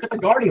time. Look at the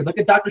Guardian. Look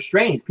at Doctor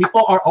Strange.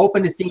 People are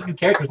open to seeing new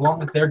characters as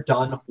long as they're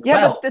done well.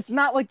 Yeah, but it's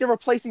not like they're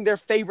replacing their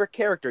favorite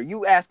character.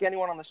 You ask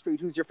anyone on the street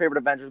who's your favorite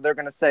Avenger, they're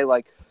going to say,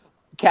 like,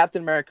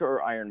 Captain America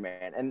or Iron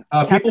Man. And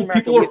people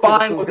are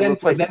fine with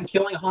them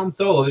killing Han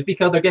Solo. Just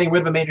because they're getting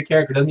rid of a major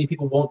character doesn't mean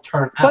people won't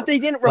turn out. But they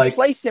didn't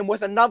replace him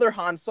with another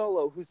Han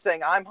Solo who's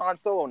saying, I'm Han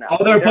Solo now.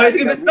 Oh, they're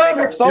replacing him with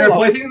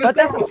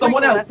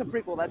someone else. That's a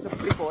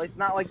prequel. It's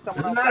not like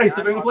someone else saying,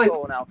 I'm Han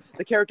Solo now.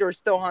 The character is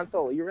still Han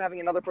Solo. You're having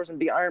another person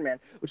be Iron Man,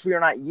 which we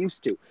are not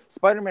used to.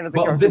 Spider-Man is a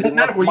character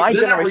my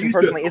generation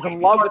personally is in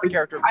love with the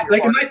character of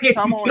Peter Parker.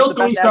 Tom Holland is the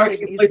best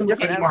actor. He's a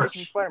different animation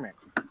than Spider-Man.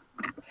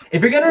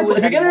 If you're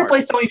gonna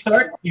replace Tony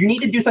Stark, you need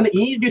to do something.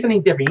 You need to do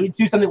something different. You need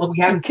to do something like we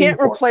haven't seen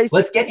before. Replace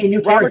Let's get a new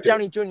Robert character.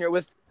 Downey Jr.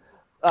 with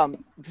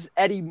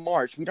Eddie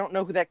March. We don't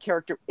know who that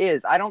character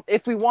is.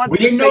 If we want, we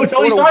didn't know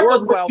Tony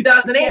Stark was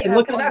 2008, and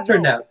look how that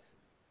turned out.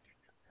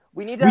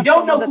 We need to have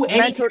someone that's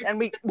mentored, and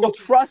we will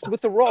trust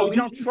with the role. We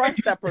don't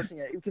trust that person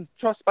yet. You can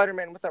trust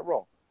Spider-Man with that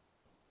role.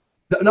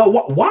 No,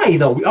 why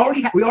though? We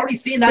already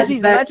seen that. Because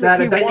he's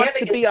mentored. He wants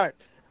to be Iron.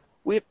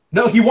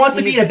 He wants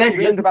to be an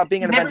Avenger. He's about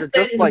being an Avenger,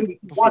 just like he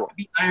wants to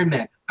be Iron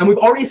Man, and we've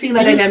already seen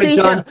that dynamic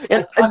done.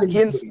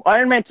 In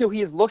Iron Man 2,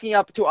 he is looking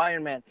up to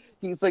Iron Man.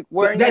 He's like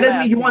wearing the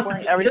mask. He wants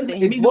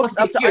everything. He looks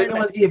up to Iron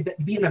Man. To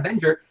be an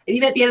Avenger, and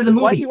even at the end of the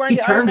movie, he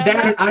turns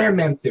down an Iron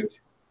Man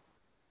suit.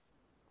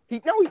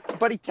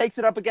 But he takes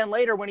it up again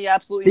later when he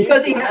absolutely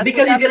because he's gonna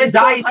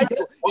die.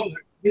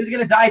 He's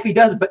gonna die if he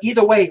doesn't. But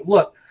either way,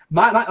 look.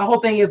 My whole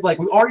thing is, like,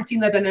 we've already seen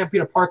that dynamic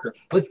Peter Parker.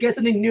 Let's get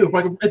something new.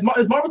 Like, is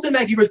Marvel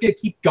Cinematic Universe going to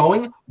keep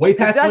going way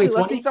past 2020?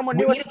 Let's see someone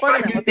new with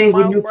Spider-Man. Let's things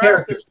with new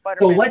characters.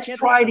 So let's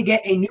try to get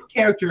a new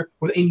character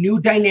with a new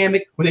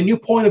dynamic, with a new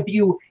point of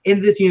view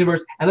in this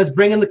universe, and let's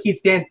bring in Lakeith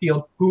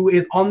Stanfield, who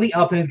is on the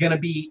up and is going to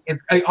be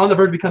on the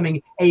verge of becoming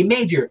a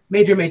major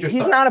star.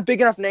 He's not a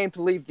big enough name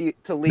to lead.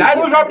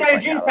 Neither was Robert Downey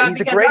Jr.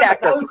 He's a great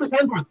actor. Neither was Chris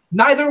Hemsworth.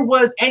 Neither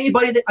was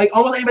anybody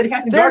almost anybody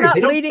casting Guardians.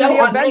 They're not leading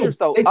the Avengers,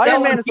 though.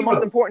 Iron Man is the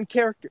most important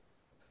character.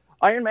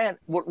 Iron Man,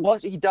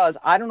 what he does,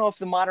 I don't know if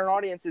the modern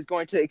audience is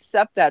going to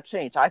accept that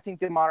change. I think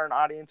the modern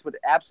audience would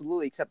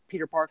absolutely accept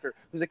Peter Parker,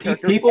 who's a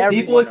character people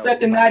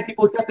accepted that.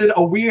 People accepted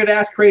a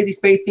weird-ass crazy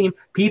space team.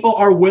 People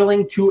are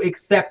willing to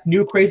accept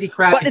new crazy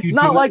crap. But it's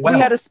not like we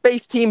had a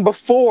space team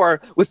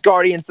before with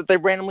Guardians that they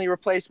randomly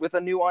replaced with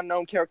a new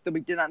unknown character that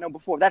we did not know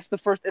before. That's the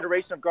first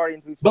iteration of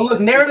Guardians we've seen. But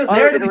look,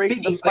 narratively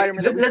speaking,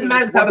 it doesn't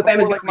matter how the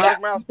family. Like Miles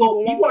Morales.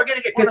 People are going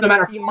to get pissed no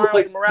matter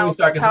Miles Morales.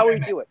 How we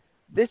do it.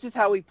 This is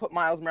how we put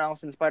Miles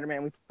Morales in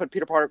Spider-Man. We put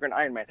Peter Parker in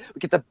Iron Man. We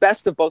get the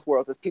best of both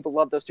worlds, as people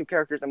love those two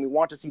characters, and we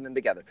want to see them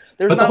together.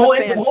 But the whole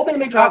thing that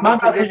makes Miles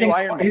Morales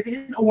interesting is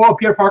in a world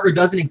Peter Parker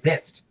doesn't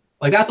exist.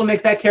 Like, that's what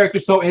makes that character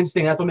so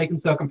interesting. That's what makes him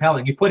so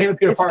compelling. You put him and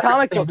Peter Parker.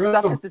 Comic book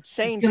stuff has to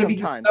change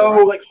sometimes.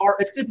 So like hard.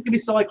 It's gonna be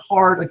so like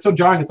hard, like so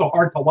jarring. It's so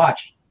hard to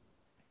watch.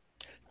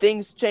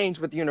 Things change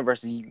with the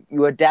universe.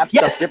 You adapt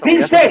stuff differently.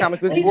 That's how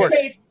comic books work.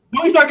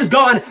 Tony Stark is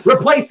gone.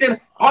 Replace him.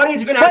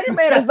 Audience are gonna.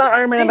 Spider-Man is not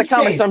Iron Man in the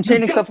comics, so I'm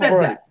changing stuff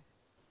already.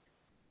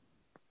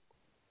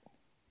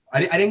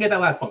 I didn't get that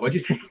last point. What'd you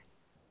say?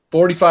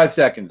 45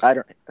 seconds. I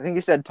think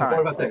you said time.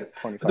 45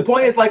 seconds. The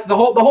point is like the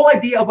whole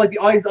idea of like the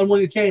audience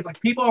unwilling to change.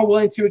 Like, people are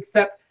willing to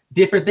accept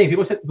different things.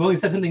 People are willing to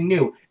accept something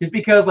new. Just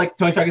because like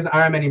Tony Stark isn't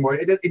Iron Man anymore,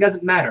 it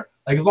doesn't matter.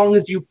 Like, as long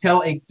as you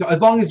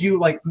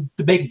like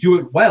do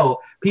it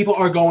well, people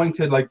are going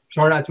to like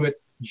turn out to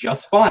it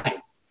just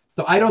fine.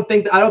 So I don't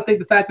think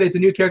the fact that it's a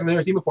new character we've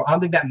never seen before, I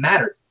don't think that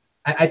matters.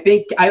 I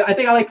think I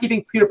like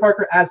keeping Peter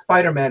Parker as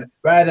Spider-Man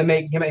rather than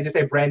making him just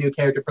a brand new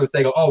character for the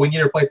sake of, oh, we need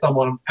to replace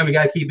someone and we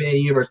got to keep it in the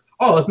universe.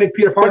 Oh, let's make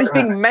Peter Parker. But he's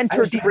being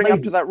mentored to bring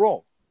up to that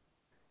role.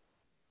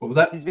 What was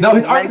that? No,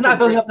 his arc is not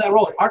building up to that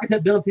role. His arc is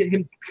building to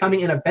him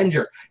becoming an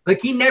Avenger.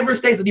 Like, he never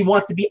states that he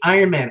wants to be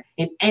Iron Man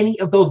in any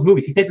of those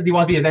movies. He says that he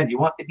wants to be an Avenger. He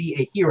wants to be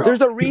a hero. There's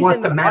a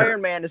reason that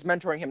Iron Man is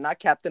mentoring him, not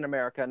Captain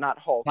America, not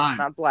Hulk,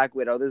 not Black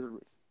Widow. There's a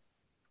reason.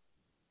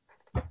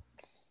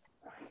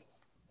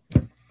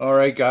 All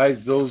right,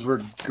 guys, those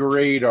were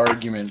great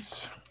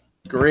arguments.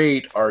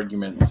 Great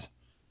arguments.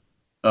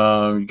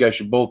 You guys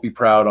should both be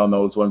proud on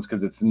those ones,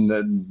 because it's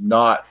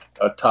not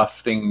a tough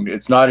thing.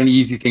 It's not an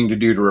easy thing to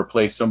do, to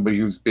replace somebody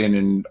who's been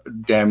in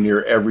damn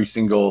near every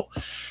single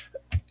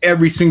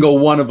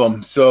one of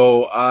them.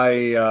 So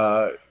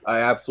I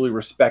absolutely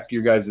respect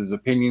your guys'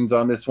 opinions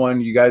on this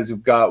one. You guys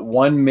have got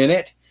 1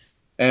 minute,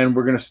 and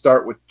we're going to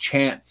start with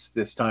Chance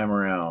this time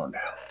around.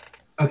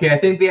 Okay, I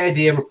think the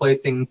idea of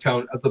replacing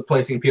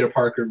Peter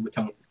Parker with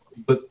Tony,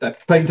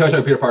 replacing Tony Stark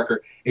with Peter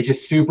Parker is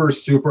just super,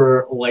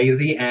 super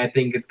lazy, and I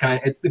think it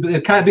kind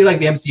of be like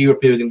the MCU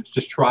refusing to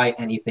just try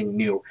anything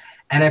new.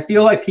 And I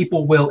feel like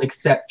people will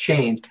accept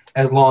change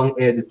as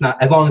long as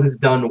it's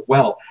done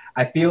well.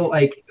 I feel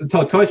like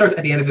Tony Stark's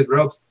at the end of his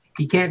ropes.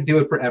 He can't do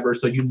it forever,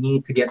 so you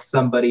need to get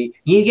somebody.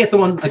 You need to get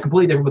someone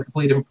completely different, with a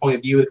completely different point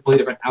of view, with a completely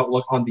different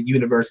outlook on the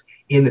universe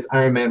in this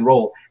Iron Man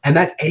role. And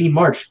that's Eddie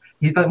March.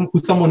 He's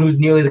someone who's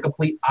nearly the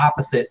complete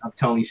opposite of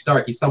Tony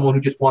Stark. He's someone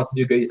who just wants to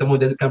do good. He's someone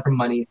who doesn't come from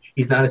money.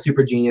 He's not a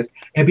super genius.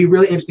 It'd be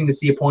really interesting to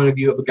see a point of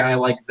view of a guy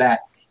like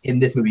that in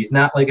this movie. He's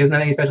not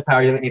any special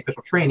power. He doesn't have any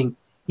special training.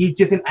 He's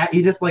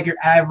just like your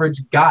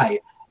average guy.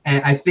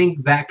 And I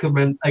think that could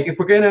run, like, if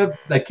we're gonna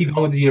like keep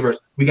going with the universe,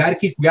 we gotta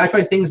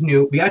try things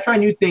new. We gotta try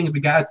new things. We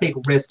gotta take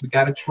risks. We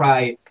gotta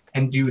try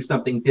and do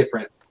something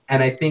different.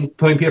 And I think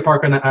putting Peter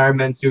Parker in the Iron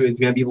Man suit is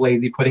gonna be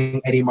lazy. Putting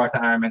Eddie March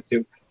in the Iron Man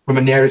suit, from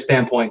a narrative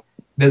standpoint,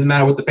 doesn't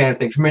matter what the fans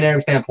think. From a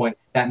narrative standpoint,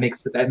 that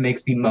makes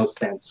the most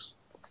sense.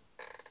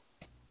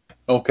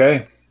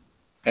 Okay,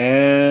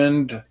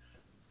 and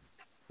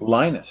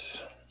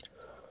Linus.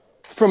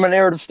 From a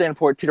narrative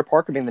standpoint, Peter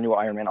Parker being the new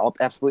Iron Man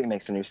absolutely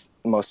makes the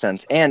most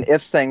sense. And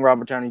if saying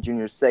Robert Downey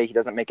Jr. say he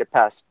doesn't make it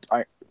past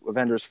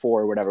Avengers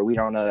 4 or whatever, we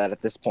don't know that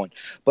at this point.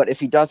 But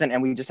if he doesn't,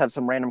 and we just have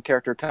some random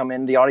character come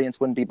in, the audience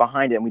wouldn't be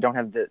behind it, and we don't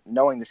have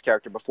knowing this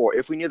character before.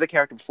 If we knew the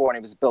character before and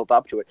he was built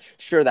up to it,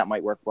 sure, that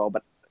might work well.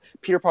 But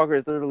Peter Parker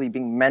is literally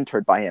being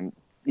mentored by him.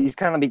 He's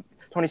kind of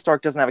Tony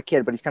Stark doesn't have a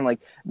kid, but he's kind of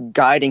like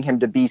guiding him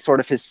to be sort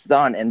of his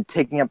son and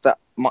taking up the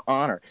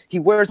honor. He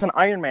wears an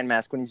Iron Man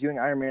mask when he's doing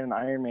Iron Man and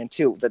Iron Man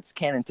 2. That's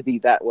canon to be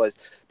that was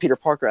Peter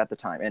Parker at the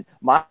time. And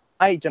my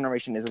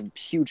generation is a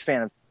huge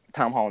fan of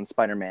Tom Holland's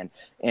Spider-Man.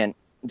 And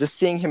just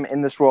seeing him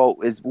in this role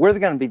we're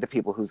going to be the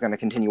people who's going to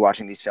continue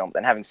watching these films.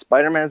 And having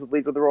Spider-Man as the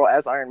lead of the role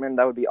as Iron Man,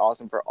 that would be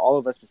awesome for all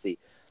of us to see.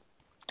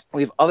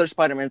 We have other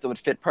Spider-Mans that would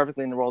fit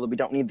perfectly in the role that we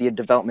don't need the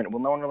development.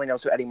 Well, no one really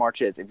knows who Eddie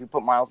March is. If you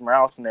put Miles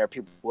Morales in there,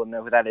 people will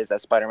know who that is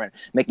as Spider-Man,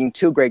 making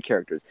two great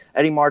characters.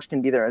 Eddie March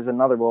can be there as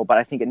another role, but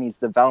I think it needs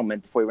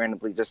development before he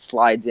randomly just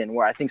slides in,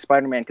 where I think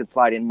Spider-Man could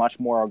slide in much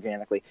more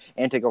organically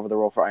and take over the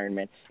role for Iron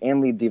Man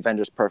and lead the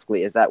Avengers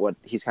perfectly. Is that what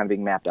he's kind of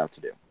being mapped out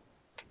to do?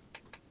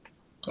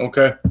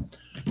 Okay.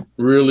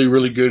 Really,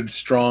 really good,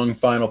 strong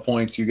final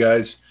points, you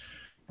guys.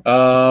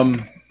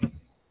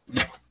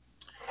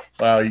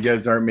 Wow, you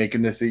guys aren't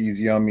making this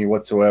easy on me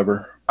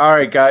whatsoever. All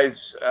right,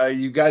 guys.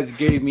 You guys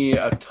gave me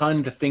a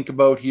ton to think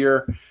about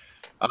here.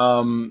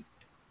 I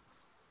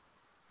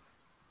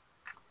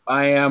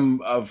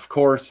am, of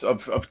course,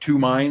 of two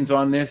minds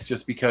on this,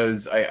 just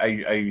because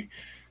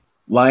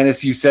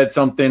Linus, you said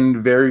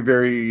something very,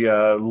 very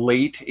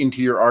late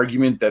into your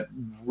argument that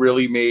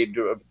really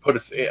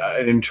put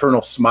an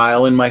internal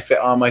smile in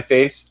on my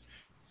face.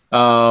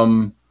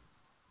 And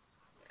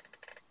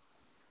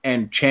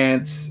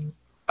Chance,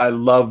 I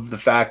love the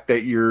fact that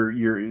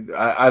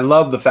I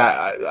love the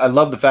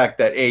fact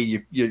that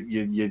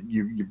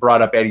you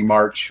brought up Eddie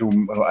March,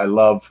 whom I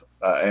love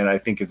and I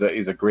think is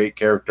a great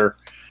character.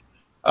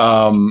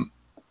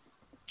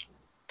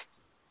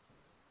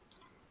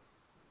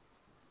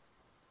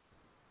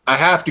 I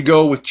have to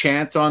go with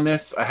Chance on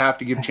this. I have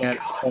to give Chance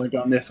a point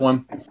on this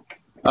one.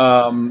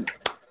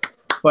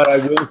 But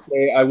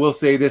I will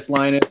say this,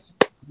 Linus,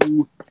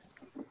 you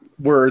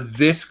were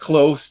this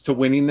close to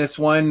winning this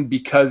one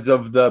because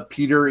of the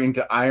Peter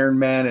into Iron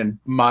Man and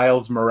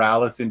Miles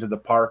Morales into the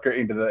Parker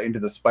into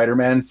the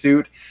Spider-Man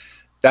suit.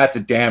 That's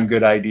a damn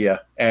good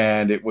idea,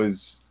 and it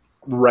was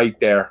right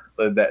there.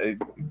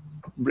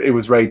 It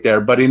was right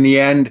there. But in the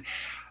end,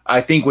 I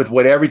think with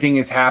what everything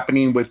is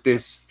happening with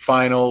this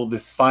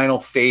final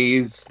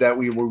phase that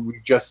we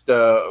just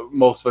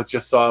most of us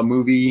just saw a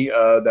movie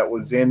that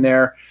was in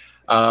there.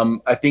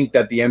 I think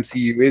that the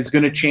MCU is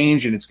going to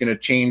change, and it's going to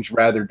change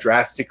rather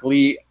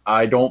drastically.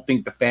 I don't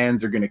think the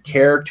fans are going to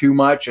care too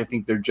much. I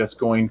think they're just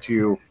going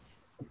to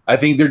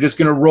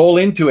roll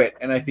into it,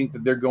 and I think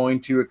that they're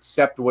going to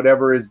accept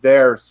whatever is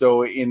there.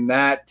 So in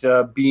that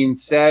being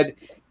said,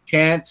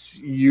 Chance,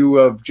 you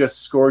have just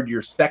scored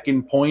your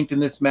second point in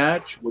this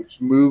match, which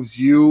moves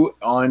you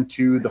on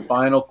to the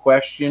final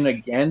question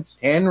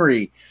against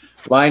Henry.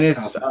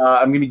 Linus,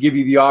 I'm going to give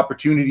you the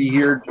opportunity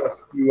here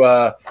just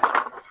to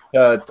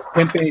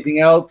pimp anything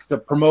else, to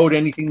promote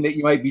anything that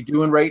you might be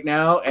doing right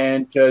now,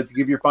 and to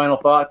give your final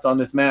thoughts on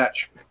this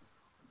match.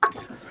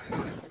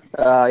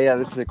 Yeah,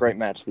 this is a great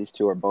match. These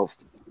two are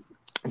both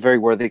very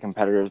worthy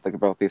competitors. They could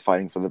both be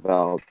fighting for the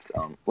belt.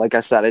 Like I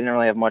said, I didn't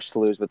really have much to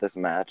lose with this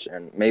match,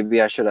 and maybe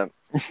I should have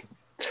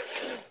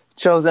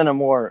chosen a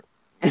more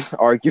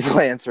arguable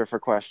answer for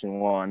question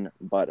one.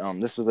 But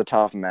this was a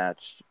tough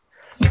match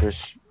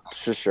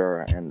for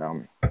sure,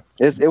 and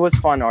it was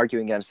fun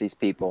arguing against these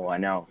people. I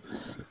know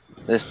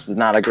this is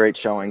not a great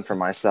showing for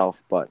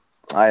myself, but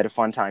I had a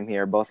fun time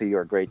here. Both of you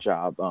are a great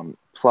job.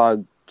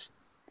 Plug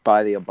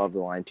buy the Above the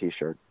Line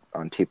T-shirt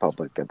on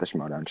TeePublic at the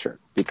Schmodown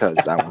shirt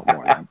because I want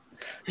more of them.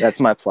 That's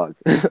my plug.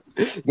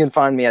 You can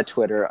find me at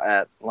Twitter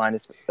at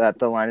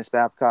the Linus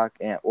Babcock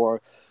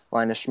or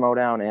Linus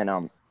Schmodown.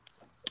 And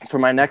for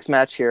my next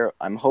match here,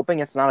 I'm hoping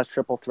it's not a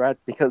triple threat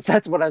because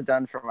that's what I've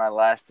done for my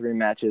last 3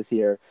 matches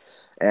here.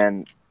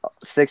 And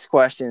 6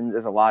 questions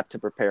is a lot to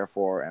prepare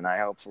for, and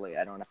hopefully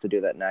I don't have to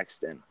do that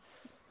next. And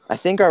I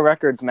think our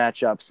records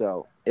match up,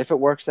 so if it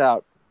works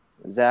out,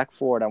 Zach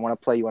Ford, I want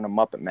to play you in a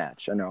Muppet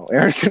match. I know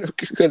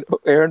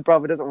Aaron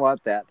probably doesn't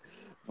want that,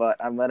 but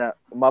I'm gonna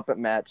Muppet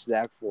match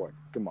Zach Ford.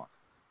 Come on.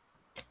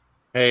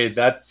 Hey,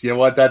 that's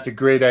that's a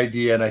great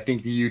idea, and I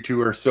think you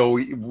two are so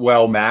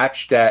well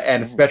matched,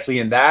 and especially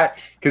in that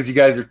because you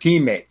guys are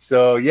teammates.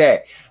 So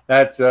yeah,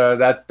 that's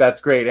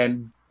great.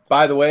 And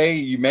by the way,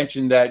 you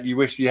mentioned that you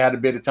wish you had a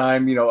bit of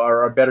time,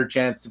 or a better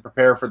chance to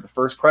prepare for the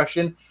first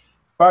question.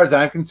 As far as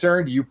I'm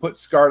concerned, you put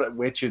Scarlet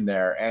Witch in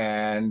there,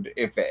 and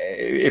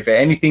if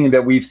anything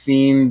that we've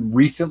seen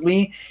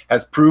recently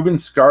has proven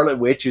Scarlet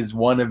Witch is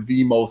one of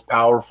the most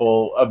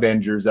powerful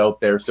Avengers out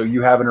there. So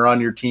you having her on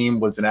your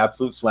team was an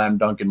absolute slam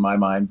dunk in my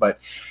mind. But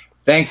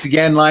thanks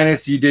again,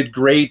 Linus. You did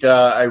great.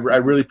 I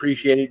really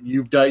appreciate it.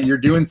 You're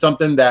doing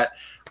something that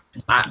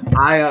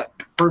I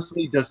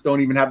personally just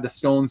don't even have the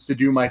stones to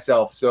do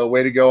myself. So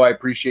way to go. I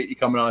appreciate you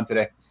coming on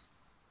today.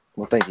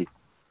 Well, thank you.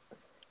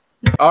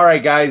 All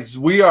right, guys,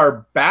 we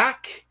are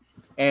back,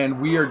 and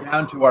we are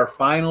down to our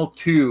final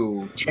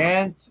 2.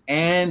 Chance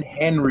and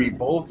Henry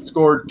both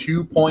scored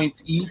 2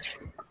 points each,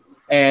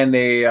 and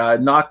they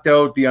knocked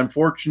out the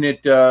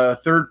unfortunate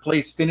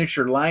third-place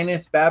finisher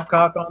Linus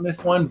Babcock on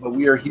this one, but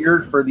we are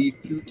here for these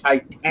 2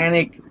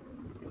 titanic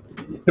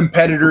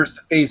competitors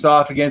to face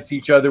off against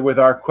each other with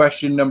our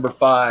question number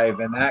 5,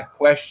 and that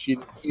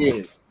question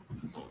is,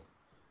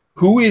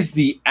 who is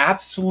the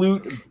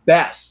absolute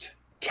best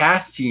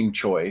casting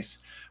choice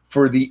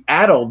for the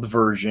adult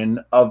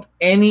version of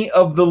any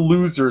of the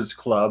Losers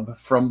Club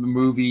from the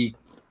movie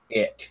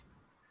It?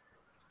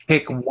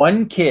 Pick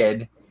one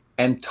kid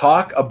and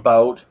talk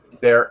about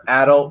their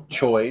adult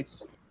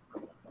choice.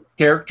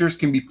 Characters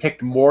can be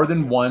picked more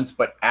than once,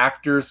 but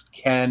actors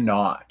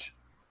cannot.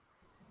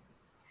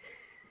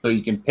 So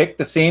you can pick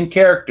the same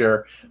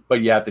character,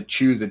 but you have to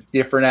choose a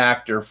different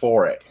actor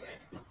for it.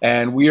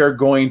 And we are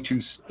going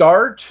to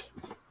start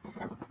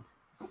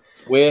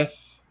with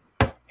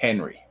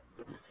Henry.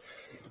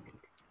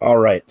 All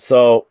right.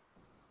 So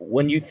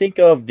when you think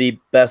of the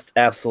best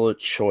absolute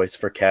choice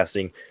for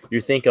casting,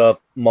 you think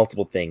of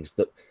multiple things.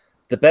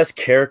 The best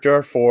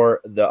character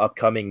for the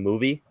upcoming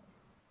movie,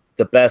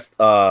 the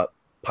best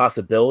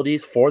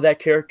possibilities for that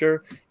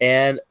character,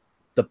 and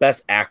the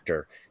best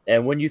actor.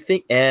 And when you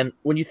think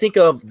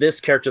of this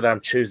character that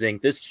I'm choosing,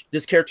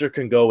 this character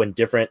can go in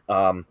different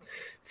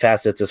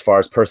facets as far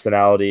as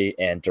personality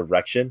and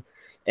direction.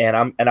 And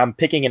I'm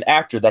picking an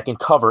actor that can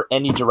cover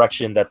any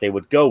direction that they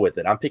would go with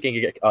it. I'm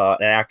picking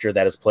an actor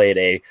that has played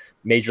a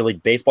Major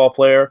League Baseball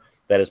player,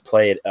 that has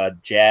played a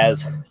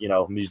jazz,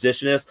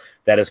 musicianist,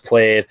 that has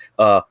played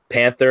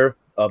Panther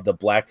of the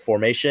Black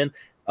Formation.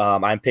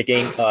 I'm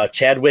picking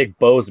Chadwick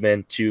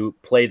Boseman to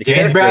play the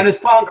character. James Brown is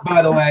punk,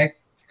 by the way.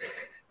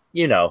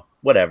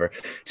 Whatever.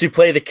 To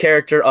play the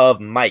character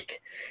of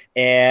Mike.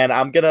 And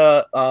I'm going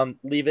to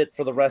leave it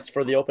for the rest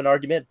for the open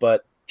argument,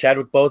 but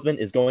Chadwick Boseman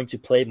is going to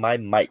play my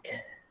Mike.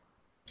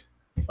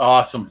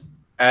 Awesome.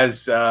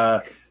 As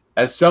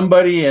As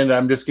somebody, and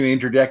I'm just going to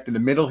interject in the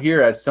middle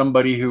here, as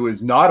somebody who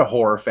is not a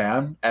horror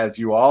fan, as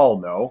you all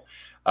know,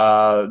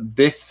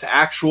 this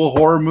actual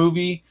horror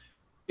movie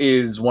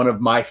is one of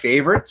my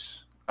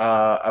favorites.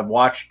 I've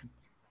watched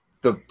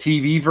the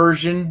TV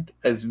version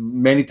as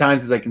many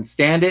times as I can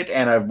stand it,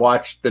 and I've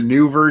watched the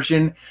new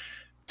version,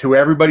 to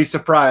everybody's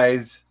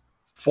surprise,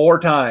 4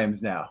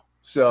 times now.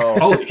 So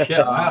holy shit!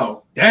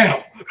 Wow,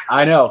 damn.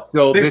 I know.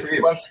 So Big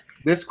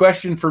this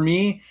question for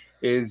me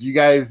is, you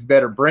guys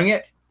better bring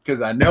it,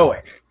 because I know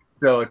it.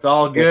 So it's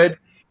all good.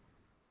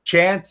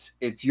 Chance,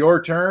 it's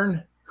your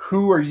turn.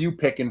 Who are you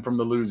picking from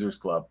the Losers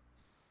Club?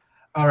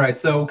 All right,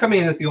 so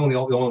coming in as the only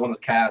one that was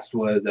cast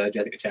was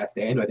Jessica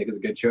Chastain, who I think is a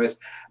good choice.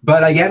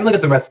 But I got to look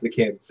at the rest of the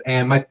kids,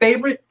 and my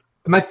favorite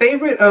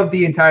of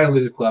the entire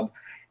Losers Club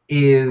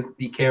is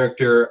the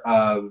character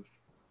of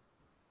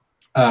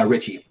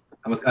Richie.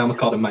 I almost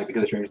called him Mike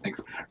because of Stranger Things.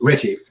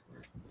 Richie.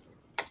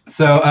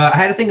 So I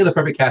had to think of the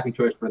perfect casting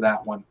choice for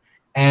that one.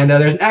 And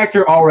there's an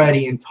actor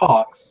already in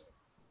talks,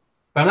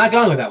 but I'm not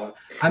going with that one.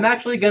 I'm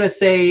actually going to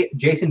say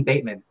Jason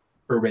Bateman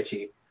for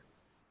Richie.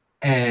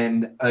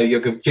 And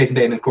Jason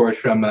Bateman, of course,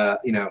 from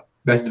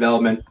Best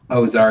Development,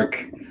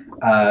 Ozark,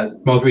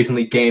 most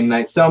recently Game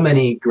Night, so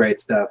many great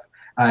stuff.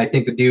 I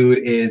think the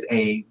dude is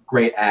a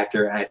great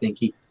actor, and I think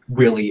he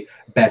really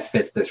best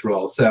fits this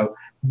role. So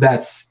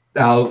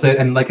I'll say,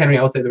 and like Henry,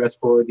 I'll say the rest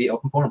for the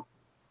open forum.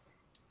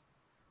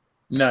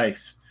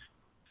 Nice.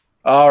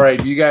 All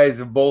right, you guys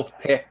have both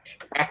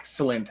picked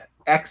excellent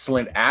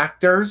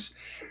actors,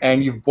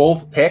 and you've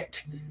both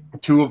picked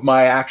 2 of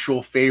my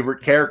actual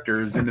favorite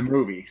characters in the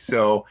movie.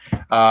 So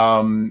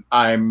I'm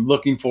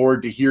looking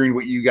forward to hearing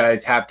what you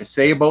guys have to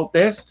say about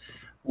this.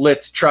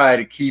 Let's try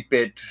to keep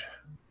it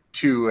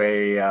to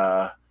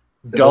a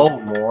dull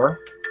roar,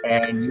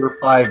 and your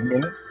 5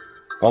 minutes.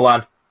 Hold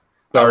on.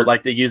 I would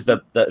like to use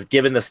the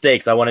given the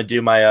stakes, I want to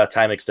do my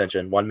time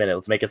extension. 1 minute.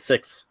 Let's make it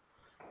 6.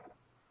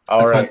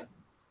 All right. Fine.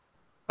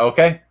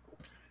 Okay.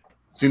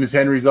 As soon as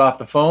Henry's off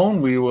the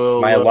phone, we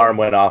will. My alarm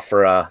went off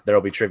for there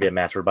will be trivia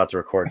match. We're about to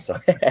record, so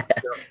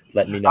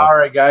let me know. All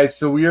right, guys.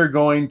 So I am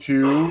going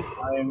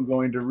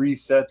to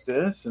reset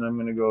this, and I'm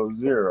going to go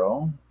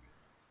 0.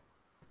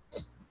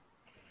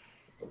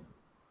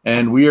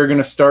 And we are going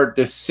to start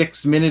this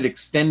 6-minute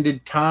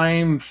extended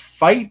time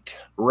fight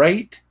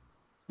right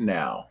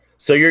now.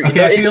 So you're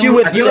issue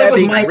with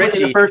Mike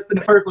Richie in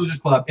the first Losers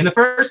Club. In the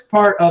first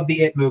part of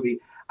the It movie,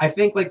 I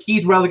think like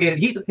he's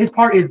relegated. His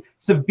part is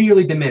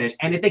severely diminished,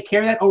 and if they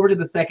carry that over to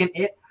the second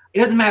it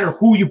doesn't matter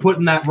who you put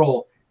in that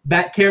role.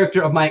 That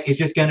character of Mike is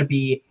just going to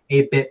be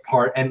a bit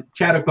part. And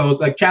Chadwick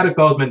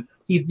Boseman,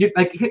 he's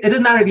like, it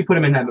doesn't matter if you put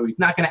him in that movie. He's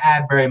not going to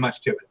add very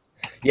much to it.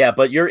 Yeah,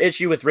 but your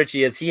issue with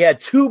Richie is he had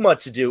too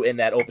much to do in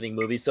that opening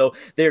movie. So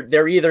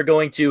they're either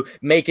going to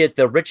make it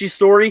the Richie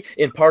story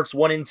in parts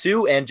 1 and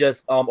 2 and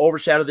just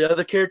overshadow the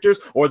other characters,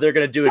 or they're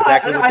going to do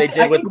exactly what they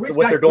did with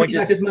what they're going to.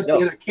 They're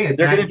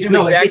going to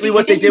do exactly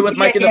what they did with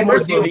Mike in the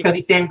first movie because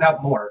he stands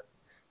out more.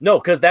 No,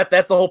 because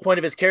that's the whole point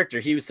of his character.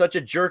 He was such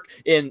a jerk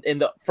in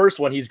the first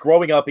one. He's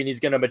growing up and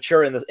he's going to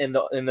mature in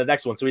the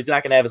next one, so he's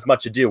not going to have as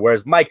much to do.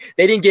 Whereas Mike,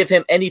 they didn't give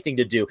him anything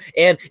to do.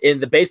 And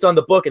based on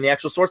the book and the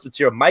actual source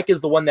material, Mike is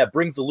the one that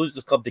brings the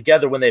Losers Club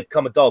together when they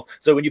become adults.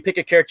 So when you pick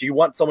a character, you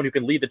want someone who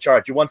can lead the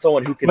charge. You want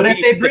someone who can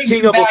be the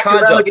king of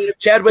Wakanda.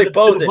 Chadwick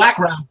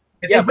Boseman.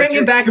 If they bring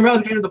him back and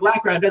relegate him to the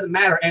black round, it doesn't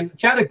matter. And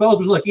Chadwick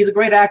Boseman, look, he's a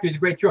great actor. He's a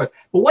great choice.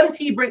 But what does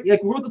he bring?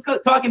 Like, we're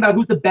talking about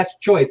who's the best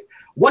choice.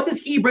 What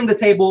does he bring to the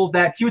table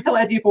that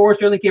Chiwetel Ejiofor,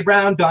 Sterling K.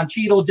 Brown, Don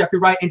Cheadle, Jeffrey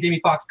Wright, and Jamie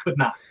Foxx could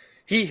not?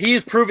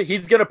 He's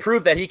going to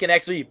prove that he can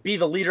actually be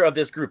the leader of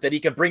this group, that he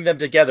can bring them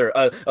together,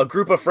 a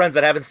group of friends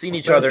that haven't seen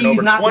each other in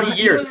over 20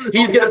 years.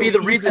 He's going to be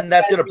the reason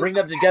that's going to bring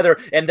them together,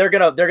 and they're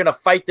going to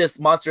fight this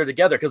monster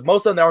together, because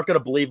most of them aren't going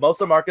to believe, most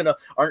of them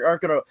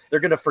they're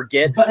going to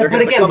forget, they're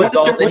going to become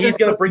adults, and he's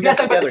going to bring them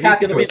together. He's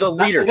going to be the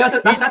leader.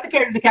 That's not the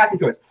character of the casting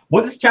choice.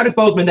 What is Chadwick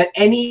Boseman that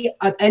any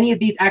of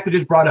these actors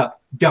just brought up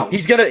don't?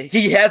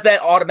 He has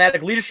that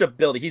automatic leadership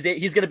ability. He's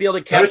going to be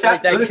able to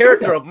encapsulate that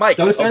character of Mike,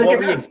 of what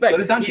we expect.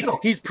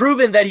 He's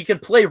proven that he can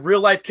play real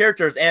life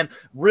characters and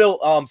real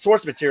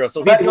source material.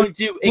 So he's going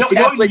to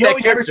encapsulate that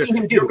character.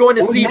 You're going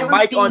to see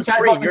Mike on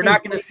screen. You're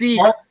not going to see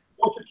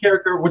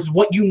character, which is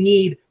what you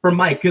need for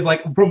Mike, because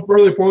like from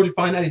early reports we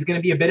find out he's going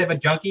to be a bit of a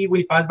junkie when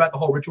he finds about the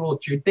whole ritual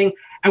of truth thing,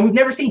 and we've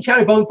never seen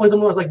Chadwick Boseman play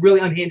someone who's like really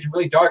unhinged and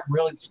really dark and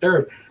really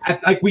disturbed.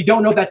 Like, we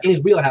don't know if that's in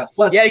his wheelhouse.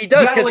 Plus, yeah, he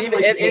does, because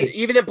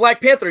even in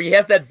Black Panther, he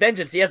has that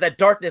vengeance, he has that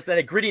darkness and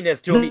that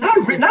grittiness to him.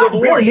 Not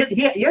really.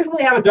 He doesn't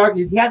really have a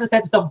darkness. He has a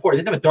sense of self-importance.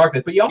 He doesn't have a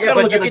darkness, but you also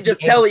but you can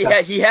just tell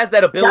he has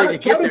that ability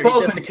to get there.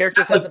 The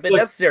character hasn't been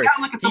necessary.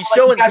 He's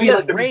showing he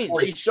has range.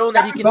 He's shown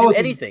that he can do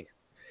anything.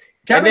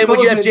 And then when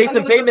you have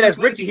Jason Bateman as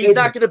Richie, he's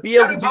not going to be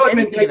able to do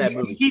anything in that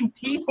movie.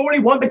 He's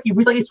 41, but he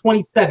really is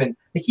 27.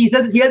 He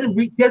doesn't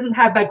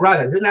have that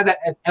gravitas. He doesn't have that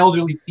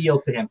elderly feel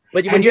to him.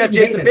 But when you have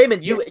Jason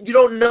Bateman, you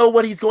don't know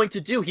what he's going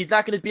to do. He's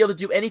not going to be able to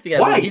do anything.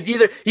 Why? He's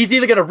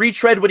either going to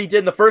retread what he did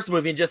in the first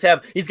movie and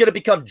he's going to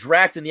become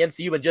Drax in the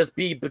MCU and just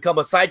become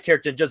a side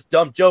character and just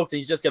dump jokes and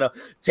he's just going to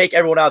take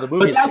everyone out of the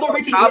movie. But that's what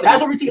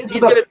Richie is.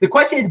 The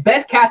question is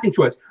best casting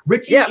choice.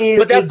 Richie is.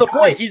 But that's the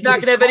point. He's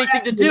not going to have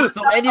anything to do,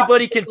 so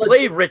anybody can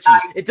play Richie.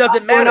 It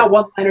doesn't matter.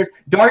 One-liners,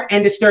 dark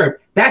and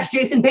disturbed. That's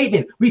Jason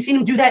Bateman. We've seen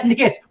him do that in The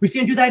Gift. We've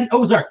seen him do that in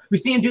Ozark. We've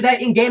seen him do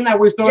that in Game Night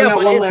where he's throwing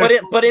out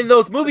one-liners. But in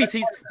those movies,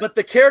 but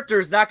the character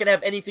is not going to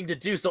have anything to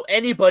do, so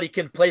anybody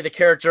can play the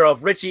character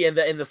of Richie in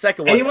the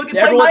second one. Anyone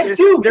can play Mike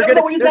too. They're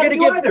going to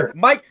give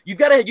Mike. You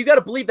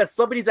gotta believe that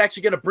somebody's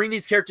actually going to bring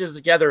these characters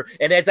together,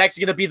 and it's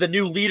actually going to be the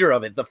new leader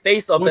of it, the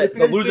face of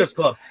the Losers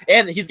Club,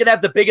 and he's going to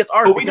have the biggest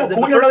arc because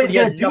in the first one he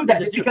had nothing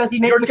to do.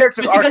 Your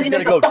character's arc is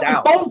going to go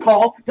down. Phone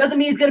call doesn't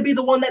mean he's going to be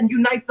the one that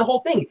unites the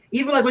whole thing.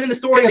 Even like within the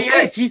story of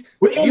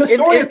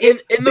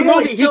in the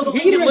movie,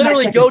 he can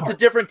literally go to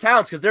different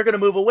towns because they're going to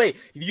move away.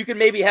 You can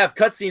maybe have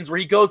cutscenes where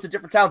he goes to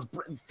different towns,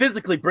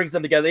 physically brings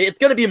them together. It's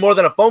going to be more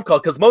than a phone call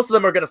because most of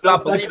them are going to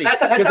stop believing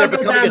because they're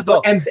becoming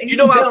adults. You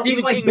know how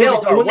Stephen King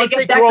movies are. Once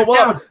they grow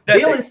up,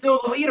 Bill is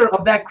still the leader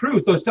of that crew.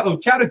 So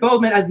Chadwick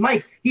Boseman as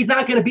Mike, he's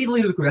not going to be the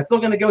leader of the crew. That's still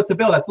going to go to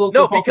Bill. That's still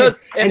because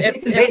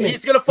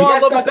he's going to fall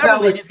in love with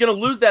Beverly, and he's going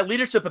to lose that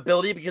leadership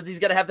ability because he's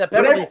going to have that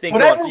Beverly thing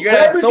going. So you're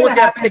going to have someone's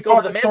got to take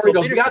over the mantle of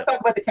leadership. We got to talk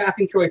about the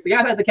casting choice. We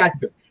got to have the casting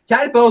choice.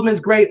 Chadwick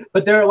Boseman's great,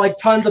 but there are like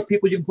tons of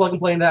people you can plug and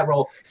play in that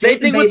role. Same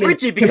thing with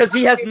Richie because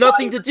he has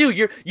nothing to do.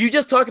 You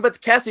just talk about the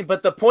casting,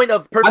 but the point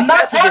of perfect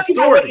casting is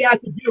story. What he has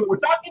to do. We're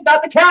talking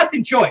about the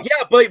casting choice.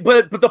 Yeah,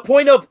 but the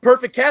point of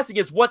perfect casting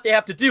is what they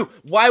have to do.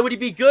 Why would he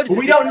be good?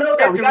 We don't know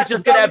that. He's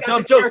just gonna have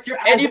dumb jokes.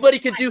 Anybody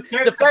can do.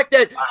 The fact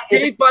that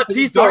Dave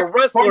Bautista, a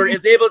wrestler,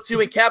 is able to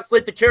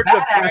encapsulate the character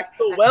of Drax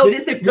so well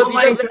because he doesn't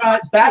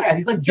badass.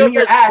 He's like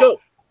Junior Ash.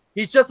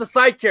 He's just a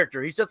side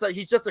character. He's just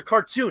a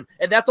cartoon,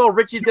 and that's all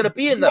Richie's going to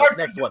be in the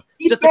next one.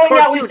 Just a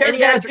cartoon.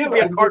 Any actor can be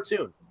a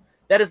cartoon.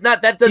 That is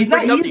not. That doesn't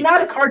bring nothing. He's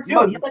not a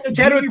cartoon. He's like a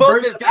Chadwick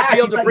Boseman is going to be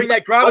able to bring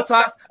that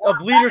gravitas of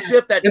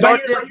leadership, that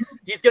darkness.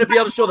 He's going to be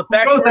able to show the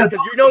backstory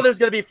because there's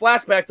going to be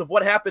flashbacks of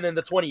what happened in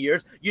the 20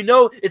 years.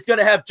 It's going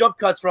to have jump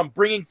cuts from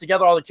bringing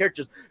together all the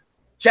characters.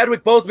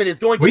 Chadwick Boseman is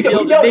going to be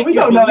able to make you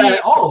believe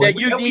that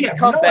you need to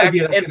come back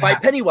and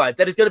fight Pennywise.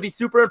 That is going to be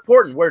super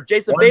important. Where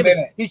Jason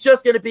Bateman, he's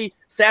just going to be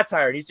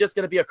satire and he's just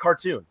going to be a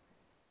cartoon.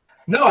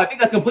 No, I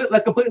think that's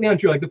completely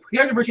untrue. Like the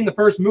character version in the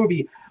first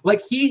movie,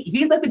 like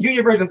he's like the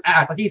junior version of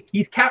Ash. Like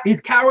he's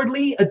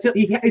cowardly until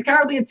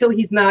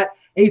he's not.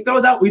 And he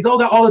throws out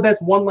all the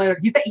best one-liner.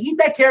 He's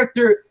that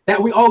character that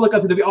we all look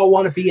up to, that we all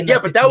want to be in. Yeah,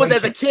 but that was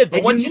as a kid.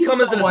 But once you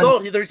come as an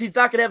adult, he's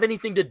not going to have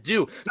anything to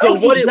do. So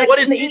what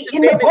is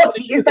in the book?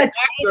 He is that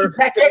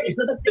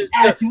same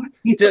attitude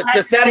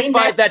to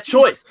satisfy that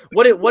choice.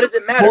 What does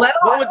it matter?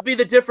 What would be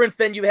the difference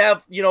then you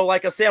have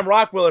like a Sam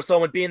Rockwell or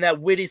someone being that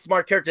witty,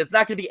 smart character? It's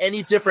not going to be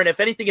any different. If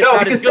anything, it's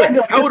not as good.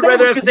 I would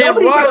rather have Sam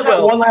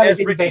Rockwell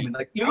as Richie.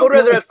 I would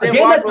rather have Sam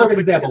Rockwell as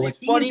Richie. He's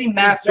funny. He's the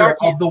master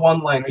of the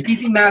one-liner. He's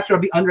the master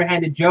of the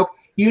underhanded joke.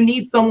 You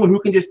need someone who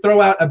can just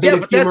throw out a bit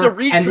of humor. That's a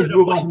retread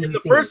in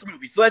the first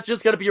movie, so that's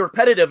just going to be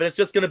repetitive and it's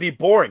just going to be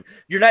boring.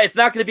 It's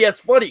not going to be as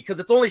funny because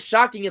it's only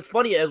shocking and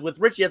funny as with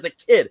Richie as a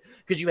kid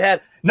because you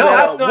had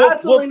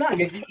absolutely not.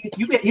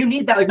 You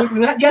need that. Like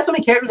you have so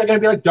many characters that are going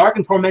to be like dark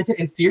and tormented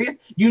and serious.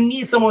 You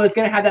need someone that's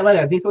going to have that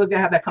letter. You need someone that's going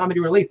to have that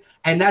comedy relief,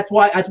 and that's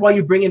why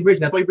you bring in Richie.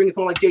 That's why you bring in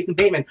someone like Jason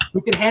Bateman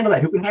who can handle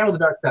that, who can handle the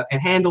dark stuff and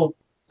handle.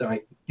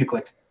 Sorry, you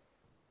clicked.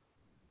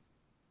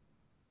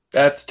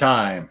 That's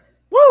time.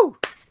 Woo!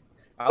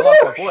 I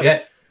lost my voice. Yeah.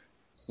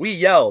 We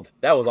yelled.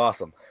 That was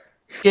awesome.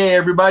 Okay,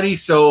 everybody.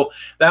 So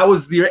that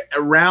was the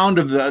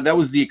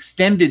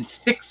extended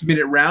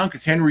 6-minute round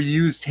because Henry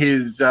used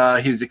his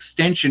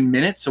extension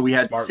minutes. So we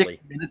had Smartly.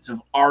 6 minutes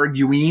of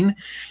arguing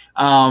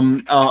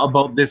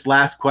about this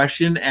last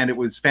question, and it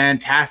was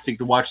fantastic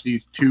to watch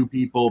these two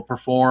people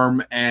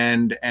perform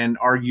and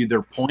argue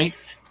their point.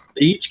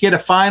 They each get a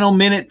final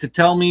minute to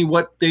tell me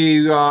what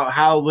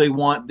how they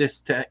want this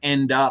to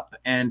end up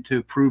and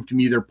to prove to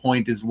me their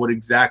point is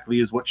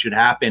what should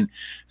happen.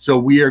 So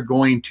we are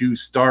going to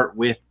start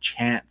with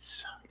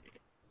Chance.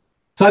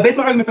 So I based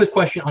my argument for this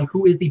question on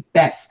who is the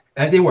best,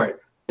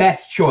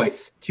 best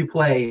choice to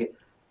play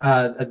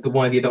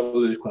one of the Adult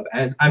Losers Club.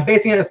 And I'm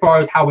basing it as far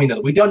as how we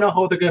know. We don't know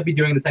how they're going to be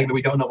doing in the second.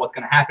 We don't know what's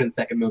going to happen in the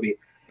second movie.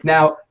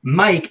 Now,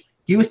 Mike,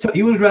 he was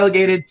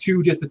relegated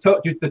to just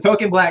the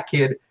token black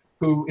kid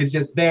who is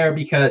just there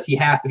because he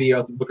has to be, or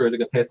else Booker is a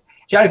good piss.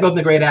 Chadwick Boseman's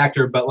a great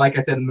actor, but like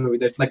I said in the movie,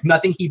 there's like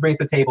nothing he brings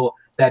to the table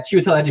that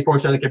Chiwetel Ejiofor,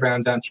 Sterling K.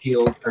 Brown, Don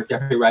Cheadle, or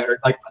Jeffrey Wright, or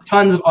like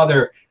tons of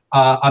other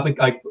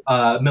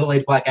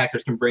middle-aged black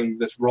actors can bring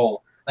this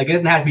role. Like it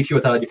doesn't have to be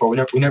Chiwetel Ejiofor.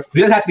 It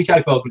doesn't have to be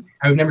Chadwick Boseman.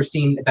 I've never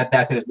seen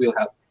that's in his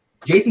wheelhouse.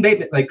 Jason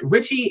Bateman, like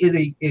Richie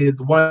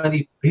is one of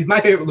he's my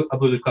favorite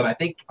of Losers Club. I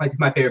think like he's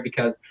my favorite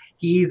because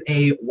he's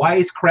a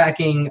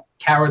wisecracking,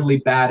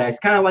 cowardly badass. He's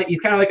kind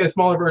of like a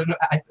smaller version of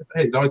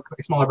he's always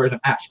a smaller version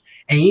of Ash.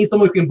 And you need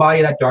someone who can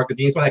embody that darkness.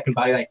 You need someone that can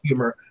embody that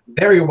humor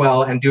very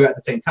well and do it at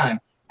the same time.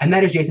 And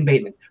that is Jason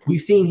Bateman.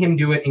 We've seen him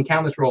do it in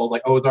countless roles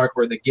like Ozark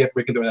or The Gift,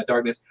 where he can throw that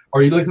darkness.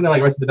 Or you look at something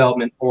like Arrested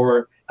Development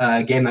or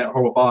Game Night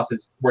Horrible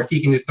Bosses, where he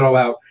can just throw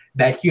out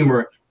that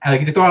humor. And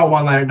like just throw out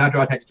one liner, not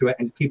draw attention to it,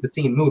 and just keep the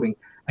scene moving.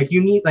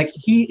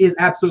 He is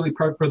absolutely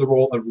perfect for the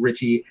role of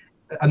Richie.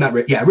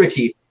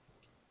 Richie.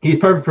 He's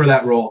perfect for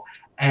that role.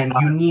 And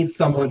you need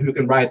someone who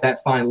can ride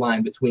that fine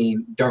line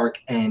between dark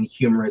and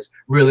humorous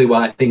really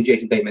well. I think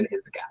Jason Bateman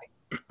is the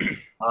guy.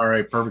 All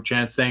right, perfect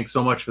chance. Thanks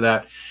so much for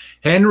that.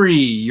 Henry,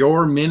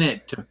 your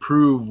minute to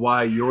prove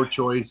why your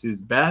choice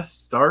is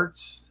best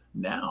starts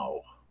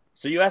now.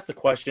 So you asked the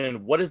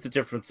question, what is the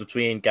difference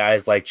between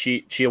guys like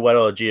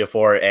Chiwetel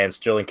Ejiofor and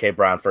Sterling K.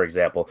 Brown, for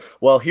example?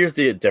 Well, here's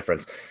the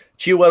difference.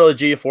 Chiwetel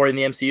Ejiofor in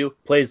the MCU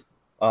plays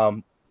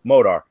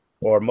Modar,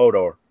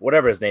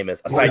 whatever his name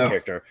is, a side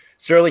character.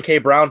 Sterling K.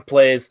 Brown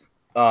plays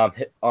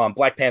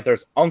Black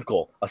Panther's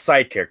uncle, a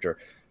side character.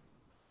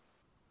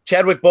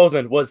 Chadwick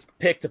Boseman was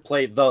picked to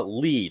play the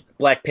lead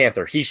Black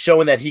Panther. He's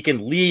showing that he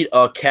can lead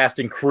a cast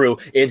and crew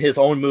in his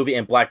own movie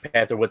in Black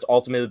Panther, which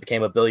ultimately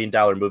became $1 billion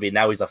movie. And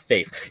now he's a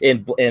face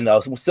in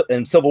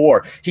Civil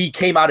War. He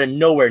came out of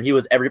nowhere, and he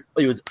was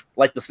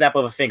like the snap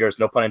of a fingers,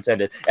 no pun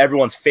intended,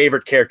 everyone's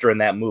favorite character in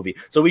that movie.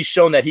 So he's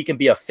shown that he can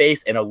be a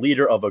face and a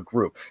leader of a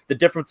group. The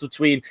difference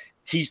between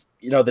the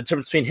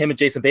difference between him and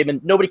Jason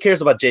Bateman, nobody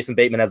cares about Jason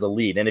Bateman as a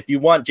lead. And if you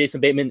want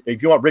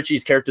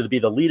Richie's character to be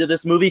the lead of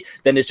this movie,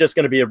 then it's just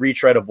going to be a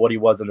retread of what he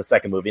was in the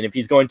second movie. And if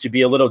he's going to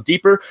be a little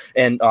deeper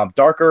and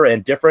darker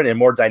and different and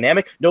more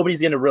dynamic,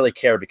 nobody's going to really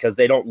care because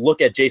they don't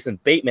look at Jason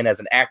Bateman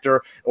as an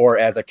actor or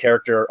as a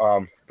character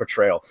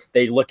portrayal.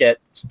 They look at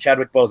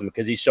Chadwick Boseman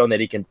because he's shown that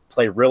he can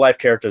play real life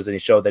characters and he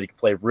showed that he can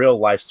play real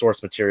life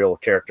source material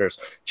characters.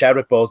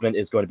 Chadwick Boseman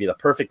is going to be the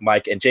perfect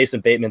Mike, and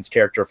Jason Bateman's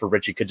character for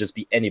Richie could just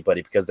be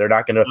anybody because they're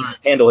not going to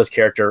handle his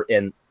character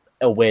in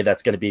a way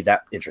that's going to be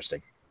that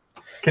interesting.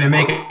 Can I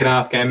make it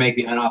off? Can I make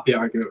the unoffbeat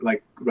argument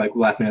like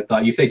last minute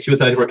thought? You say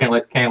Chiwetel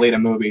Ejiofor can't lead a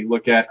movie.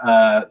 Look at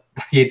 12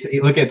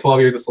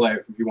 Years a Slave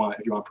if you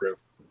want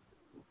proof.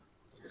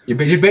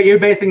 You're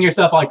basing your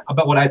stuff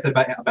about what I said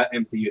about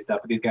MCU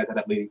stuff, but these guys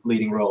have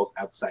leading roles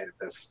outside of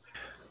this.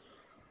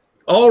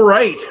 All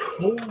right.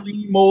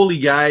 Holy moly,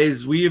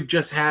 guys. We have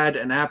just had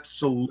an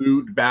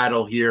absolute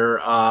battle here.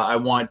 I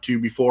want to,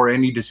 before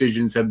any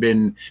decisions have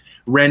been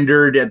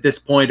rendered at this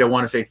point, I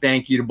want to say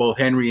thank you to both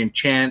Henry and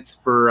Chance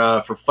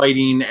for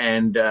fighting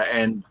and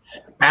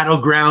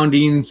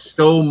battlegrounding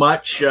so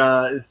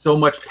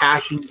much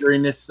passion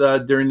during this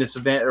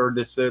event or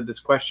this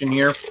question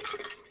here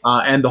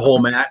and the whole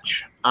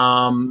match.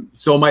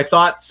 So my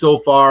thoughts so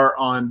far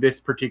on this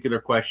particular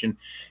question,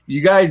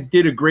 you guys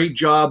did a great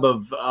job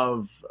of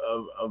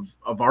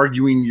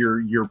arguing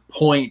your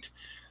point,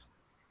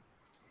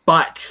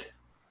 but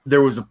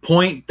there was a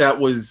point that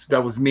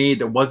was made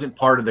that wasn't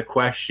part of the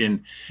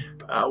question.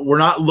 We're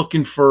not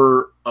looking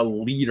for a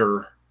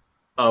leader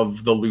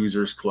of the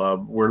Losers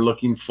Club. We're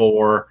looking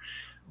for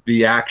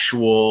the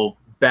actual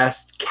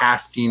best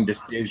casting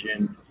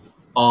decision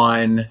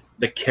on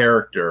the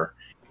character.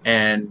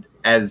 And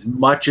as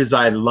much as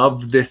I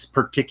love this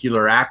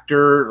particular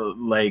actor,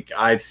 like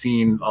I've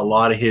seen a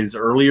lot of his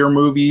earlier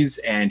movies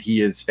and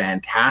he is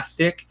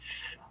fantastic.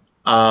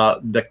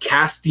 The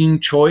casting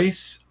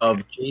choice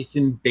of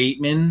Jason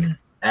Bateman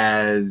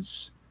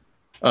as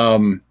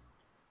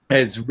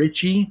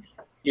Richie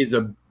is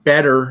a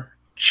better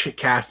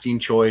casting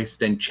choice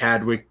than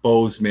Chadwick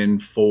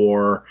Boseman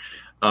for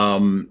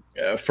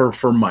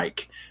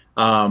Mike.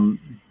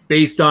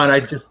 Based on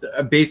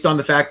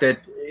the fact that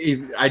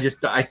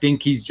I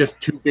think he's just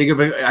too big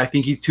I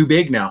think he's too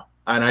big now,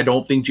 and I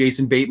don't think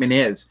Jason Bateman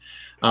is.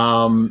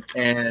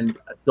 And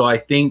so I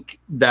think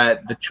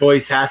that the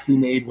choice has to be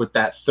made with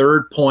that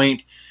third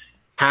point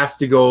has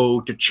to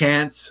go to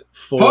Chance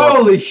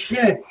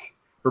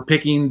for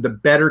picking the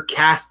better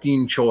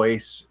casting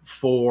choice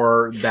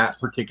for that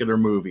particular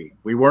movie.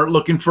 We weren't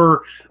looking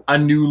for a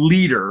new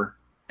leader,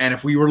 and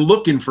if we were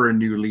looking for a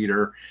new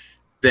leader,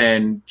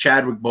 then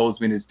Chadwick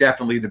Boseman is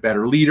definitely the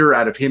better leader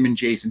out of him and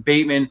Jason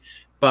Bateman.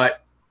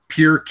 But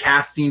pure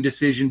casting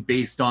decision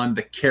based on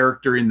the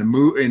character in the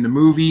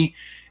movie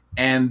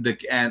and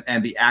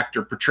the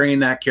actor portraying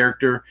that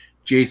character,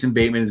 Jason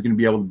Bateman is going to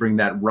be able to bring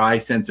that wry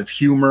sense of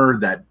humor,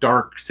 that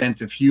dark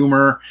sense of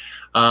humor,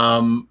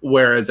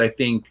 whereas I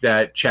think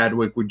that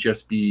Chadwick would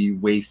just be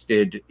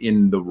wasted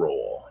in the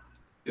role.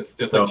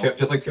 Just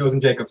like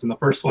Chosen Jacobs in the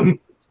first one.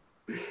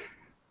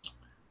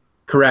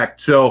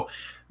 Correct. So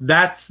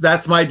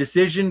that's my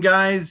decision,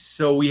 guys.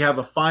 So we have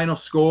a final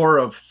score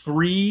of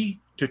 3-2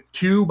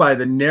 by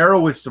the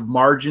narrowest of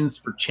margins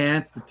for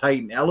Chance the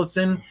Titan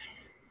Ellison.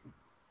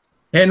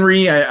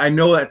 Henry, I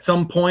know at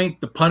some point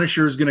the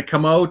Punisher is going to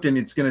come out and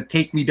it's going to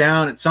take me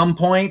down at some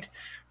point,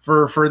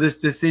 for this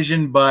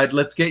decision, but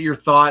let's get your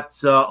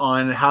thoughts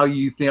on how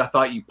you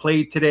thought you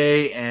played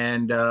today,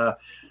 and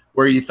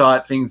where you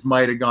thought things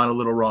might have gone a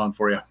little wrong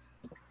for you.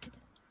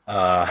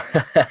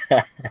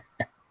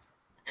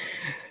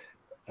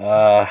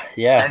 Yeah.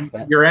 And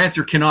your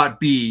answer cannot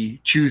be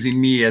choosing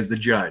me as the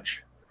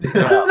judge.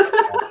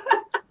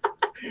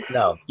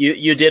 No,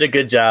 you did a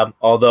good job,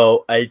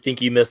 although I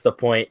think you missed the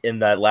point in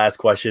that last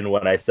question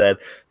when I said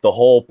the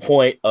whole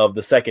point of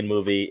the second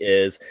movie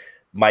is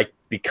Mike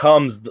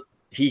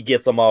he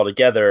gets them all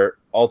together,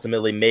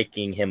 ultimately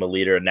making him a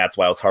leader, and that's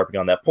why I was harping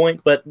on that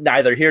point. But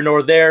neither here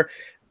nor there.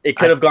 It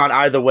could have gone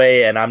either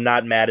way, and I'm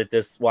not mad at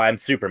this. Well, I'm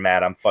super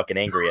mad. I'm fucking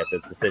angry at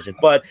this decision.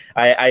 But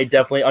I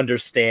definitely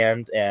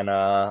understand,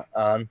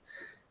 and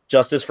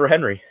justice for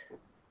Henry.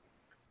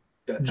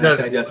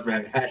 Justice for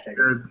Henry.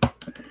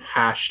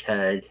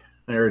 Hashtag.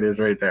 There it is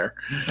right there.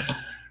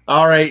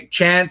 All right,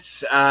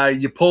 Chance,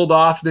 you pulled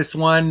off this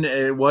one.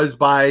 It was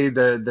by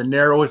the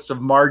narrowest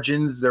of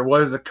margins. There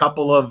was a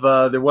couple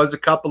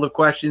of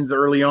questions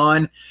early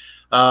on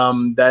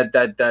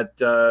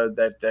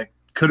that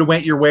could have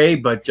went your way,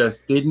 but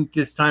just didn't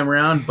this time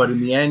around. But in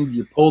the end,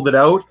 you pulled it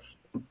out.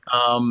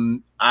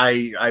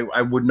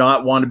 I would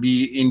not want to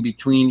be in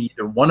between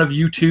either one of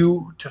you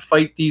two to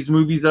fight these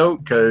movies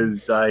out,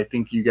 because I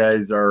think you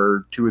guys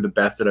are two of the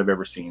best that I've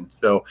ever seen.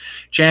 So,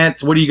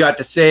 Chance, what do you got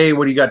to say?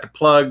 What do you got to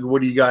plug? What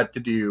do you got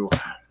to do?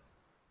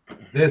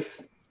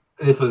 This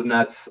was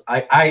nuts.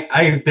 I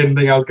didn't think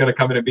I was gonna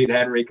come in and beat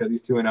Henry because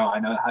he's 2-0. I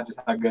know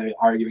how good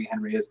arguing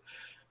Henry is.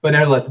 But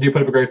nevertheless, the dude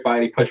put up a great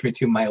fight. He pushed me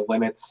to my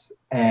limits.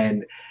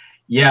 And,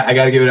 yeah, I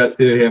got to give it up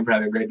to him for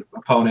having a great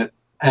opponent.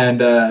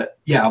 And,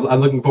 yeah, I'm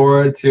looking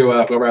forward to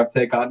whoever I have to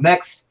take on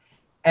next.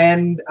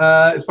 And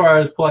as far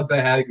as plugs I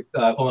had,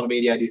 Full Metal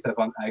Media, I do stuff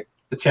on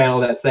the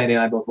channel that Sandy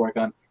and I both work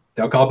on.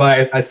 Don't call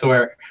bias, I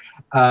swear.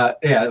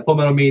 Yeah, the Full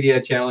Metal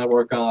Media channel I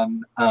work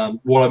on,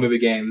 World of Movie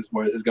Games,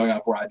 where this is going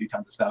on, where I do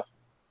tons of stuff.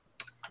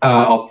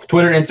 Also,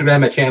 Twitter and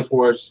Instagram at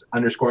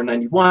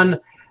ChampsWars_91.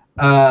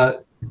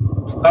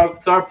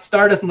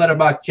 Stardust and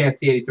Letterboxd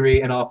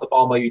Chance83, and also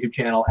follow my YouTube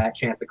channel at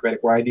Chance the Critic,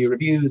 where I do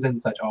reviews and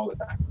such all the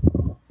time.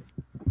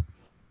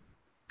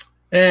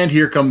 And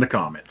here come the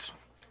comments.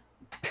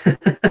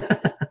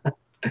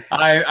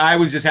 I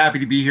was just happy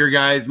to be here,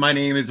 guys. My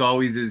name, as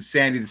always, is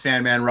Sandy the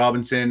Sandman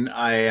Robinson.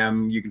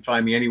 You can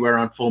find me anywhere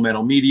on Full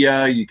Metal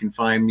Media. You can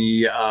find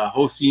me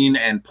hosting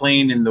and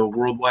playing in the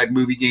Worldwide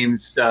Movie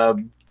Games.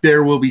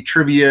 There will be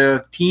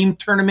trivia team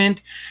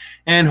tournament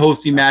and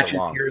hosting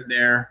matches here and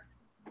there.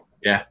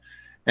 Yeah.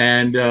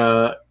 And,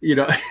 you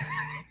know,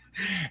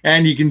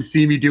 and you can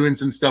see me doing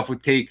some stuff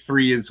with Take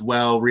 3 as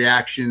well,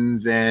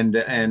 reactions and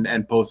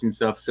posting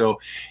stuff. So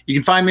you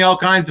can find me all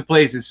kinds of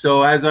places.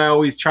 So as I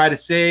always try to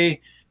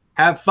say,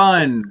 have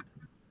fun,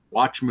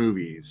 watch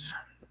movies.